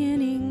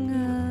beginning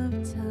of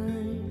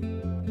time,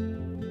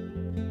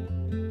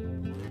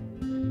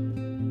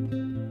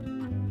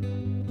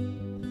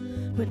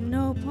 with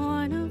no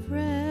point of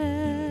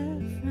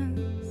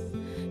reference,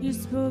 you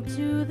spoke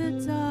to the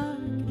dark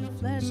and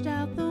fleshed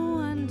out the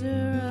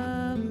wonder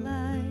of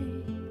light.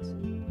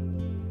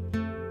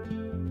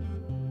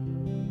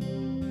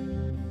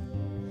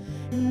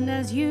 And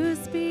as you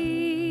speak,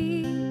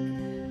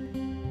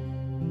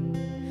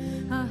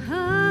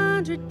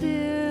 100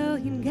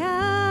 billion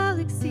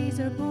galaxies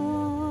are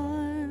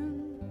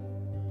born,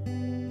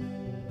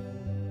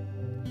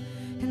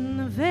 in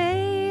the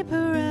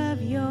vapor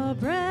of your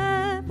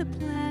breath the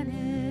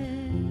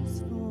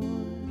planets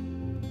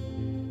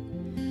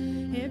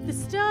If the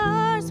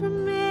stars were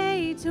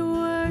made to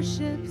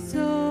worship,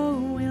 so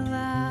will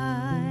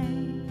I.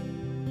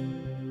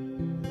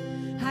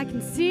 I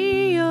can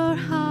see your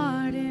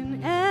heart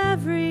in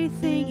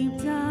everything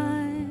you've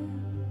done.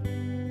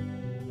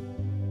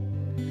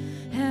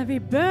 Every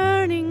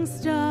burning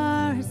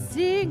star, a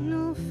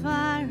signal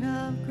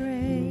fire of grace.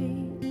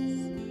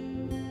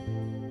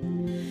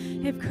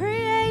 If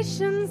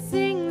creation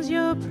sings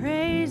your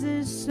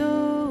praises,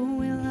 so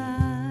will I.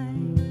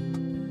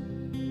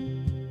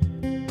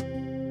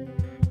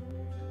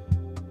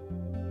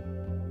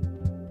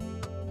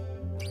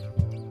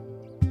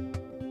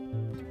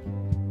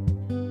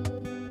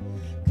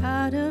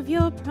 God of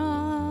your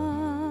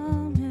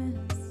promise,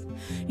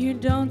 you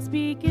don't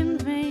speak in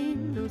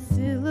vain, no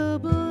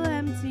syllable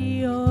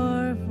empty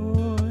or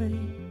void.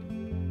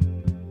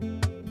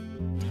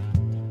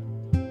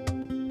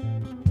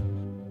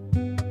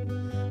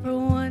 For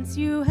once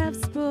you have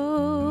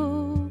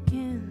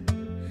spoken,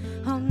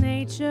 all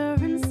nature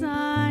and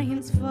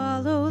science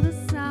follow the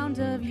sound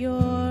of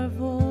your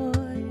voice.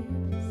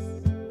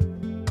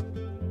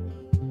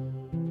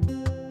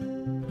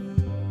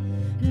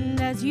 And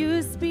as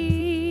you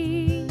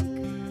speak,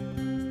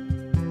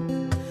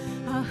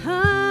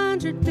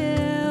 100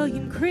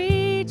 billion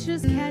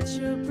creatures catch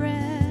your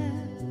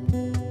breath,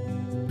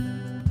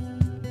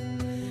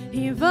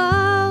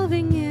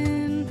 evolving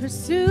in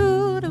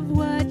pursuit of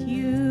what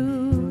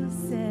you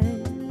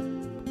said.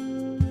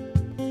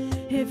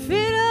 If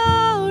it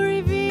all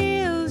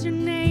reveals your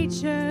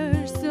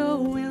nature,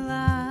 so will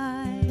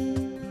I.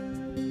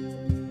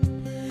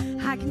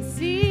 I can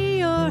see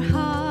your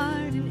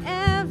heart in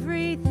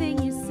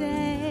everything you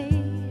say.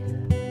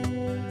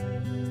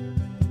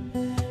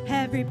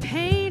 Every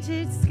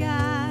painted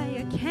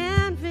sky, a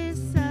canvas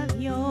of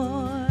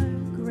your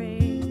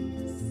grace.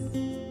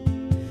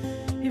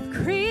 If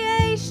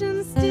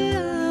creation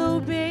still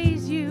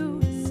obeys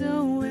you,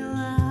 so will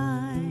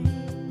I.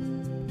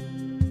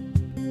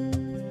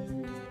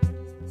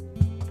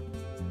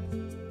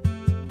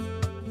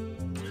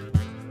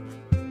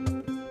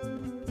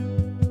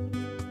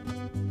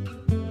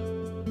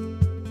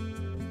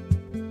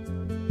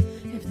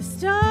 If the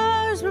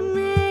stars were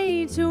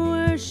made to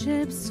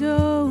worship,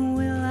 so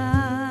will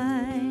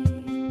I.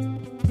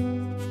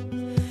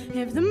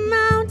 If the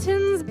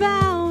mountains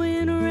bow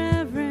in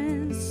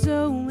reverence,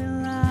 so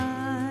will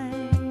I.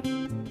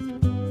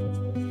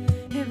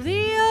 If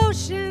the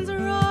oceans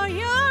roar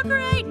your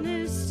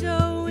greatness,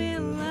 so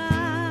will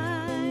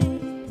I.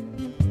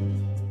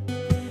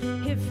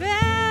 If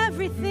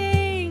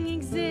everything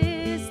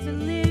exists to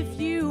lift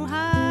you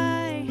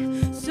high,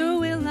 so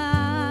will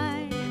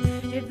I.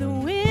 If the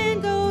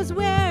wind goes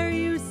where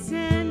you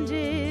send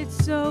it,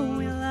 so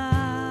will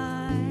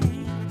I.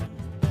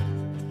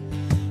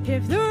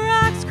 If the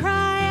rocks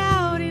cry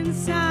out in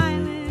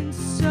silence,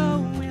 so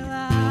will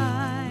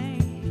I.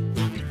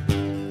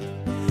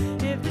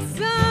 If the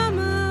sum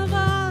of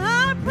all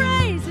our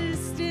praises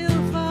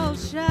still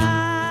falls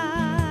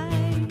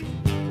shy,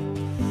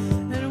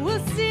 then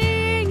we'll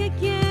sing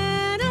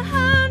again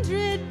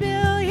 100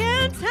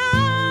 billion times.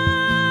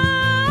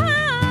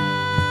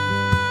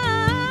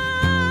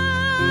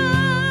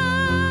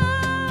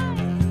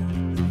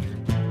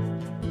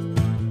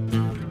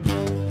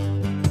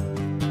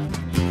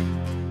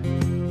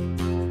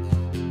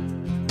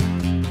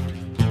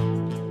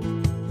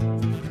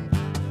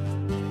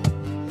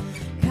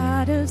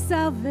 God of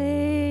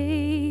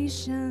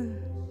salvation,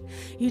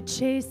 you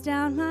chased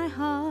down my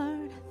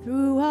heart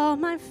through all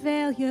my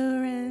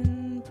failure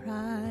and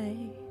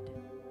pride.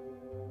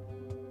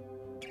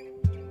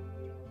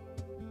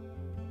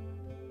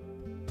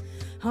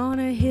 On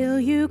a hill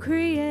you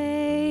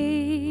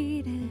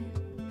created,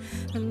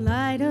 the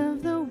light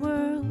of the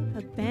world,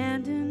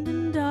 abandoned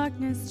in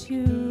darkness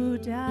to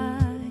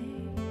die.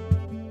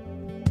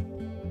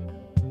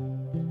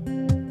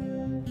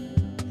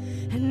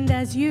 And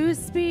as you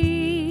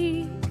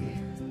speak,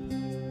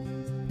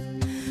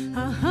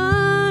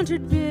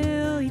 100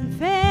 billion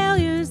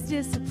failures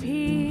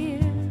disappear.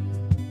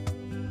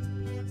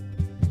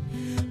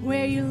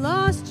 Where you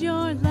lost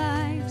your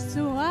life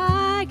so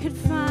I could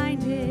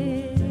find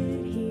it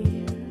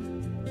here.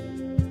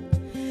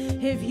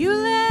 If you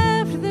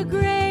left the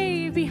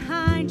grave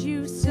behind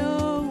you,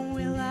 so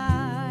will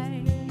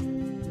I.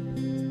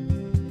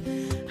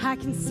 I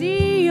can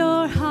see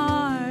your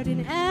heart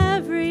in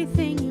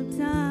everything you've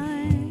done.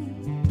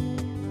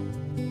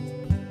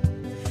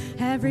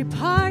 Every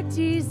part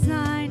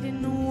designed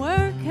in the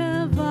work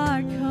of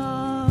art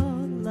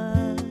called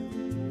love.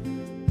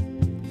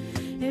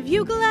 If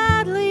you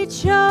gladly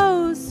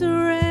chose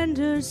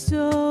surrender,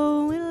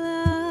 so will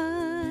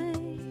I.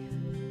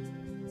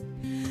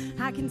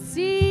 I can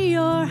see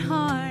your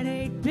heart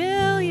 8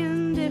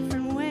 billion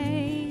different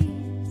ways.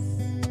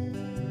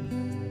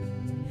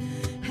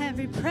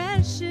 Every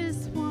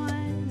precious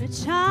one, a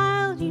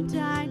child you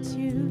died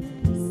to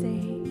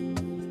save.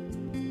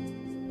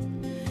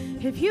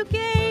 If you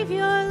gave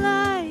your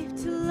life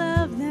to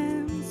love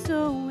them,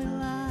 so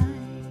will I.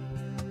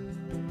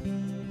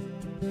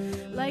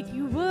 Like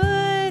you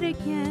would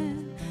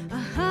again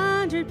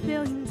 100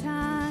 billion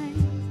times.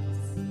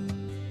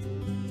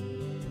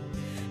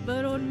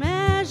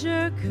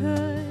 never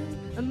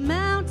could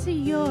amount to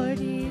your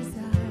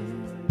desire.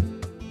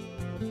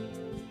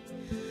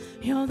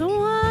 You're the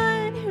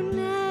one who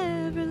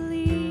never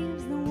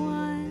leaves the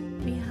one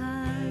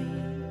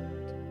behind.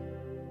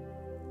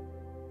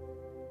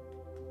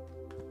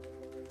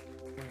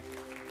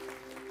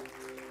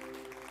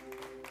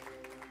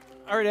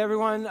 All right,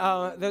 everyone.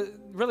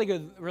 Really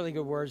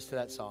good words to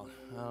that song.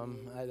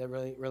 That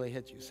really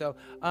hit you. So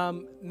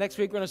next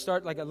week we're going to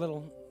start like a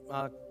little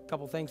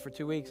couple things for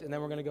 2 weeks, and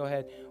then we're going to go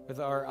ahead with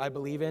our I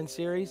Believe In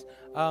series.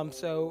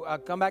 So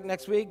come back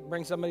next week.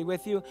 Bring somebody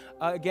with you.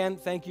 Again,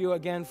 thank you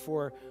again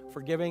for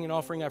giving and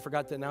offering. I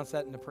forgot to announce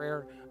that in the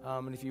prayer.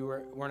 And if you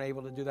weren't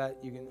able to do that,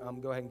 you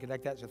can go ahead and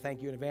connect that. So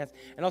thank you in advance.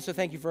 And also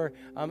thank you for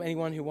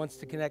anyone who wants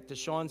to connect to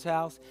Sean's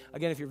house.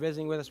 Again, if you're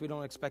visiting with us, we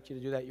don't expect you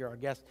to do that. You're our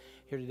guest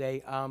here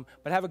today.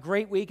 But have a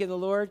great week in the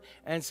Lord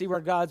and see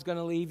where God's going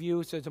to leave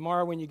you. So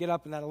tomorrow when you get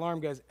up and that alarm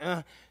goes,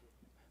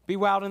 be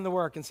wild in the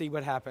work and see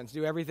what happens.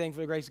 Do everything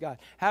for the grace of God.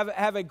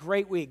 Have a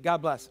great week. God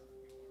bless.